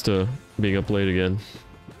get used to being up late again.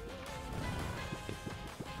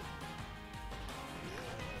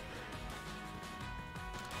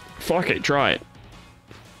 Fuck it, try it.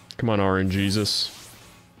 Come on, RNGesus.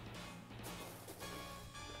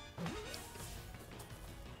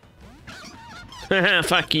 Haha,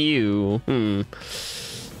 fuck you.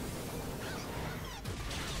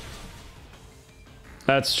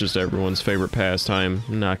 That's just everyone's favorite pastime,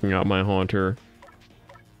 knocking out my Haunter.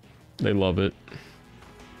 They love it.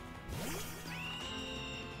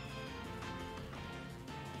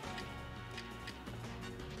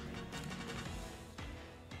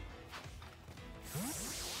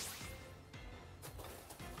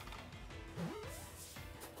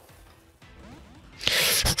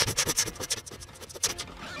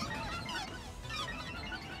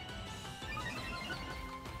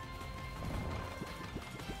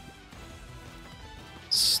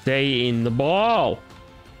 Stay in the ball.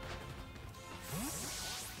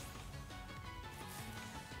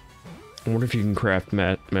 I wonder if you can craft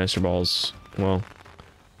master balls. Well,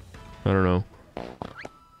 I don't know.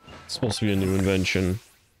 It's supposed to be a new invention.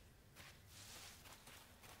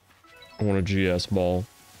 I want a GS ball.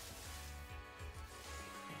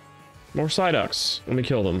 More Psyducks. Let me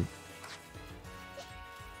kill them.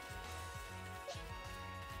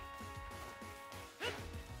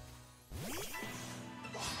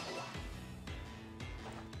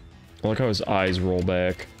 I like how his eyes roll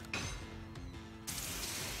back.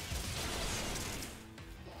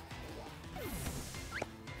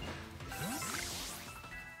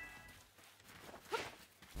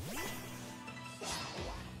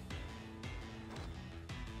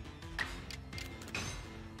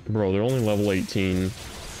 Bro, they're only level 18.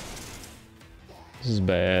 This is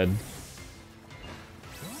bad.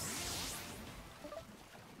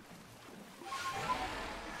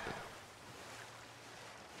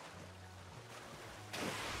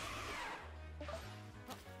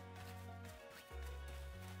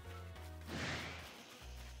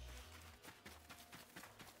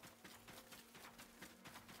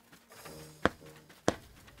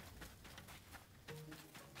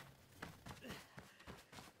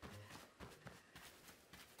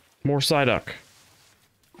 More Psyduck.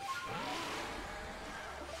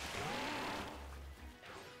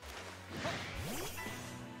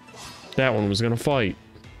 That one was gonna fight.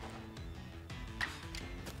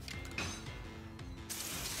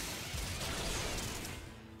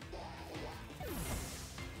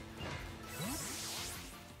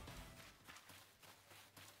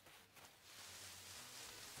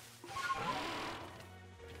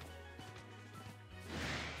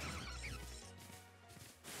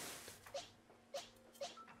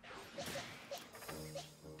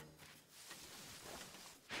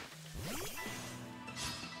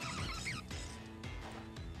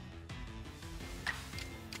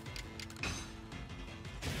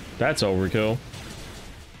 That's overkill.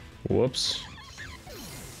 Whoops.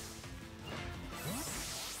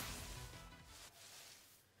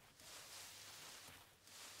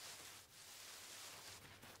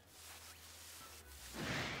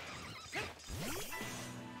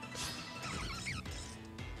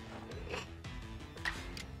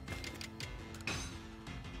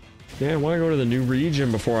 Yeah, I want to go to the new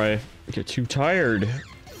region before I get too tired.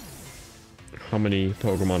 How many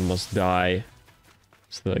Pokemon must die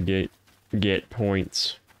so that I get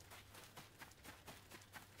points?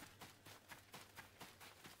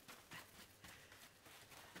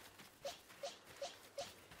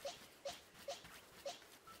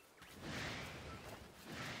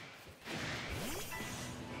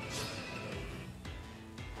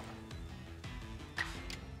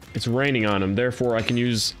 It's raining on him, therefore I can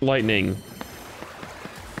use lightning.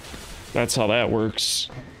 That's how that works.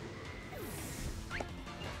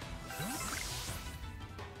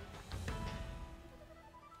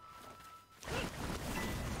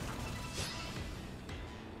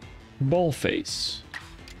 Ball face.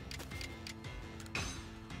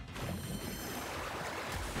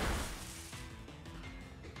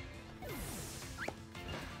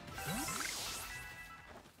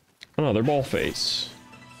 Another ball face.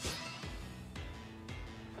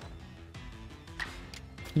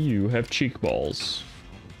 You have cheek balls.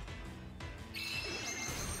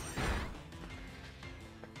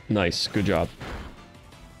 Nice, good job.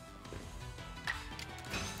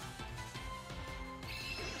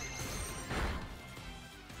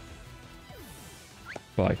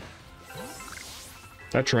 Bye.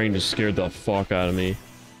 That train just scared the fuck out of me.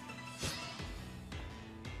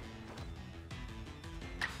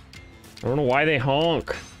 I don't know why they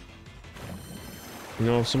honk. You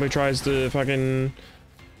know, if somebody tries to fucking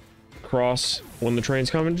cross when the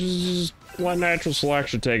train's coming, just let natural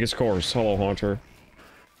selection take its course. Hello, Haunter.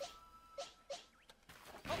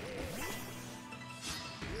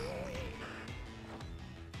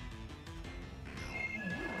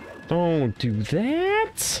 Don't do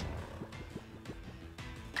that.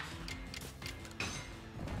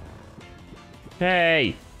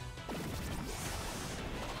 Hey.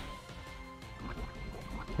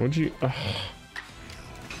 What'd you...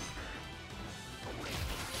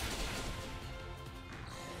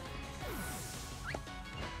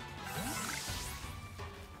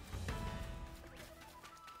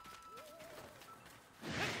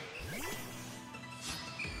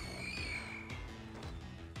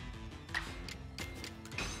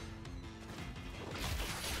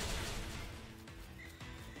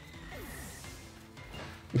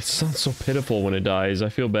 It sounds so pitiful when it dies. I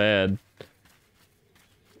feel bad.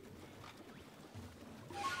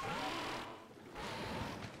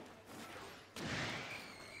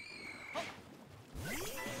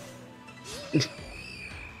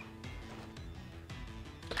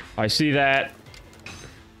 I see that.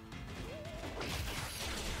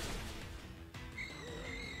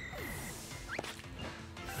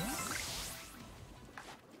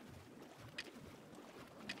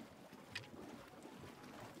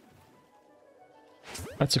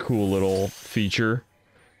 That's a cool little feature.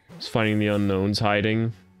 It's finding the unknowns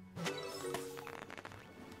hiding.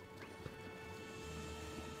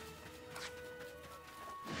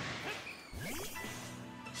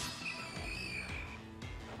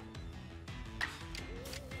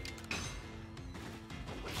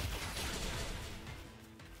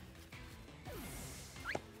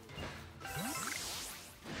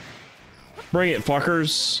 Bring it,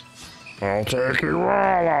 fuckers. I'll take you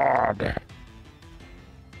all on.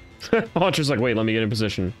 Haunter's like, wait, let me get in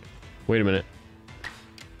position. Wait a minute.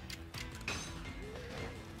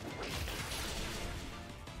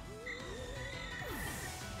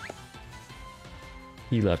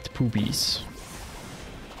 He left poopies.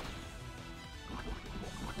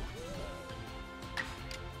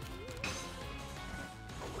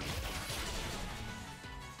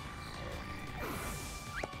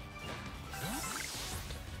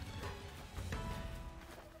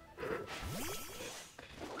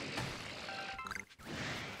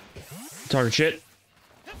 Talking shit.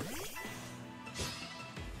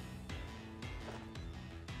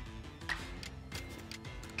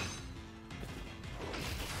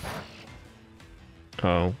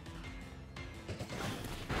 Oh.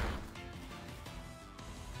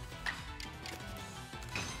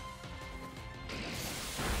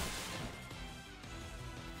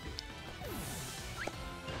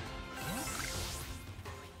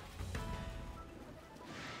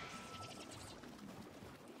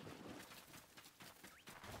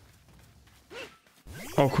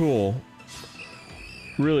 Oh, cool.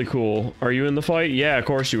 Really cool. Are you in the fight? Yeah, of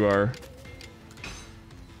course you are.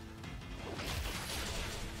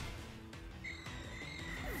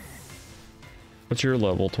 What's your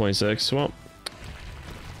level? 26? Well.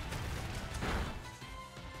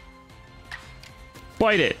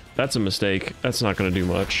 Bite it! That's a mistake. That's not gonna do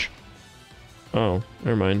much. Oh,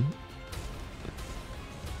 never mind.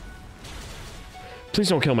 Please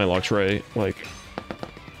don't kill my Luxray. Like...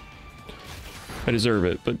 I deserve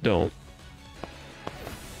it, but don't.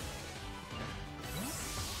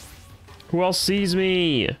 Who else sees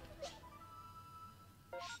me?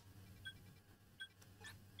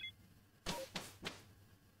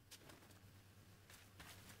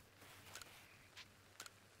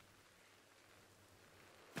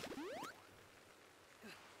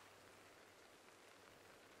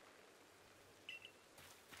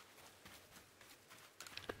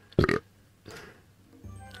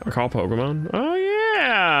 I call Pokemon? Oh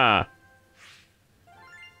yeah!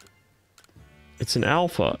 It's an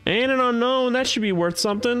alpha and an unknown. That should be worth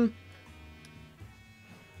something.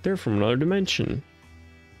 They're from another dimension.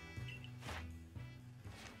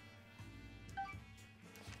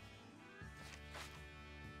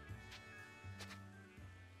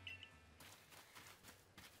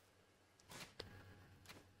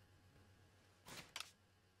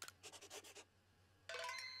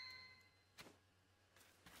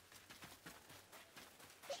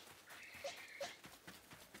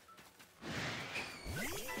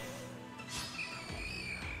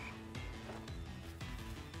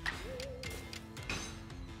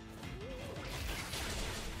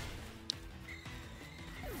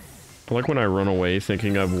 I like when I run away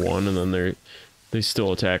thinking I've won and then they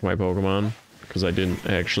still attack my Pokemon because I didn't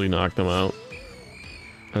actually knock them out.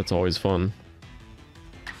 That's always fun.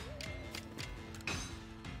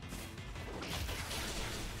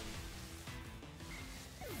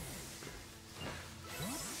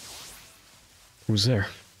 Who's there?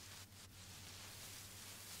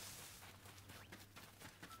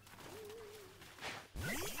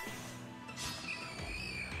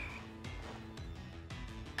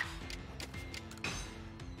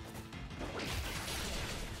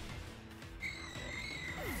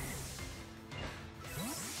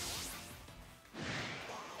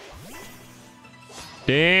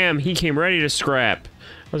 Damn, he came ready to scrap.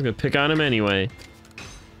 I was gonna pick on him anyway.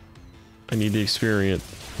 I need the experience.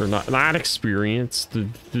 Or not experience, the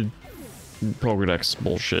Pokedex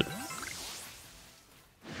bullshit.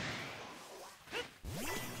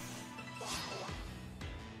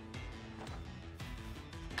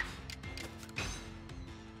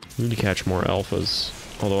 I need to catch more alphas.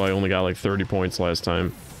 Although I only got like 30 points last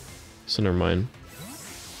time. So never mind.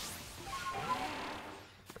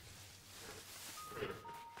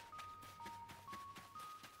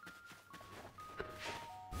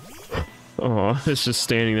 Oh, it's just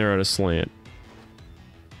standing there at a slant.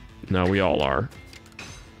 Now we all are.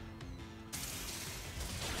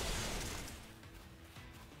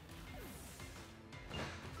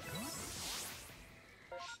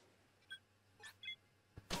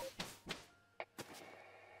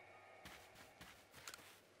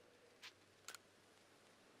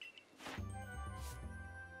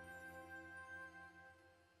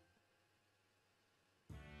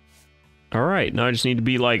 Alright, now I just need to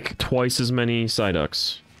be like twice as many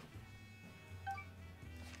Psyducks.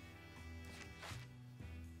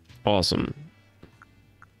 Awesome.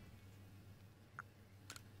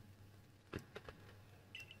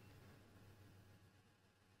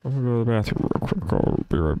 I'm gonna go to the bathroom real quick. I'll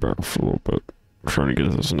be right back for a little bit. I'm trying to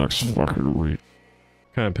get this next fucking week.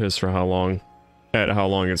 Kind of pissed for how long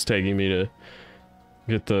it's taking me to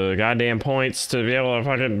get the goddamn points to be able to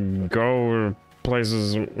fucking go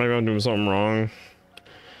places. Maybe I'm doing something wrong.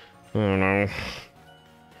 I don't know.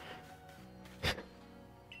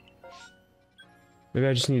 Maybe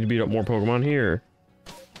I just need to beat up more Pokemon here.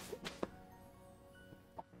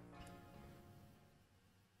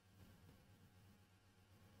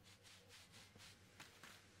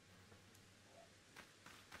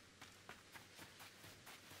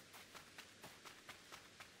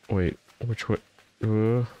 Wait, which way?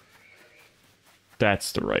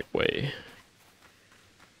 That's the right way.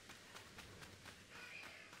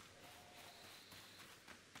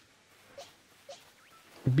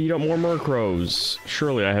 Beat up more Murkrows.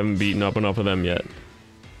 Surely I haven't beaten up enough of them yet.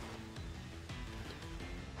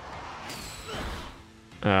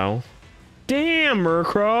 Ow. Damn,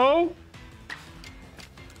 Murkrow!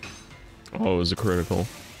 Oh, it was a critical.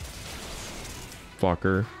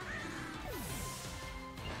 Fucker.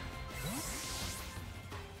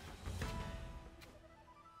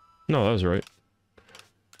 No, that was right.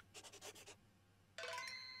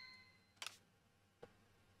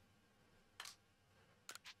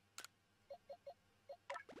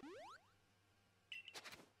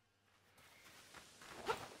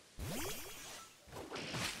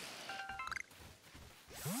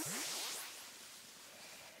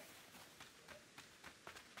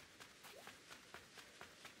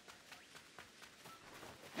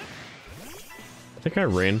 I think I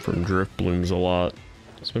ran from Drift Blooms a lot.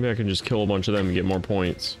 So maybe I can just kill a bunch of them and get more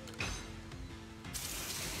points.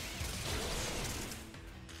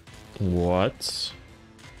 What?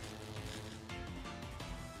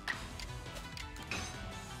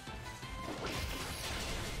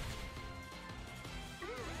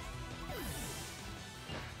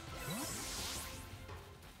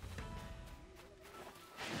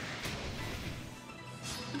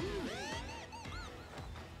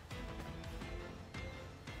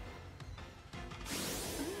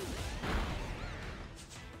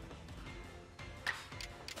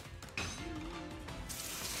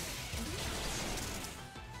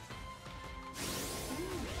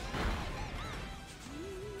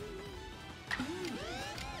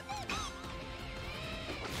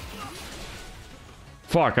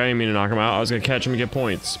 Fuck, I didn't mean to knock him out. I was gonna catch him and get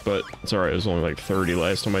points, but it's alright. It was only like 30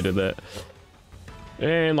 last time I did that.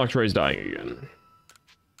 And Luxray's dying again.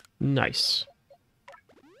 Nice.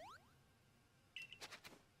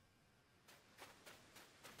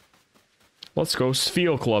 Let's go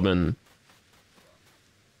Sphere clubbing.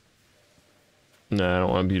 Nah, I don't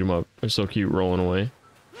want to beat him up. They're so cute rolling away.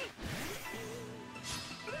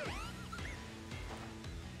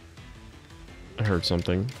 I heard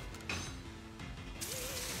something.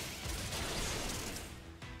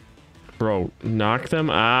 Bro, knock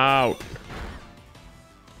them out.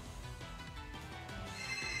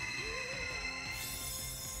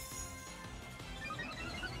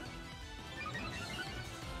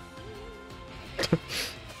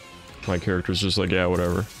 My character's just like, yeah,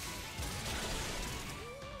 whatever.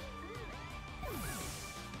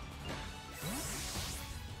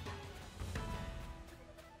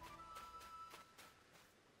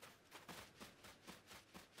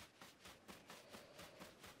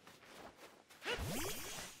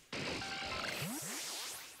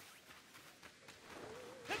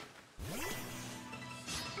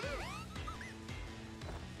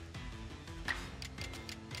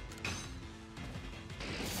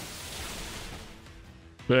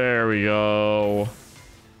 There we go.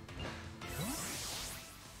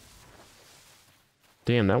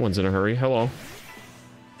 Damn, that one's in a hurry. Hello.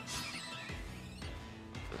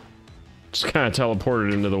 Just kind of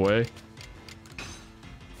teleported into the way.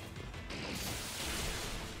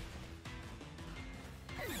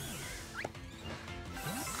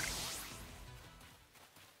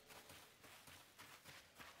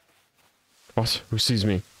 What? Who sees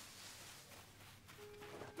me?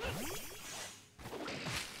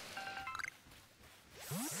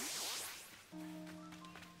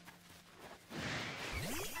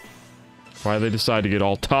 Why they decide to get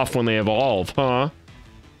all tough when they evolve, huh?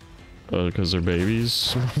 Because they're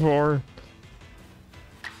babies before?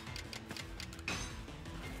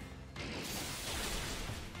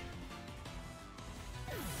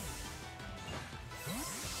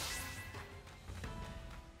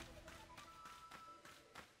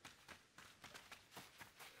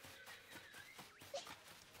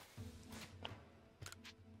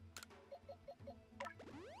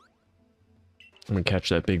 I'm gonna catch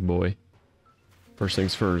that big boy. First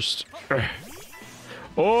things first.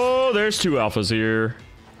 Oh, there's two alphas here.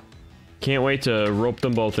 Can't wait to rope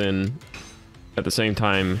them both in at the same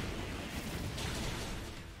time.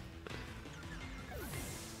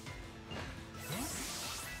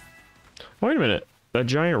 Wait a minute. That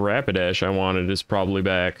giant Rapidash I wanted is probably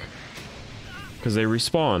back. Because they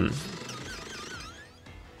respawn.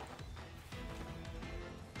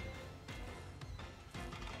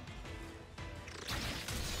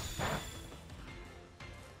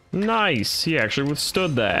 Nice! He actually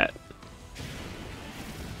withstood that.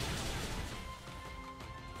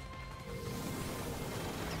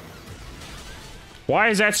 Why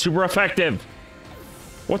is that super effective?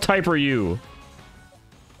 What type are you?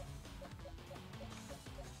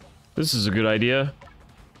 This is a good idea.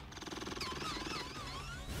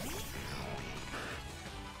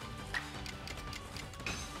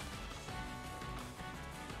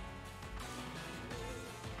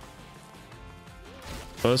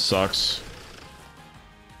 Oh, this sucks.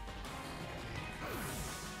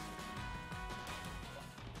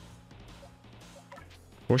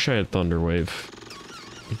 Wish I had Thunder Wave.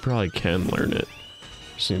 You probably can learn it.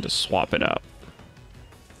 Just need to swap it out.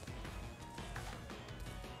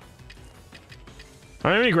 I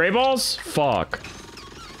don't have any Gray Balls? Fuck.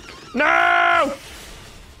 No!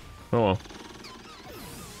 Oh well.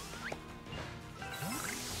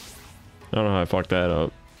 I don't know how I fucked that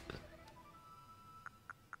up.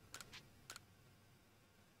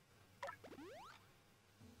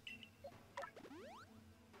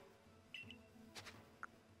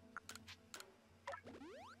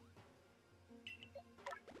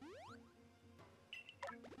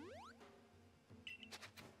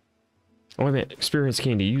 Oh, I meant experience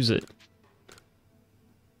candy, use it.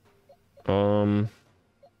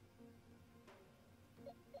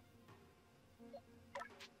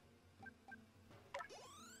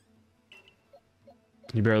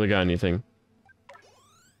 You barely got anything.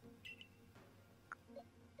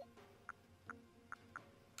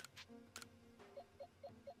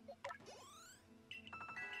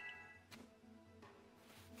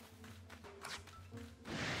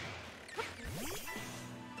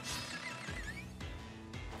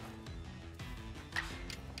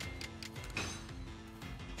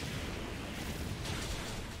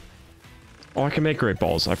 Oh, I can make Great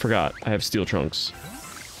Balls. I forgot. I have Steel Trunks.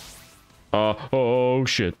 Oh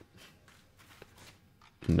shit.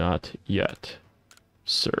 Not yet.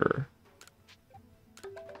 sir.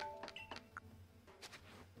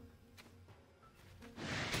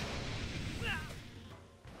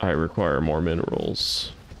 I require more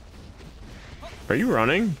minerals. Are you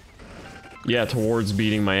running? Yeah, towards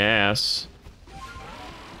beating my ass.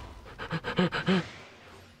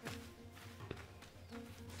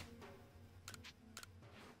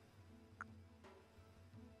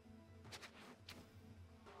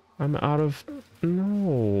 I'm out of...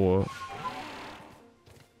 No.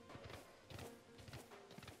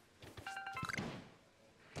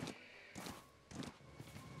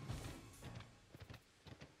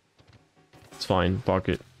 It's fine, fuck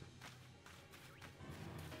it.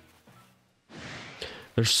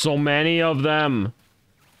 There's so many of them.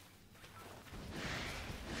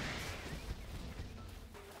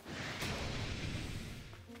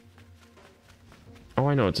 Oh,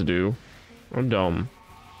 I know what to do. I'm dumb.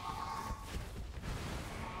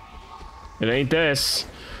 It ain't this.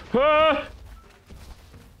 Ah!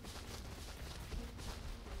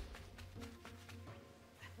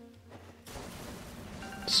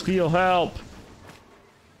 Just feel help.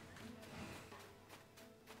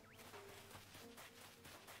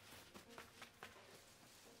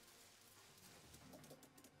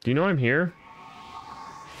 Do you know I'm here?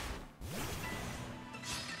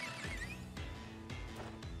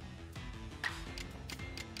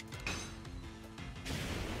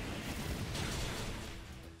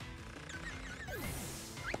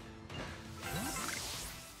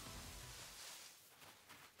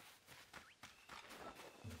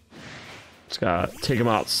 Just gotta take him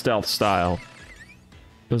out stealth style.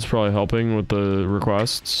 That's probably helping with the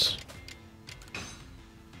requests.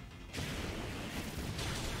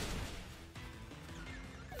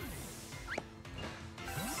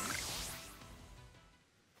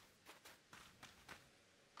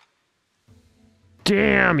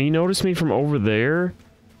 Damn, he noticed me from over there?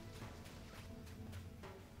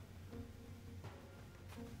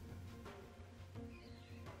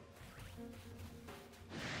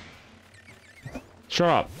 Shut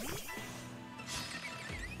up.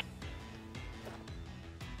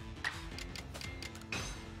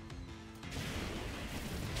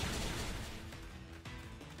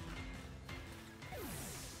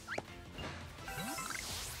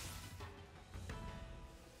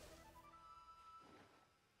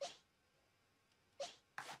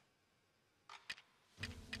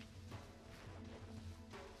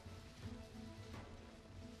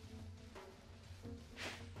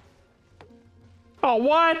 Oh,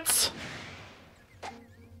 what?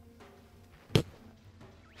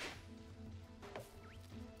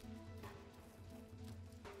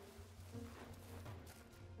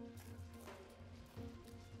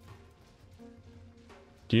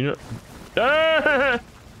 Do you know? Ah!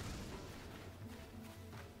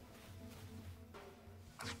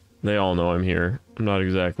 They all know I'm here. I'm not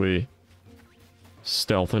exactly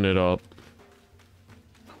stealthing it up.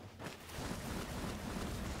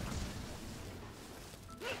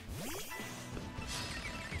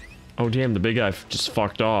 Oh damn, the big guy just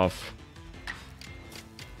fucked off.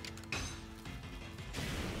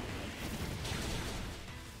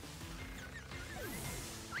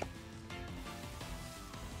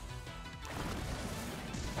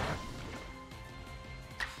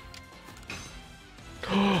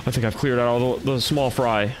 I think I've cleared out all the small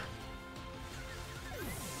fry.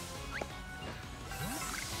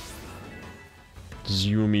 This is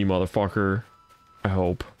you and me, motherfucker. I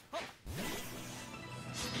hope.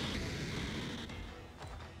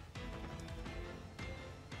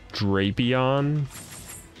 Drapion?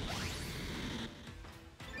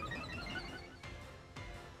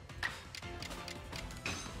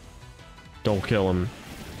 Don't kill him.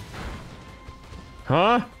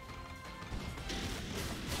 Huh?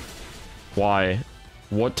 Why?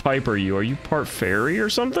 What type are you? Are you part fairy or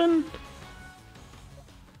something?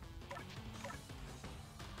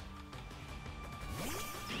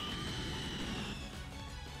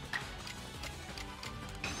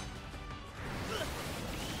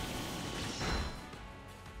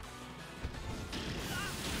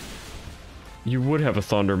 You would have a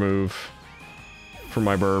thunder move for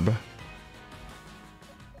my burb.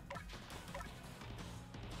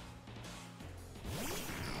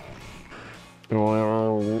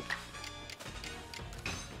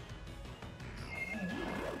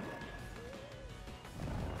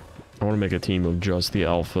 I want to make a team of just the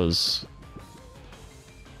alphas.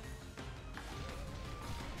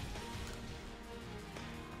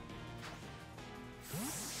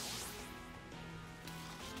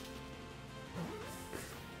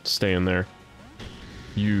 Stay in there.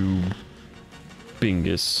 You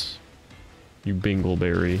Bingus. You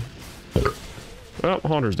Bingleberry. Well,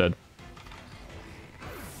 Haunter's dead.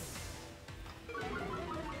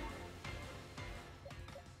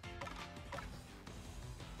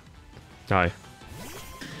 Hi.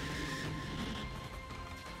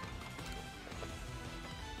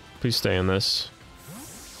 Please stay in this.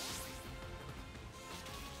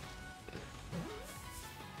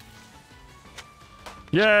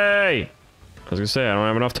 Yay! I was gonna say, I don't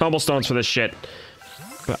have enough tumblestones for this shit.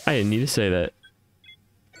 But I didn't need to say that.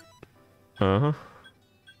 Uh-huh.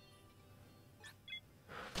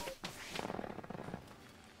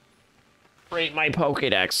 Rate my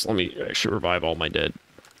Pokédex. Let me actually revive all my dead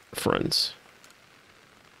friends.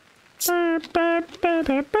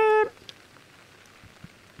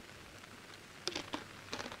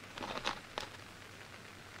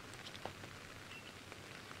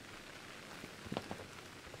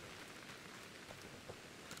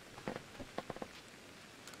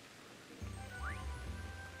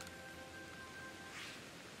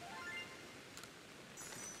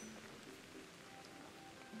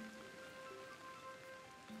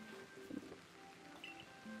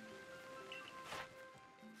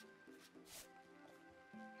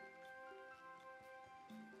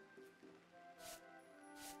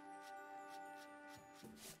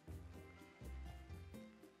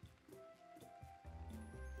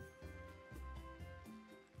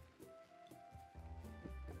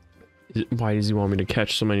 Why does he want me to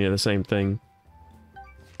catch so many of the same thing?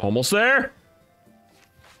 Almost there?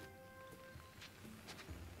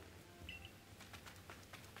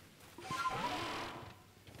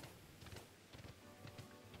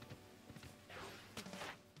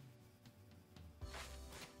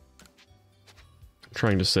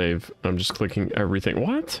 Trying to save. I'm just clicking everything.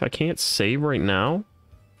 What? I can't save right now?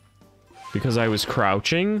 Because I was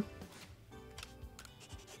crouching?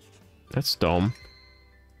 That's dumb.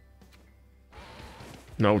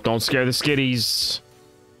 No, don't scare the skitties.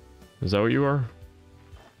 Is that what you are?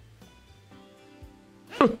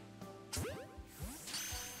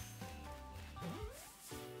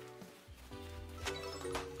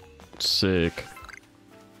 Sick.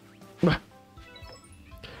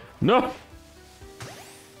 No!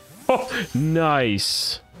 Oh,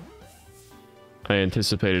 nice. I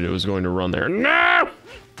anticipated it was going to run there. No!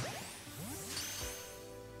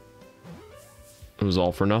 It was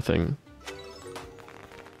all for nothing.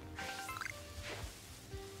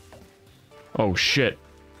 Oh shit.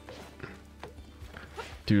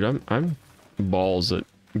 Dude, I'm balls at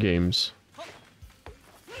games.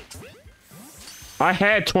 I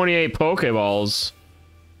had 28 Pokeballs.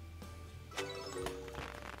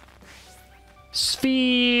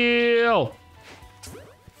 Spheal!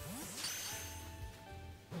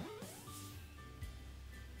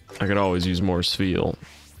 I could always use more Spheal.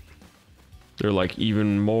 They're like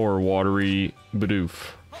even more watery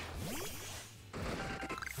Bidoof.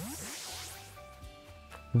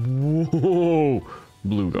 Whoa!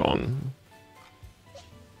 Blue gone.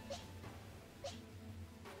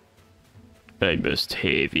 I must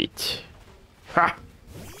have it. Ha!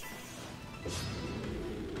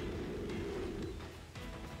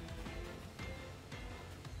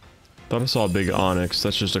 Thought I saw a big Onyx.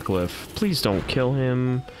 That's just a cliff. Please don't kill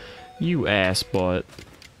him. You ass butt.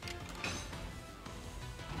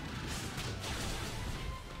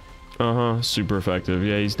 Uh-huh. Super effective.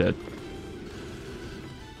 Yeah, he's dead.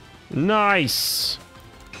 Nice!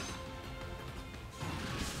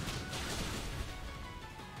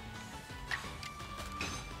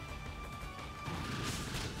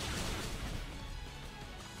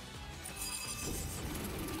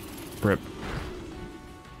 Rip.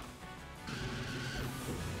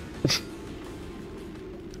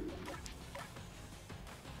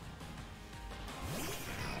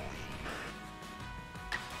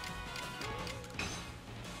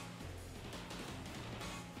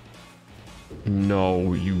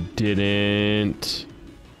 No, you didn't.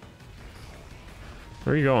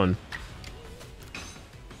 Where are you going?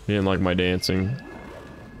 You didn't like my dancing.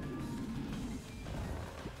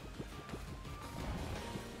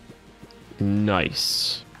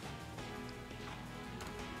 Nice.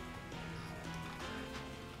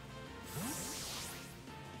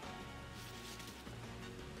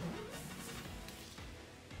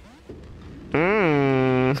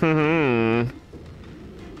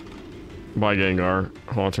 Bye, Gengar,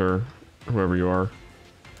 Haunter, whoever you are.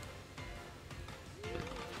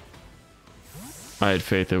 I had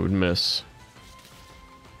faith it would miss.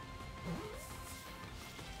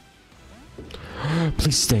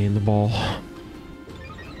 Please stay in the ball.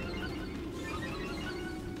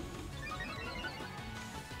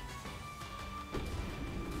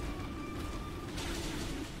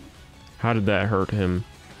 How did that hurt him?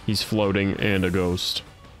 He's floating and a ghost.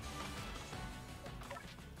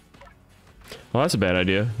 Well, that's a bad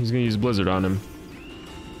idea. He's gonna use Blizzard on him.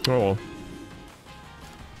 Oh well.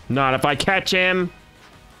 Not if I catch him!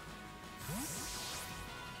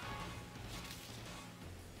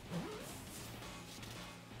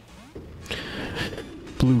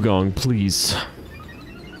 Blue Gong, please.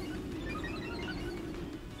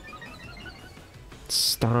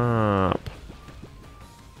 Stop.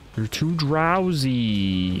 You're too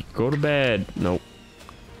drowsy. Go to bed. Nope.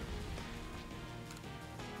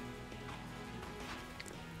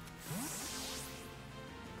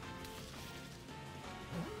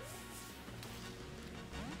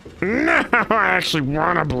 No, I actually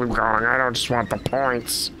want a Blue Gong. I don't just want the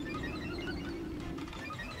points.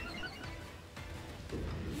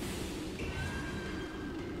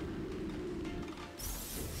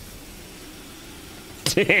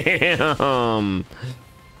 Damn.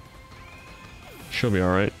 She'll be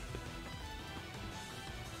alright.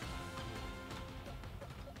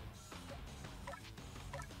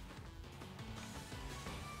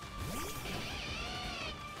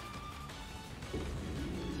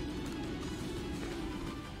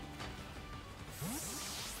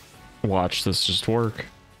 Watch this just work.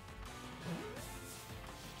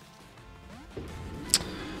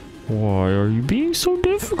 Why are you being so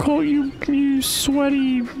difficult, you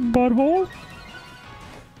sweaty butthole?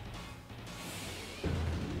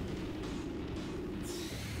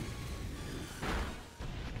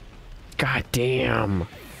 God damn.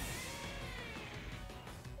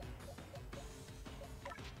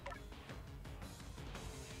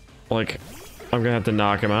 Like, I'm gonna have to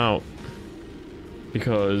knock him out.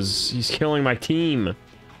 Because he's killing my team.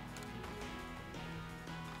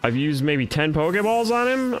 I've used maybe 10 Pokeballs on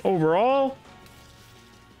him overall.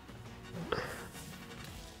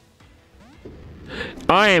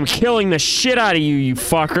 I am killing the shit out of you, you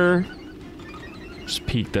fucker. Just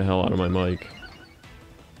peeked the hell out of my mic.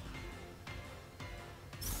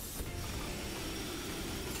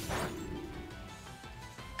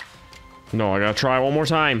 No, I gotta try one more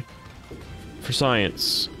time. For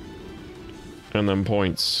science. And then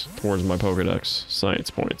points towards my Pokedex. Science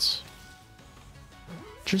points.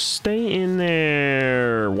 Just stay in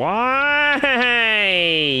there. Why?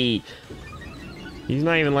 He's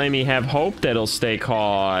not even letting me have hope that he'll stay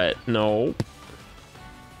caught. Nope.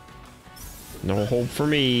 No hope for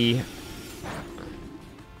me.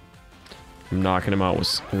 I'm knocking him out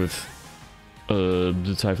with the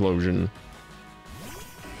Typhlosion.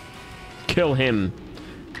 Kill him.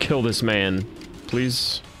 Kill this man.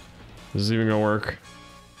 Please. Is this even gonna work?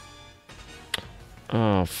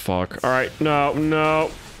 Oh, fuck. Alright, no,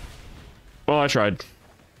 no. Well, I tried.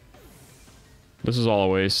 This is all a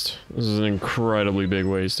waste. This is an incredibly big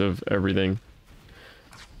waste of everything.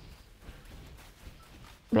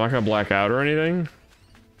 I'm not gonna black out or anything.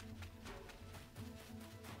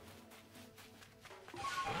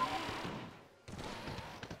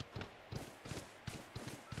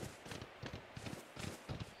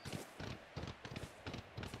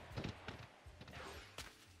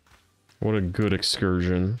 What a good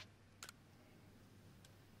excursion.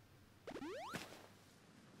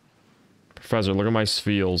 Professor, look at my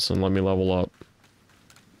spheals and let me level up.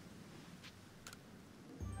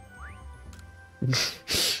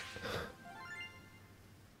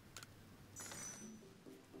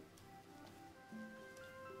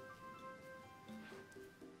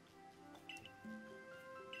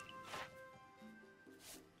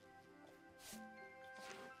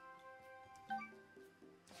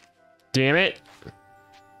 Damn it.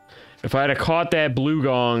 If I had caught that Blue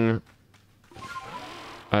Gong,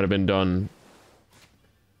 I'd have been done.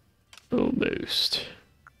 Almost.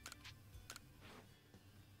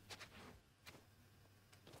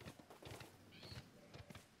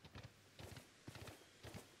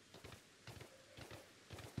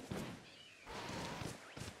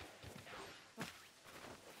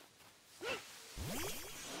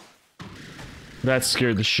 That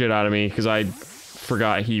scared the shit out of me because I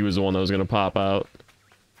forgot he was the one that was gonna pop out.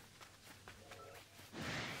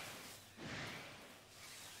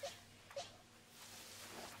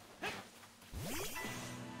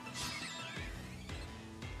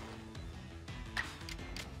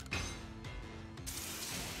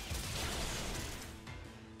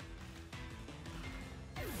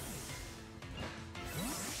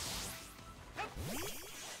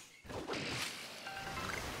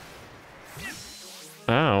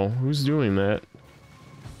 Ow, who's doing that?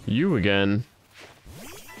 You again.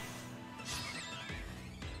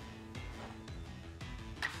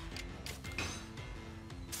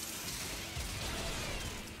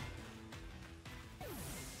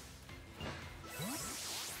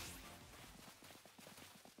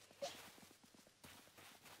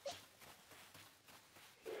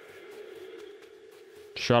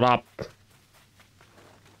 Shut up.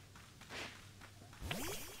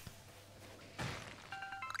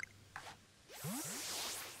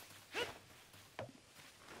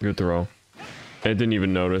 Good throw. It didn't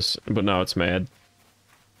even notice, but now it's mad.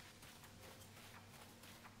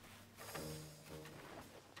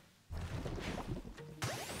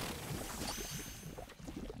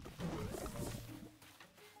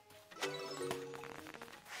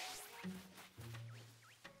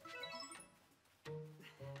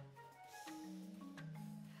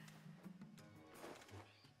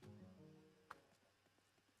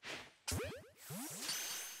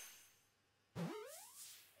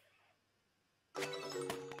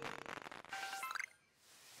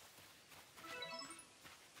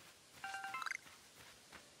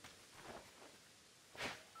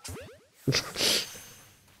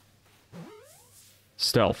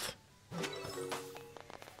 Stealth.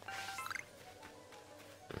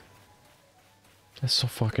 That's so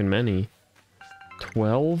fucking many.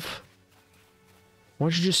 12? Why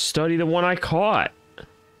don't you just study the one I caught?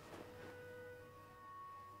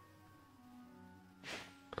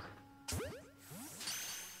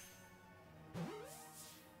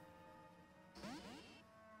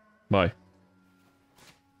 Bye.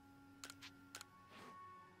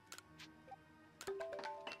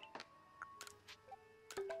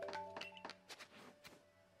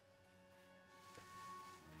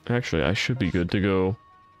 Actually, I should be good to go.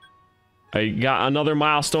 I got another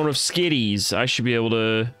milestone of Skitties. I should be able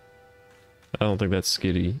to... I don't think that's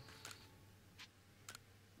Skitty.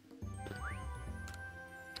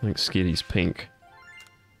 I think Skitty's pink.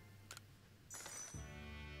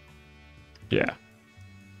 Yeah.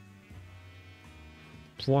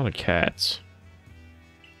 There's a lot of cats.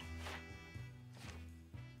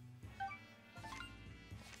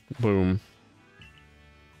 Boom.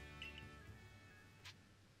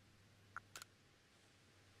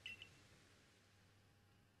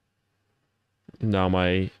 Now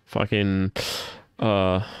my fucking,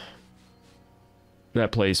 that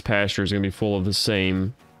place, pasture, is gonna be full of the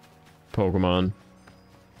same Pokemon.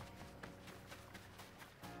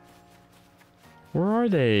 Where are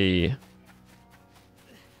they?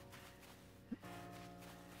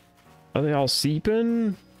 Are they all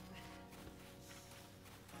seeping?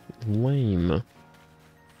 Lame.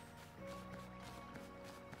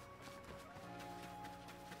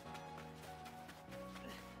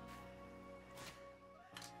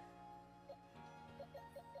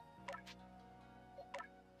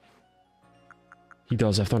 He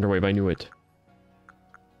does have Thunder Wave, I knew it.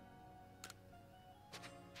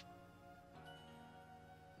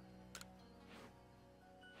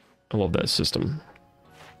 I love that system.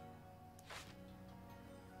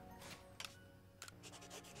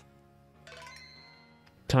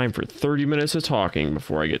 Time for 30 minutes of talking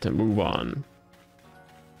before I get to move on.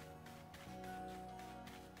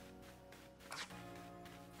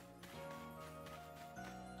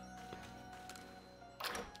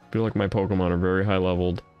 I feel like my Pokemon are very high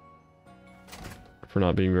leveled for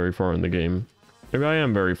not being very far in the game. Maybe I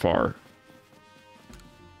am very far.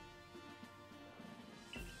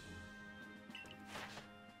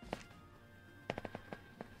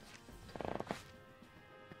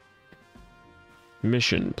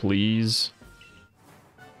 Mission, please.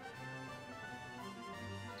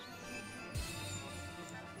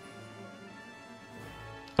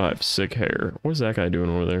 I have sick hair. What is that guy doing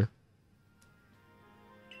over there?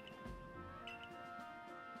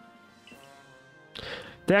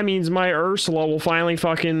 That means my Ursula will finally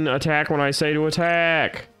fucking attack when I say to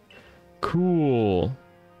attack. Cool.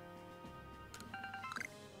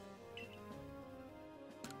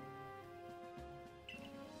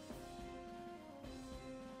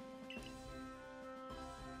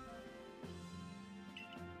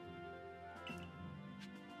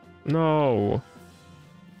 No.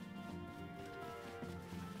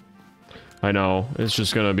 I know. It's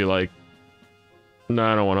just gonna be like... No,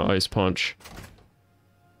 I don't want to Ice Punch.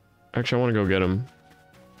 Actually, I want to go get him.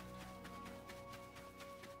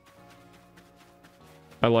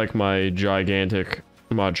 I like my gigantic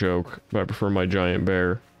Machoke, but I prefer my giant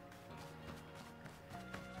bear.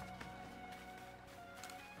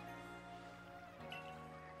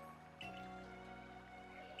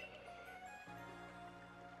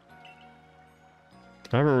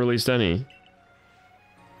 I haven't released any.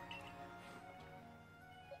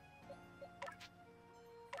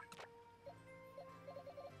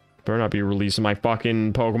 Better not be releasing my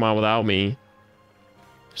fucking Pokemon without me.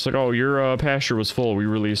 It's like, oh, your pasture was full. We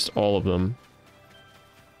released all of them.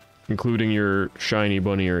 Including your shiny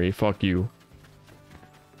Buneary. Fuck you.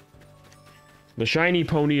 The shiny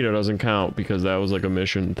Ponyta doesn't count because that was like a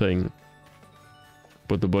mission thing.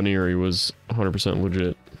 But the Boniri was 100%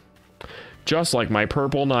 legit. Just like my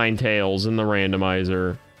purple Ninetales in the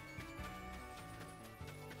randomizer.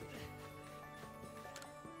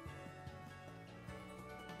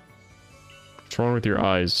 What's wrong with your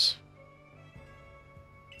eyes?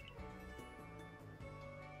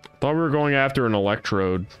 Thought we were going after an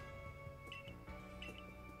electrode.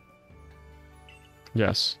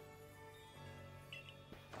 Yes.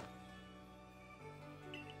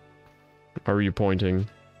 How are you pointing?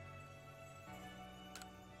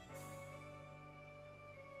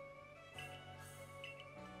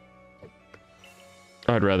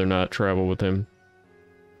 I'd rather not travel with him.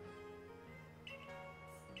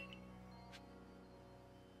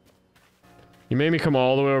 You made me come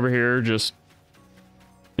all the way over here, just...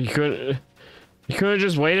 You could have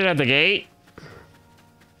just waited at the gate? At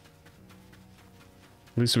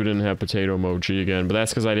least we didn't have potato mochi again, but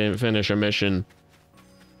that's because I didn't finish a mission.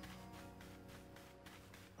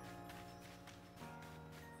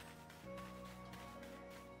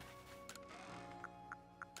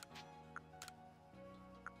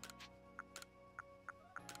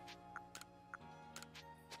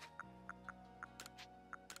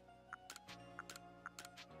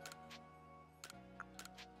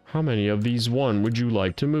 How many of these one would you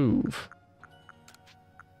like to move?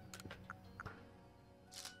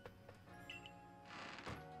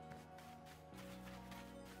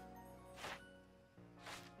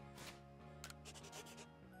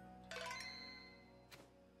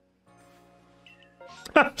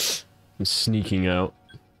 I'm sneaking out.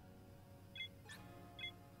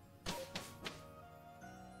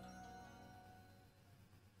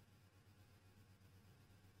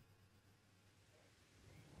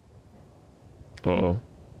 Uh-oh.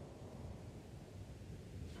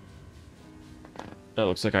 That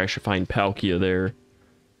looks like I should find Palkia there.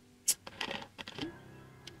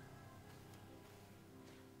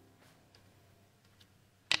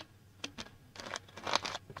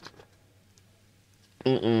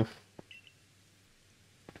 Mm-mm.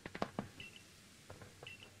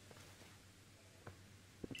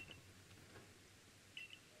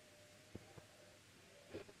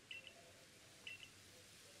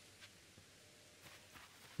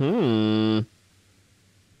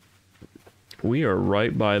 We are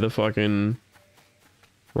right by the fucking...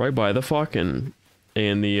 Right by the fucking...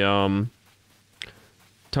 And the,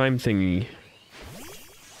 time thingy.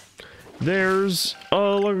 There's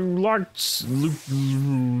Lucario,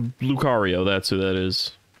 that's who that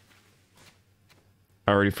is.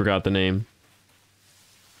 I already forgot the name.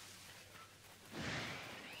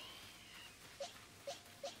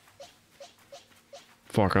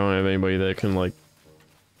 Fuck, I don't have anybody that can, like,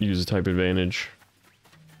 use a type advantage.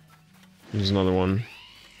 There's another one.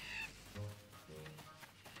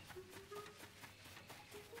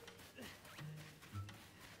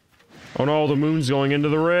 Oh no, the moon's going into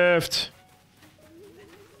the rift!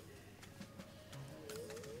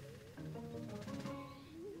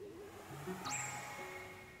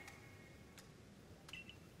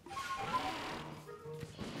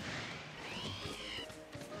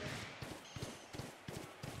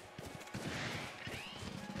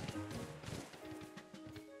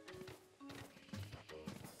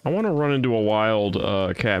 I want to run into a wild,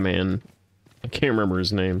 Catman. I can't remember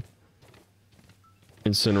his name.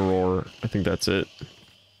 Incineroar. I think that's it.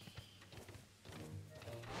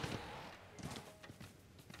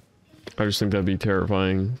 I just think that'd be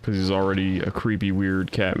terrifying, because he's already a creepy,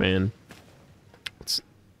 weird Catman. It's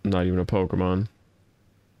not even a Pokemon.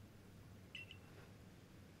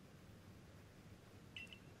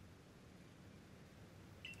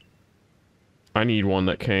 I need one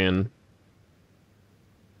that can.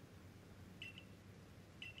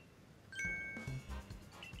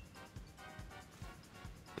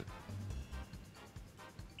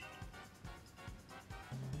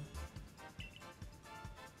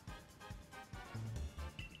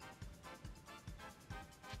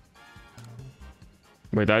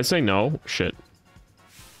 Wait, did I say no? Shit.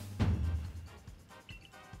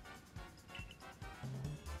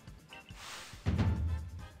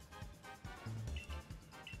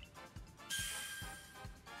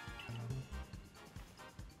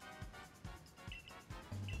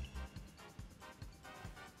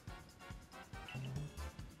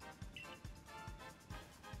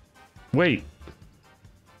 Wait.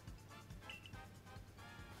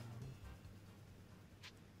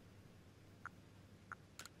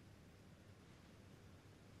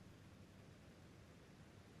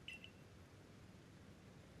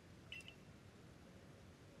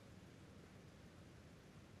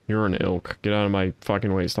 You're an ilk. Get out of my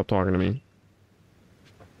fucking way. Stop talking to me.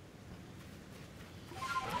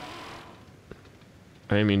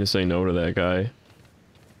 I didn't mean to say no to that guy.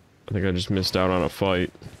 I think I just missed out on a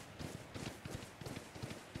fight.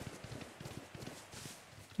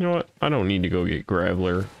 You know what? I don't need to go get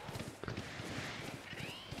Graveler.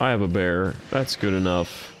 I have a bear. That's good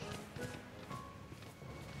enough.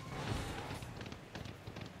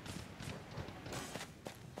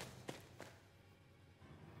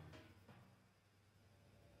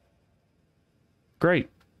 Great.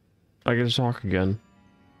 I get to talk again.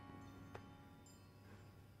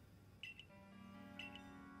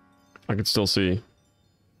 I can still see.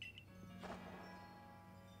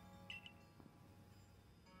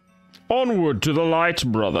 Onward to the light,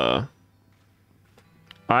 brother.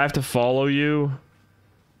 I have to follow you.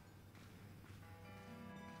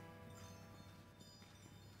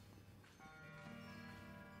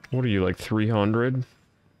 What are you, like 300?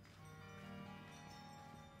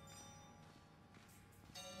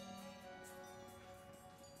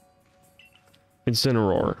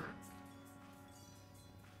 Incineroar.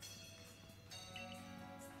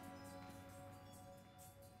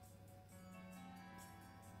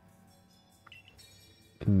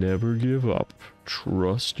 Never give up.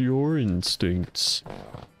 Trust your instincts.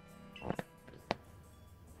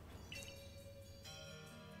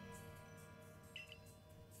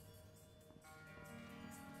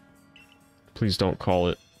 Please don't call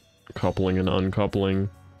it coupling and uncoupling.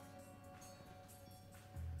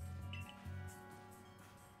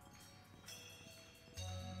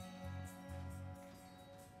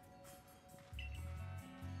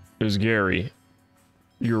 There's Gary.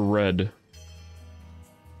 You're red.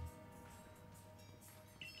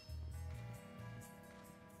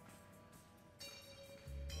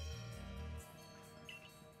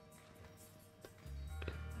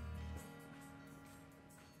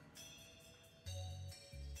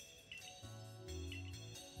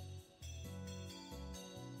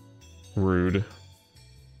 Rude.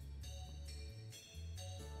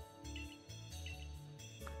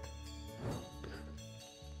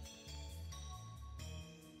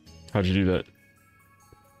 How'd you do that?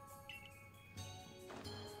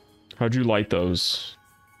 How'd you light those?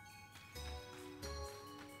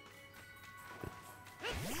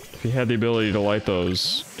 If he had the ability to light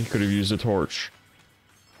those, he could have used a torch.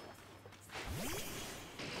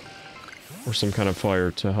 Or some kind of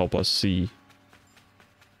fire to help us see.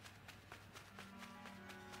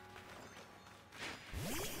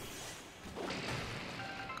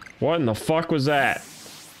 What in the fuck was that?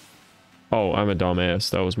 Oh, I'm a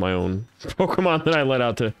dumbass. That was my own Pokemon that I let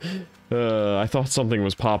out to... I thought something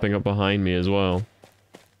was popping up behind me as well.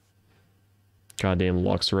 Goddamn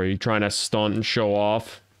Luxray. Trying to stunt and show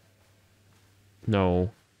off?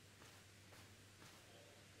 No.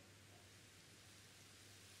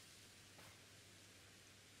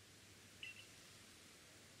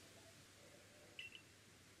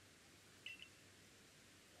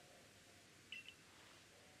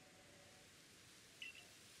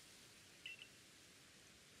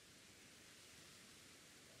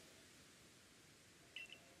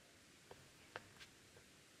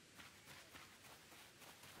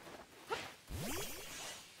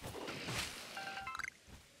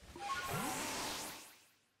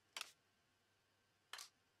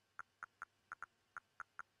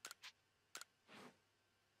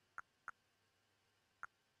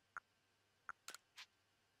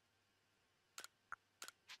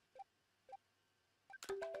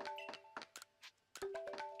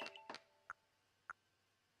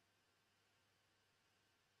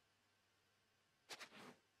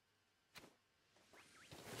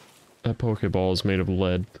 That Pokeball is made of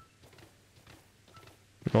lead.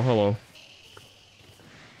 Oh, hello.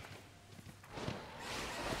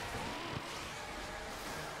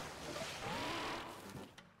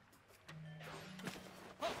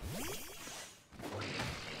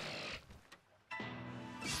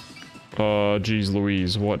 Geez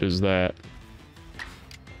Louise, what is that?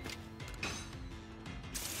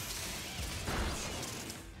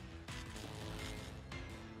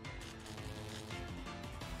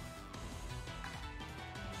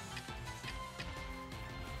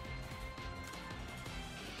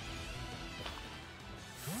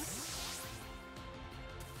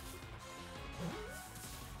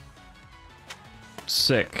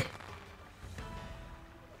 Sick.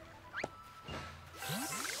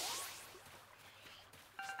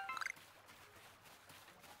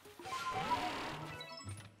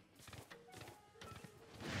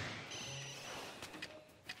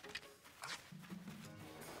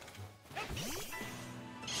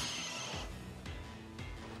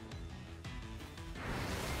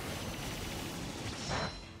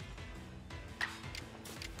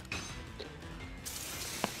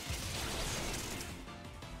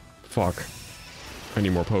 Fuck. I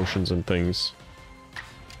need more potions and things.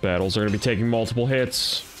 Battles are gonna be taking multiple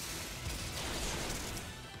hits.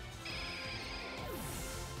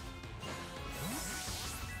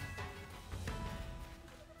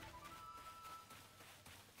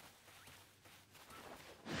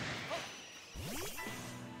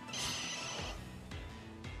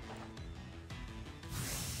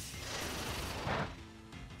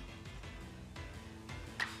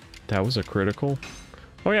 That was a critical.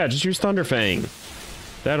 Oh yeah, just use Thunder Fang.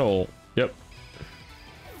 That'll... Yep.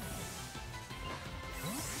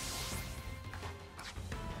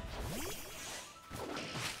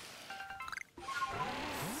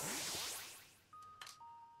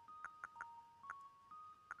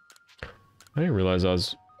 I didn't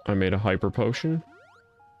realize I made a hyper potion.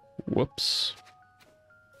 Whoops.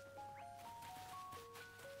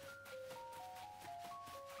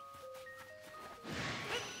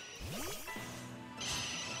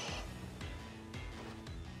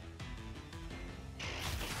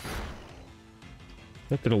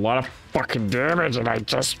 That did a lot of fucking damage and I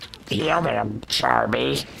just healed him,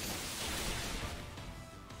 Charmy.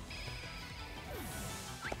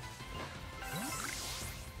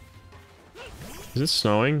 Is it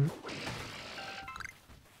snowing?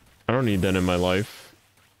 I don't need that in my life.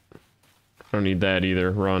 I don't need that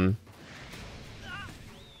either. Run.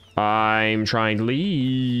 I'm trying to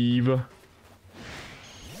leave. I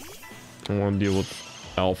don't want to deal with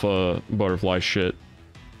alpha butterfly shit.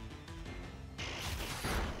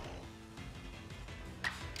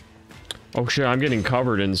 Oh shit, I'm getting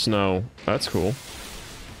covered in snow. That's cool.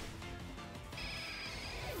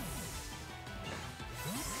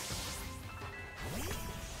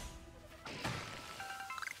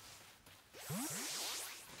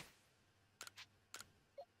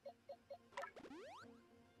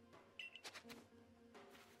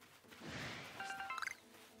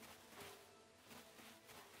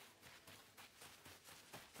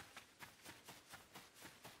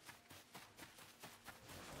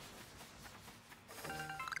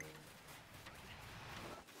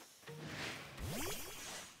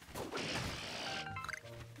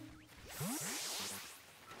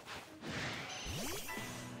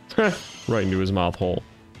 Right into his mouth hole.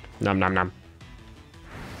 Nom nom nom.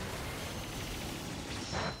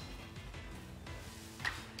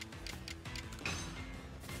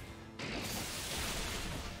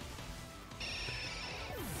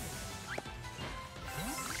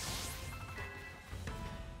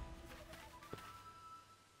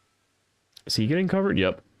 Is he getting covered?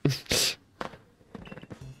 Yep.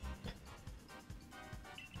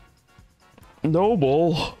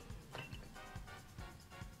 Noble.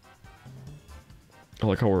 I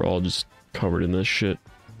like how we're all just covered in this shit.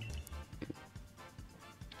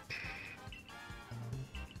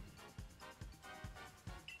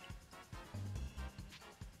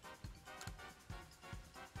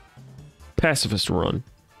 Pacifist run.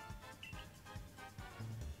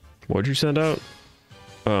 What'd you send out?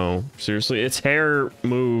 Oh, seriously? Its hair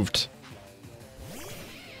moved.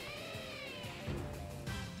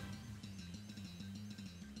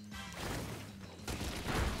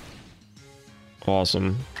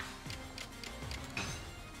 Awesome.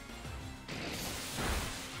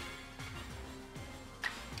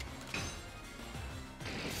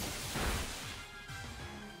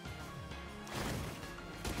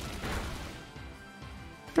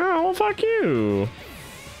 Oh, well, fuck you.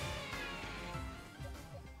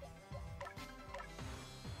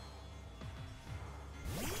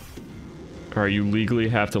 Alright, you legally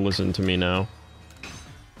have to listen to me now.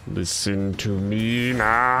 Listen to me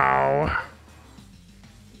now.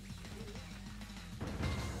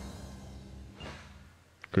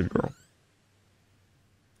 Good girl.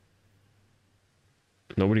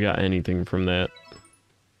 Nobody got anything from that.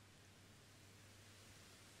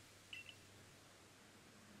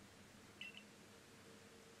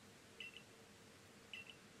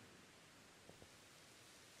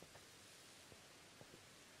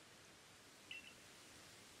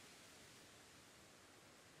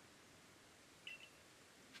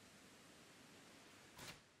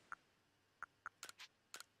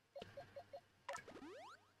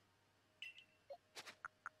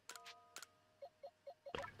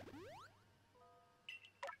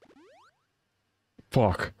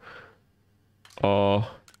 Fuck. Oh,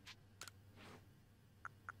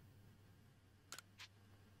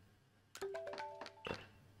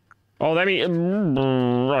 that means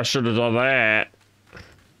I should have done that.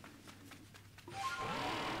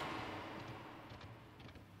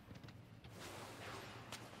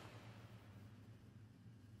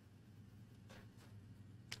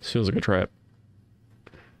 This feels like a trap.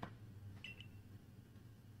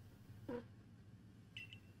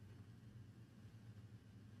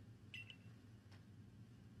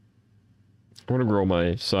 I want to grow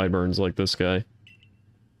my sideburns like this guy.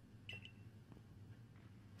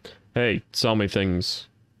 Hey, sell me things.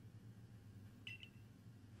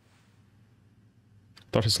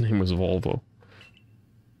 Thought his name was Volvo.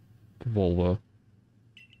 Volvo.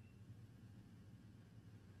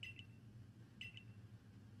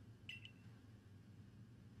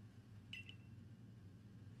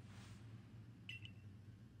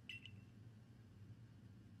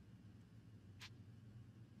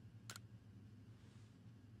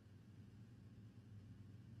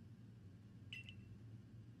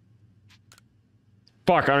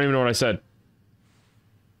 Fuck, I don't even know what I said.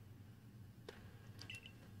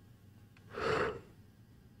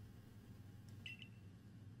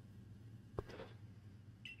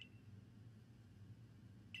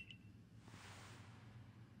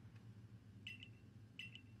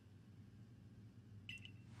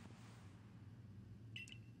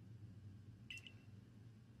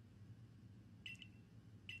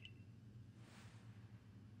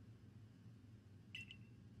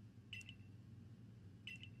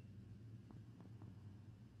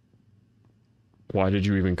 Why did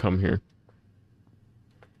you even come here?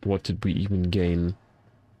 What did we even gain?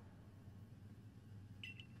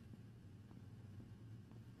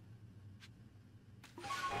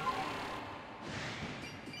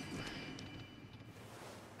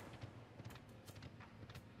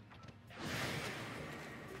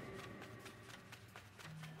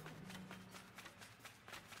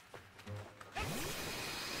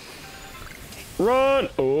 Run!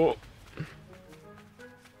 Oh!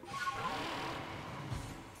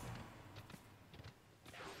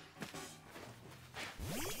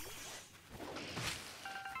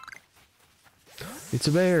 It's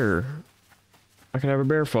a bear. I can have a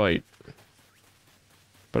bear fight.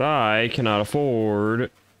 But I cannot afford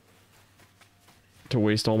to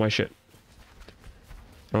waste all my shit.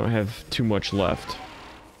 I don't have too much left.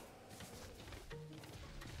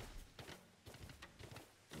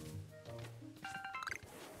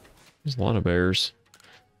 There's a lot of bears.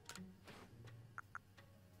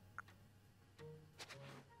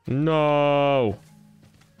 No!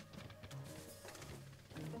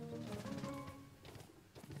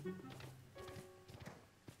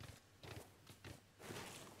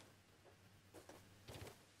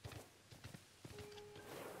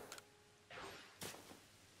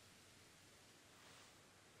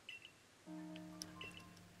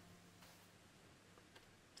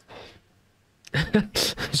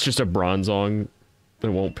 It's just a bronzong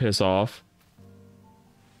that won't piss off.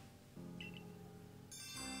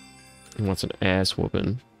 He wants an ass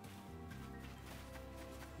whooping.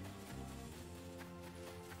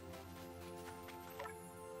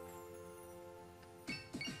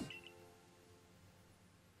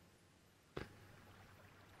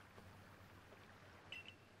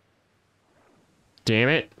 Damn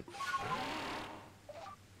it.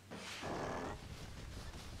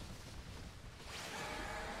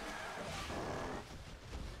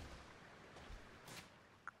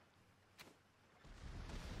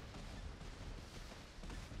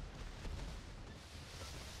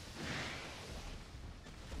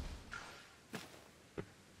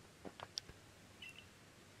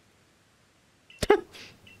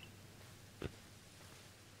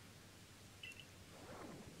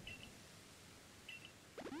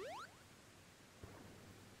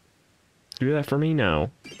 Do that for me now.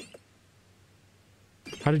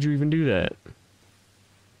 How did you even do that?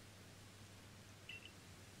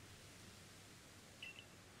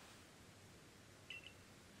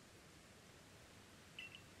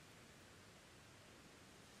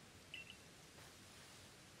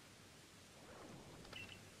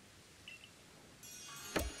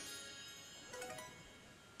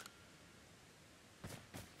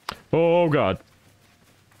 Oh God.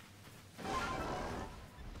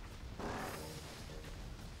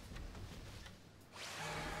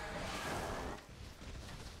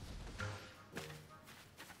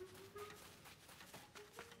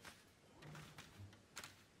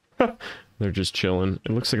 They're just chilling.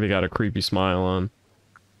 It looks like they got a creepy smile on.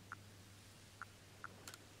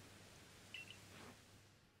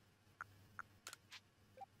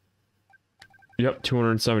 Yep,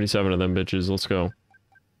 277 of them bitches. Let's go.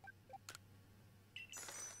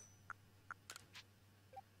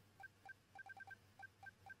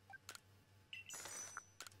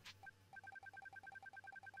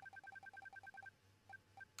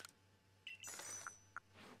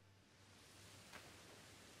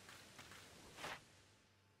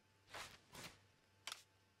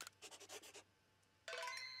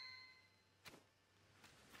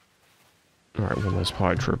 Alright, one last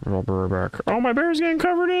pie trip and I'll be right back. Oh, my bear's getting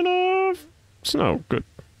covered in snow. Good.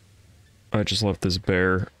 I just left this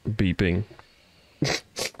bear beeping. What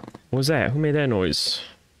was that? Who made that noise?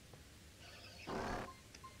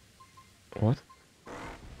 What?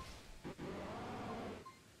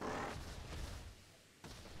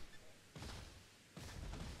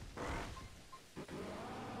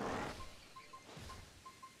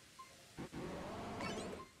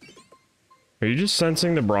 Are you just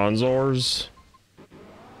sensing the bronze ores?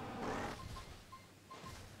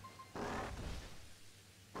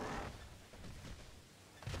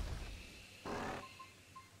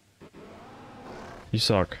 You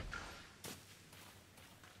suck.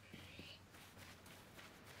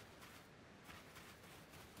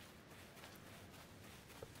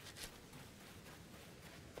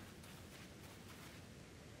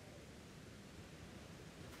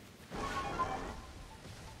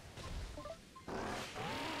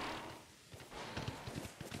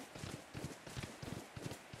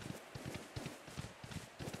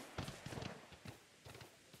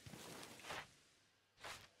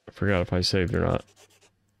 I forgot if I saved or not.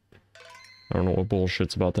 I don't know what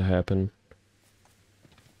bullshit's about to happen.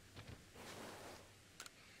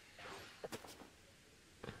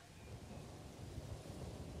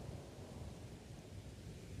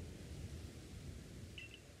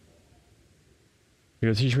 You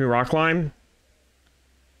gonna teach me rock climb?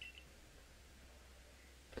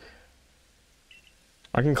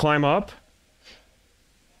 I can climb up?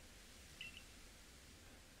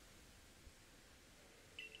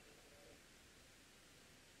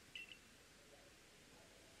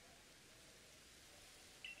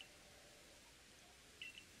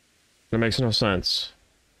 That makes no sense.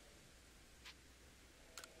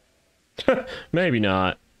 Maybe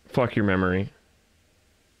not. Fuck your memory.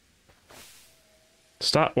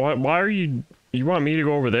 Stop. Why are you... You want me to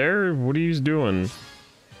go over there? What are you doing?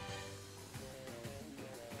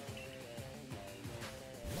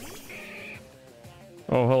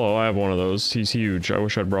 Oh, hello. I have one of those. He's huge. I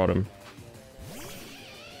wish I'd brought him.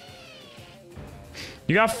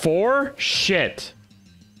 You got 4? Shit.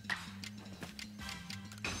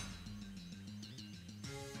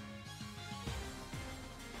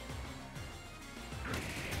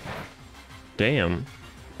 Damn.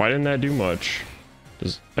 Why didn't that do much?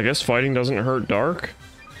 I guess fighting doesn't hurt dark?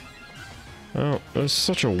 Oh, that's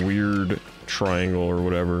such a weird triangle or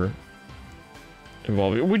whatever.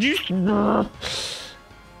 Involving... Would you... Of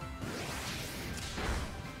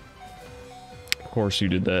course you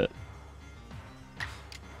did that.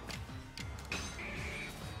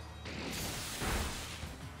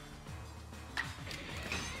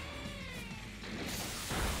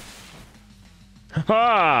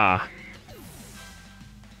 Ha!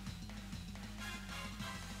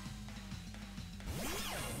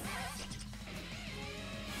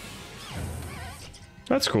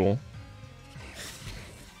 That's cool.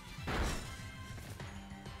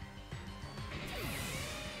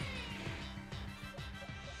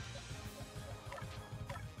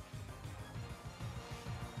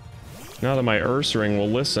 Now that my Earth ring will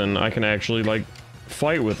listen, I can actually, like,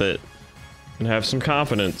 fight with it. And have some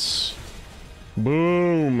confidence.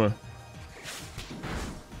 Boom!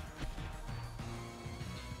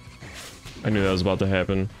 I knew that was about to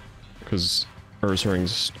happen. Because Earth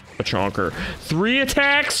ring's a chonker. 3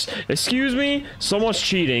 attacks?! Excuse me? Someone's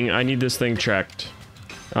cheating. I need this thing checked.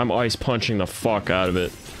 I'm ice punching the fuck out of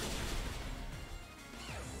it.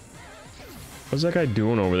 What's that guy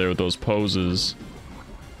doing over there with those poses?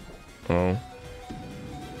 Oh.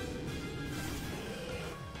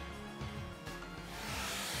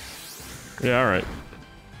 Yeah, alright.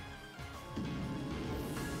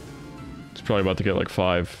 It's probably about to get like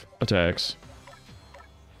 5 attacks.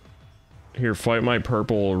 Here, fight my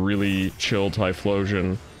purple, really chill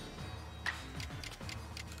Typhlosion.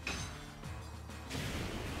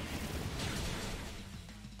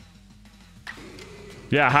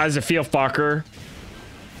 Yeah, how does it feel, fucker?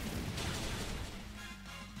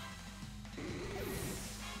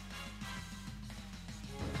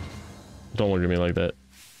 Don't look at me like that.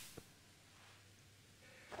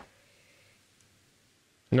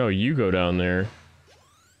 No, you go down there.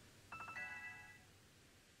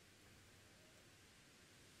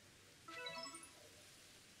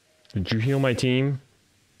 Did you heal my team?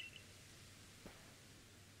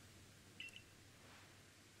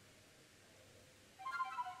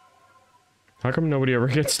 How come nobody ever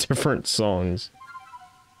gets different songs?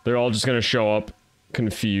 They're all just gonna show up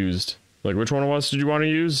confused. Like, which one of us did you want to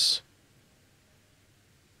use?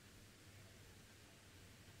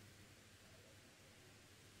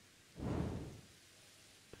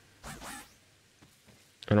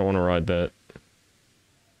 I don't want to ride that.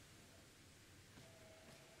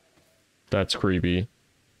 That's creepy.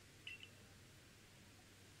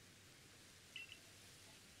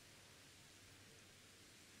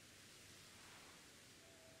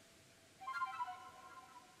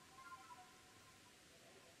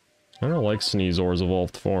 I don't like Sneezor's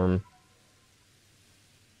evolved form.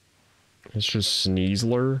 It's just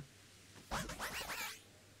Sneasler.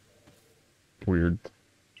 Weird.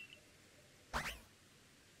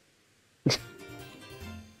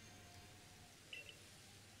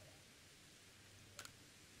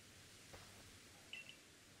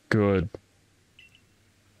 Good.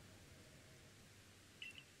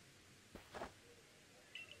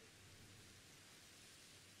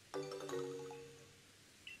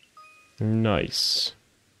 Nice.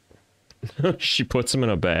 She puts him in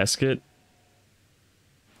a basket.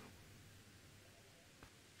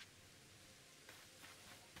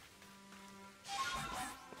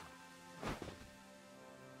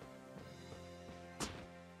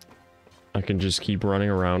 I can just keep running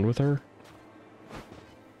around with her.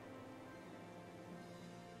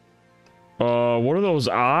 What are those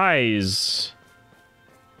eyes?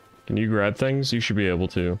 Can you grab things? You should be able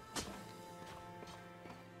to.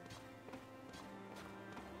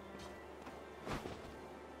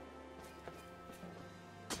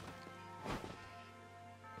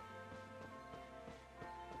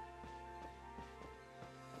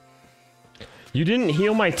 You didn't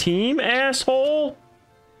heal my team, asshole?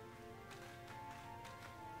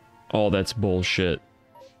 Oh, that's bullshit.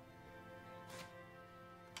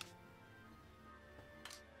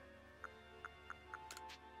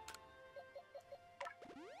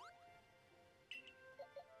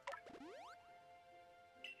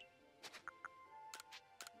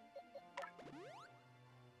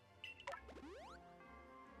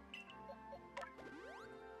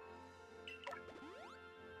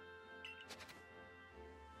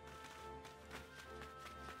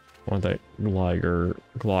 Want that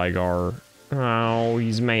Gligar. Oh,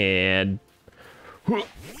 he's mad.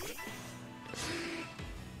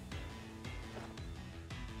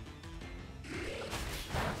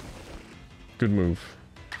 Good move.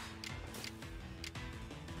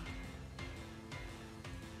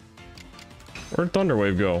 Where'd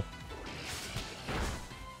Thunderwave go?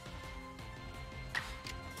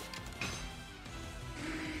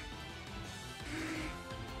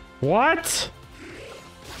 What?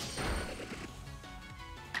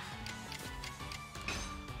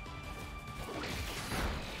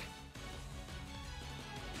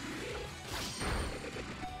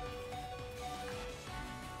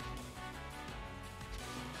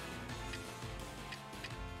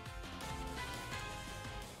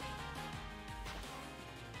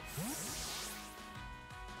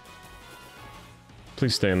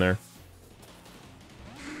 Please stay in there.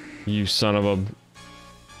 You son of a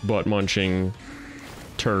butt-munching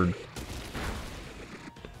turd.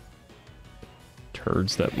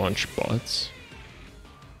 Turds that munch butts.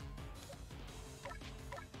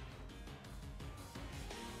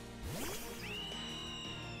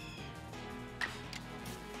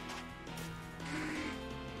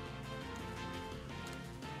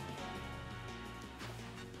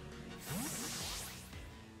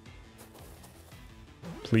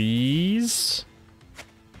 Please?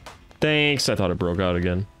 Thanks. I thought it broke out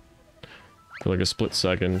again. For like a split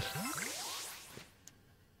second.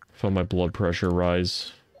 Felt my blood pressure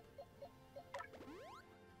rise.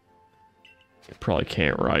 It probably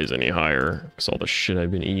can't rise any higher because all the shit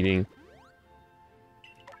I've been eating.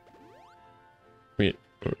 I mean,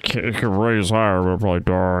 it can rise higher, but I'll probably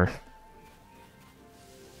die.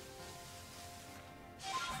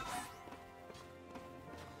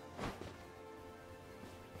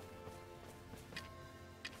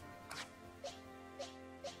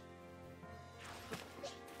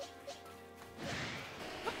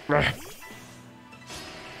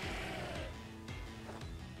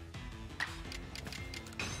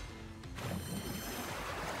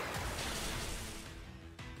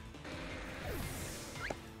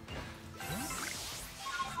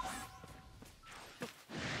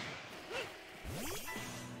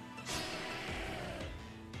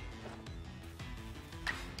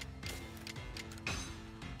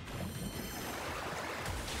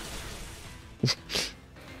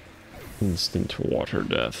 Instant water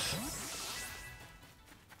death.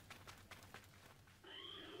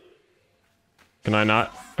 Can I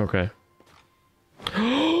not? Okay.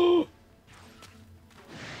 I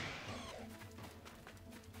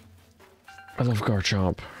love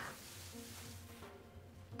Garchomp.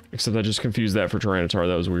 Except I just confused that for Tyranitar.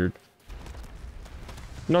 That was weird.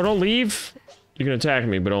 No, don't leave. You can attack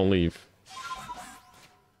me, but don't leave.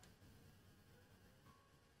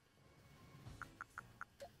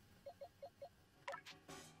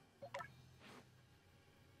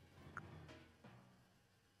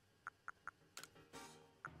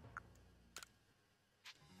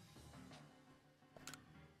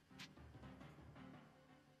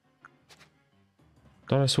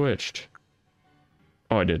 Thought I switched.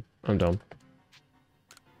 Oh, I did. I'm dumb.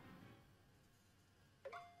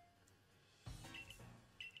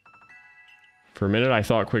 For a minute, I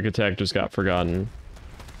thought quick attack just got forgotten.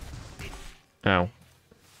 Ow.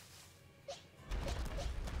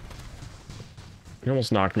 He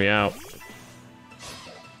almost knocked me out.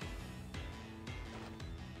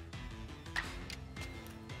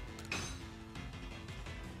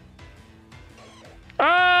 Oh,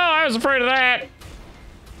 I was afraid of that!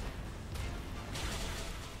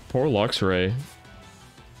 Poor Luxray.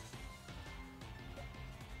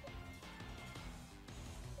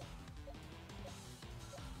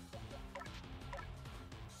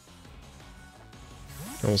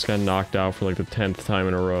 Almost got knocked out for like the 10th time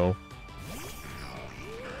in a row.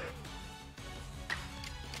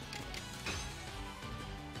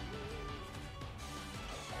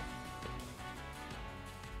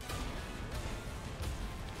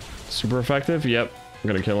 Super effective? Yep. I'm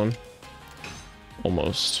gonna kill him.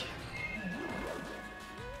 Almost.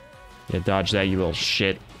 Yeah, dodge that, you little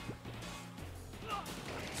shit.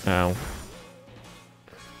 Ow.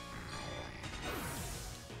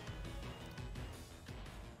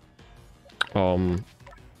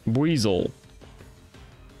 Weasel.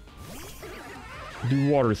 Do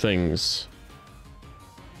water things.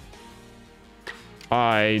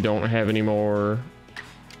 I don't have any more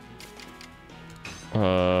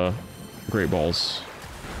great balls.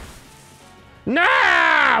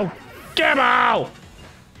 No! Gibbo!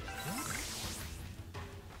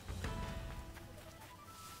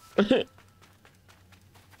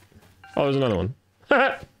 Oh, there's another one.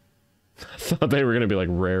 I thought they were gonna be like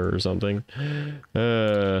rare or something.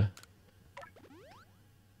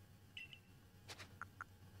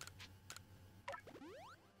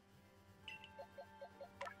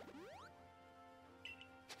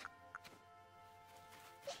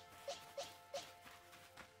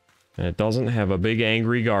 And it doesn't have a big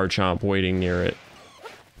angry Garchomp waiting near it.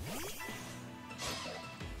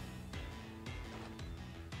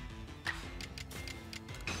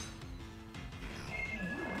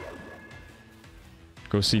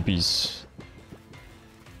 Go CPs.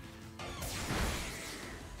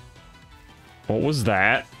 What was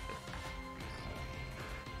that?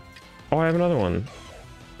 Oh, I have another one.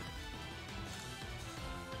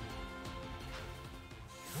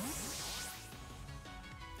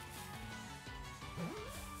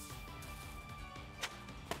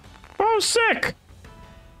 Oh, sick!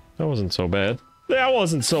 That wasn't so bad. That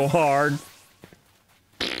wasn't so hard.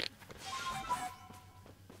 I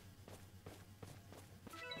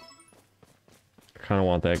kind of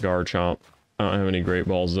want that Garchomp. I don't have any great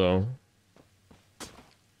balls though.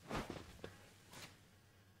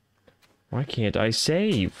 Why can't I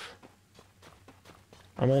save?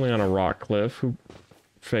 I'm only on a rock cliff. Who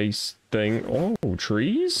face thing? Oh,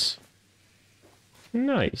 trees?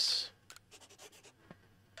 Nice.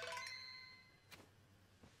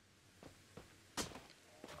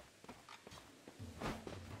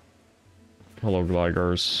 Hello,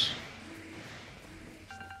 Glygars.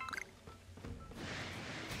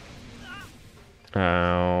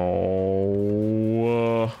 Ow.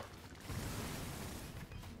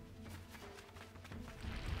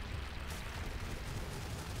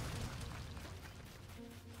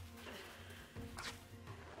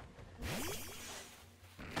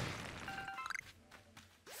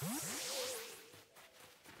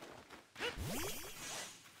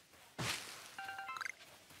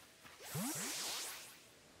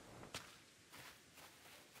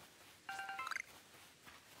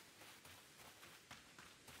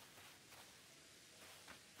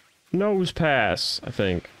 Nose pass, I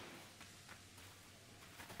think.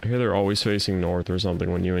 I hear they're always facing north or something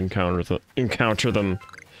when you encounter them.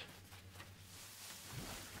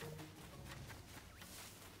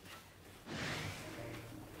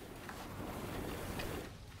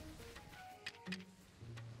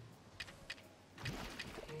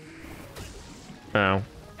 Ow.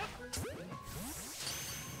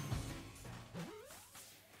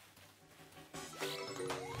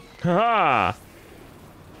 Ha!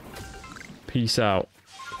 Peace out.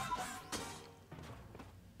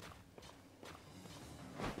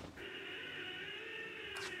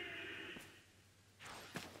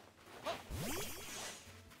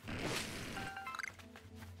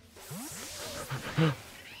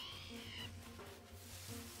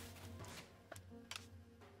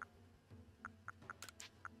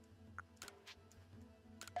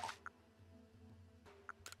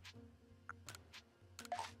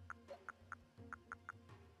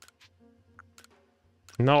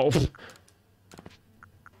 No.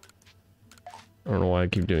 I don't know why I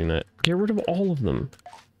keep doing that. Get rid of all of them.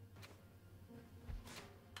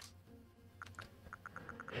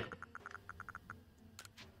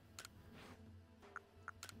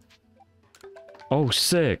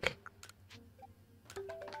 sick.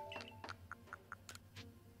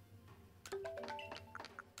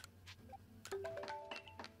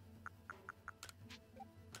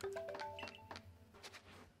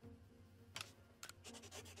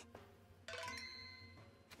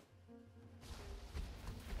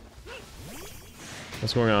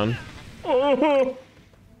 What's going on? Oh!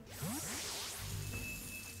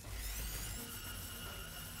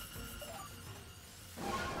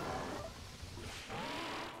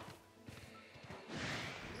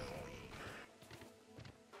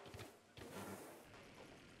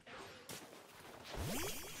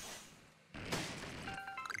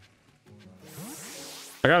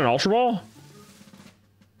 I got an Ultra Ball?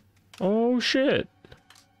 Oh shit.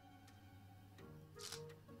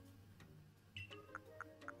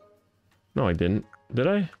 No, I didn't. Did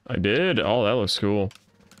I? I did. Oh, that looks cool.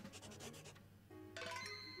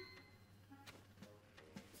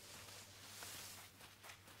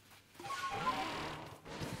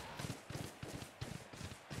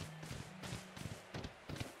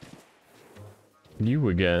 You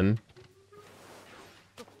again.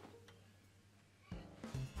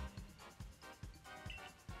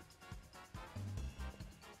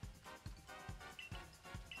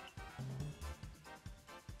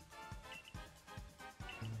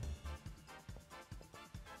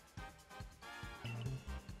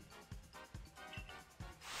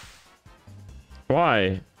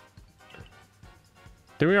 Why?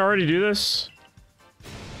 Did we already do this?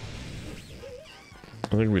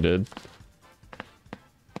 I think we did.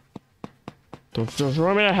 Don't you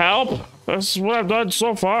want me to help? That's what I've done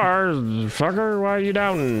so far. Fucker, why are you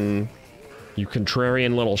doubting? You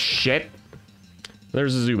contrarian little shit.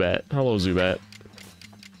 There's a Zubat. Hello, Zubat.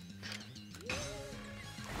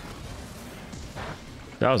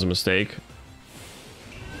 That was a mistake.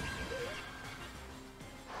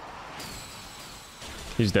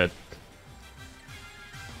 He's dead.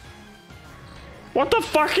 What the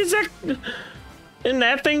fuck is that? And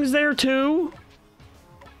that thing's there too?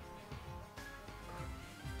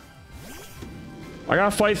 I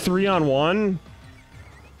gotta fight 3-on-1?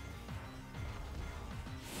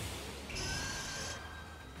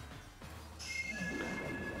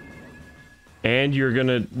 And you're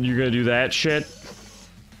gonna do that shit?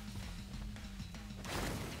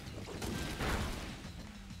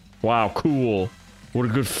 Wow, cool. What a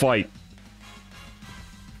good fight.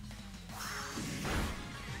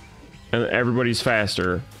 And everybody's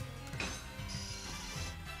faster.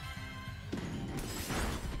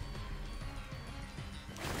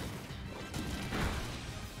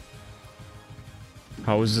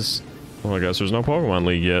 How is this? Well, I guess there's no Pokemon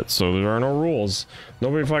League yet, so there are no rules.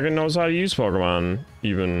 Nobody fucking knows how to use Pokemon,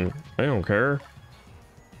 even. I don't care.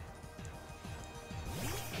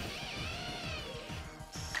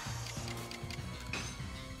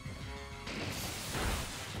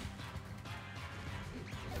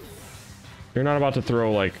 You're not about to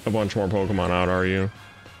throw, like, a bunch more Pokemon out, are you?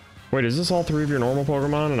 Wait, is this all 3 of your normal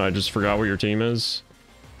Pokemon, and I just forgot what your team is?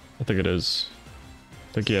 I think it is.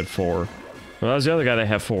 I think he had 4. Well, that was the other guy that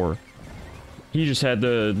had 4. He just had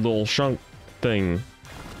the little shunk thing.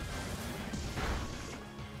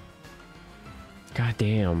 God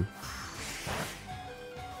damn.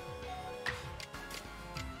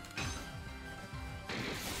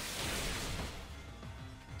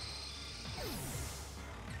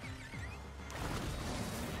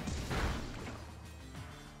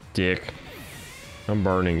 Dick. I'm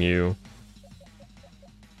burning you.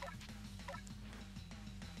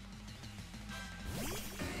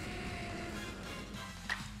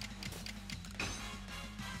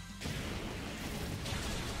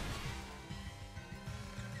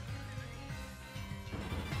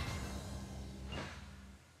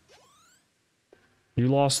 You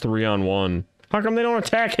lost 3-on-1. How come they don't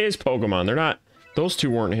attack his Pokemon? They're not... Those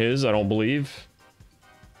two weren't his, I don't believe.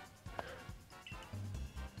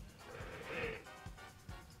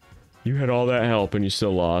 You had all that help and you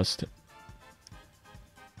still lost.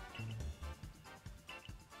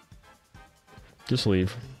 Just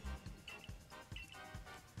leave.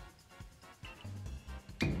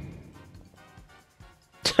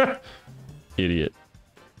 Idiot.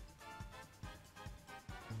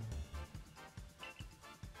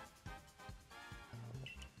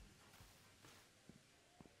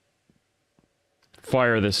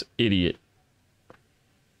 Fire this idiot.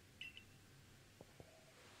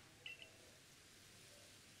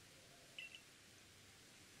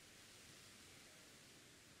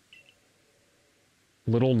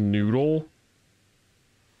 Little noodle?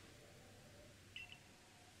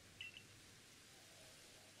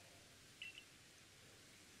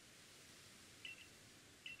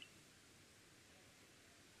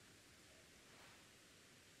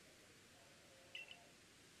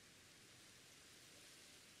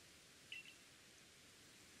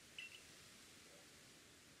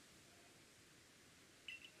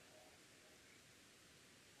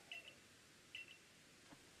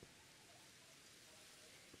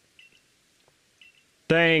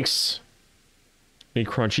 Thanks. Any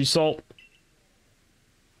crunchy salt?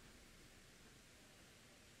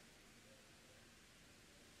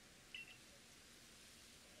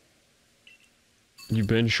 You've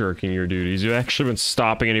been shirking your duties. You've actually been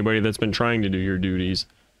stopping anybody that's been trying to do your duties.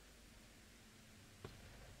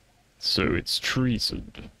 So it's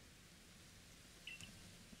treason.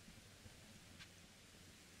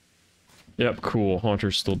 Yep, cool.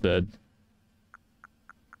 Haunter's still dead.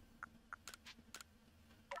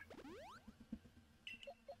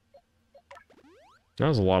 That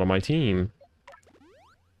was a lot of my team.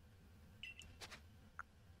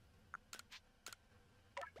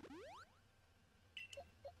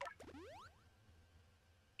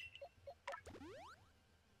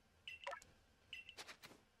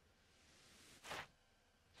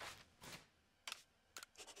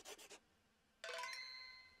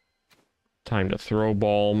 Time to throw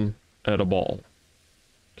balm at a ball.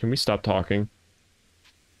 Can we stop talking?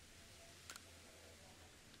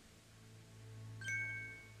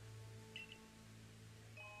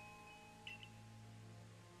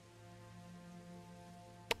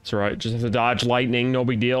 It's alright, just have to dodge lightning, no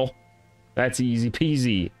big deal. That's easy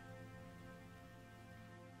peasy.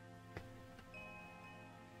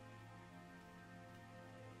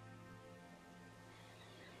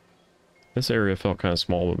 This area felt kind of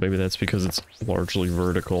small, but maybe that's because it's largely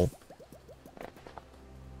vertical.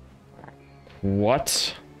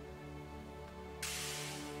 What?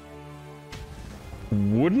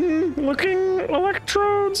 Wooden-looking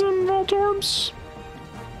electrodes and Voltorbs?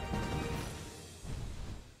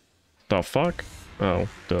 The fuck? Oh,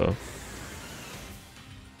 duh.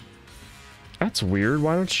 That's weird.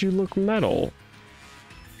 Why don't you look metal?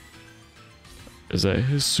 Is that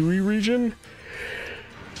Hisui region?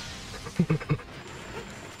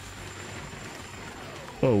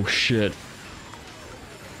 Oh shit.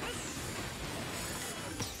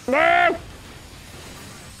 No!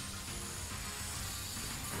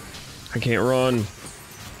 I can't run.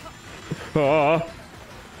 Ah.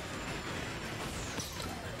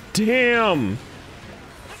 Damn!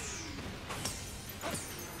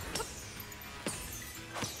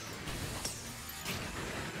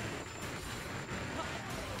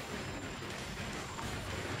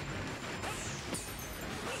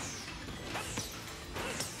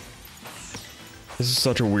 This is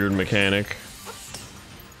such a weird mechanic.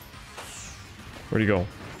 Where'd he go?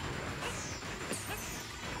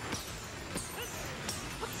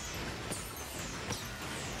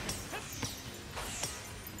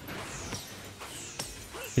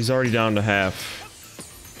 He's already down to half.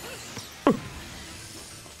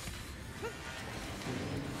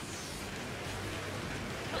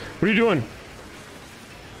 What are you doing?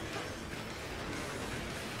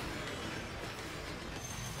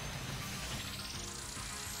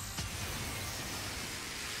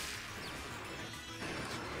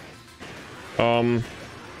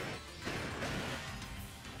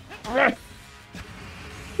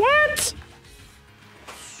 What?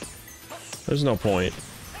 There's no point.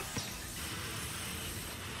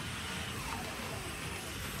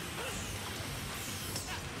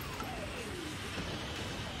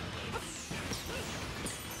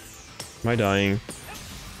 Am I dying?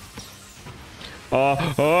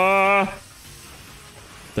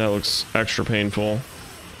 That looks extra painful.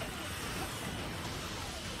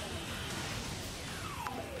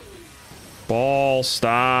 Ball,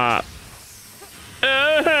 stop.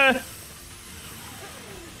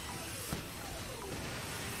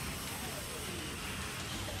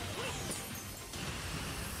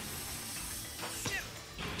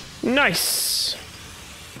 Nice.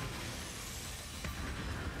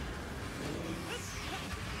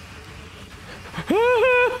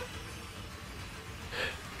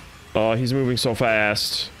 Oh, he's moving so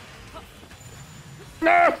fast.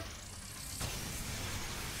 No!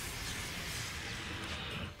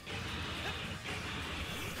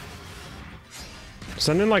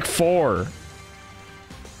 Send in like 4.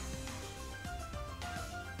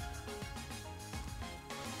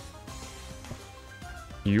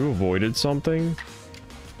 You avoided something?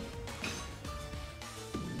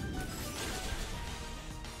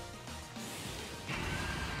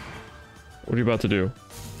 What are you about to do?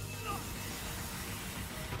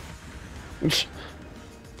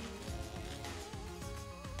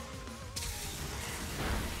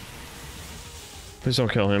 Please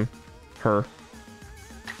don't kill him. Her.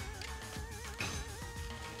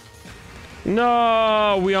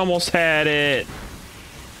 No, we almost had it.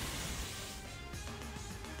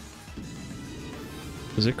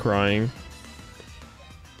 Is it crying?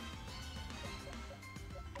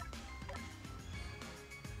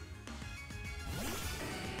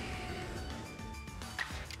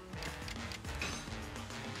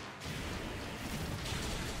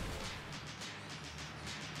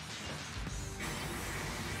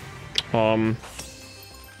 I'm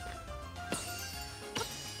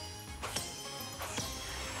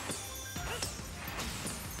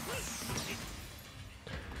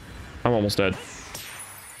almost dead.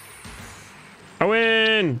 I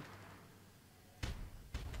win!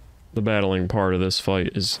 The battling part of this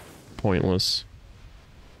fight is pointless.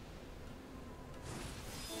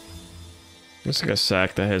 Looks like a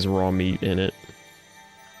sack that has raw meat in it.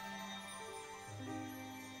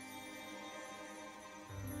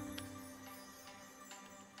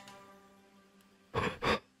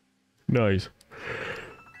 Nice.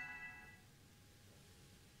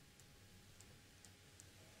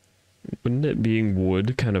 Wouldn't it being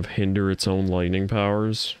wood kind of hinder its own lightning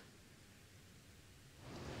powers?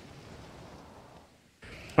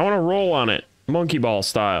 I want to roll on it, monkey ball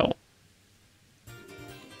style.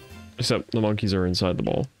 Except the monkeys are inside the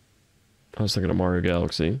ball. I was thinking of Mario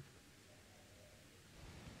Galaxy.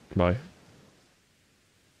 Bye.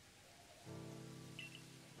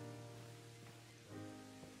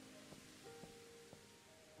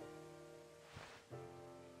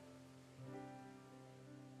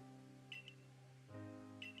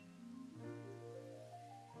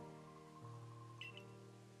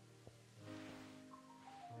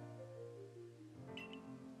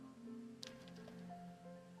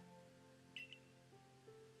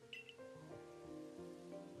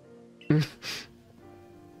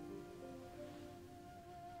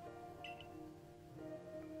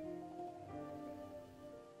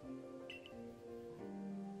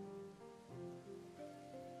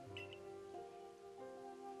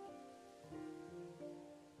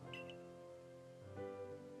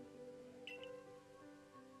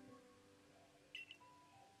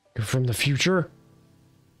 You're from the future?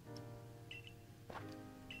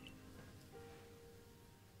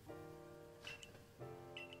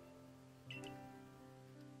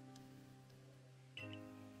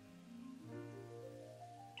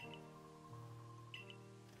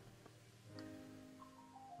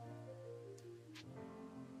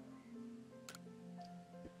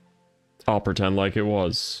 I'll pretend like it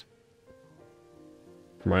was.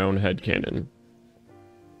 For my own headcanon.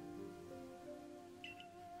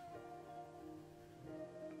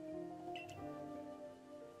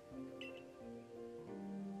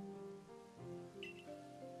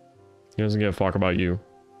 He doesn't give a fuck about you.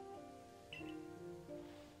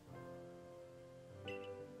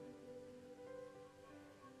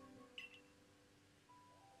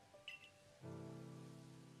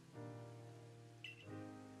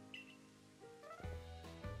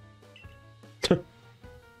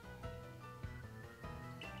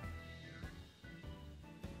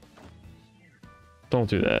 Don't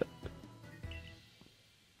do that.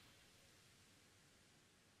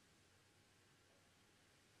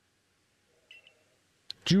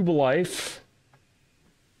 Jubilife.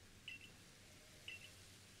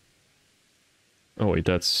 Oh wait,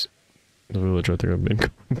 that's the village I think I've been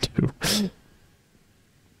going to.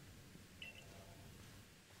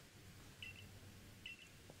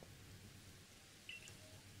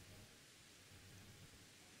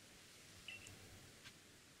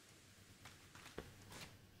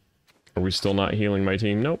 Are we still not healing my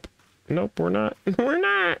team? Nope. Nope, we're not. We're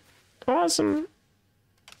not. Awesome.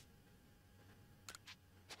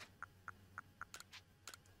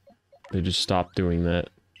 They just stopped doing that.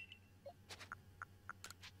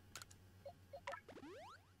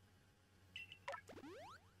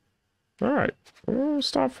 Alright. We'll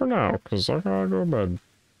stop for now, because I gotta go to bed.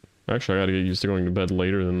 Actually, I gotta get used to going to bed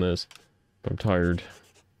later than this. I'm tired.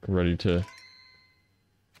 I'm ready to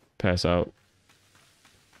pass out.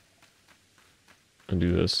 And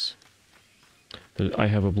do this. I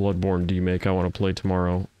have a Bloodborne demake I want to play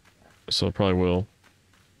tomorrow. So I probably will.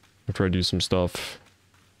 After I do some stuff.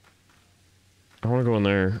 I want to go in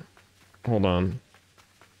there. Hold on.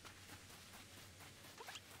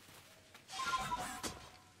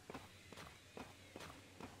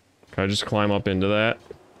 Can I just climb up into that?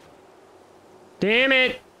 Damn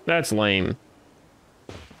it! That's lame.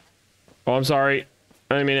 Oh, I'm sorry.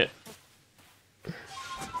 I didn't mean it.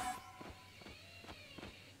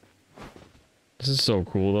 This is so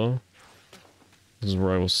cool, though. This is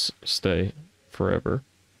where I will stay forever.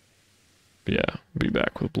 But yeah, be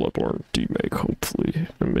back with Bloodborne demake, hopefully.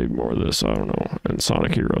 And maybe more of this, I don't know. And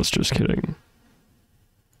Sonic Heroes, just kidding.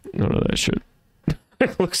 None of that shit.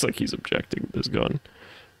 It looks like he's objecting with his gun.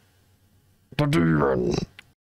 The demon!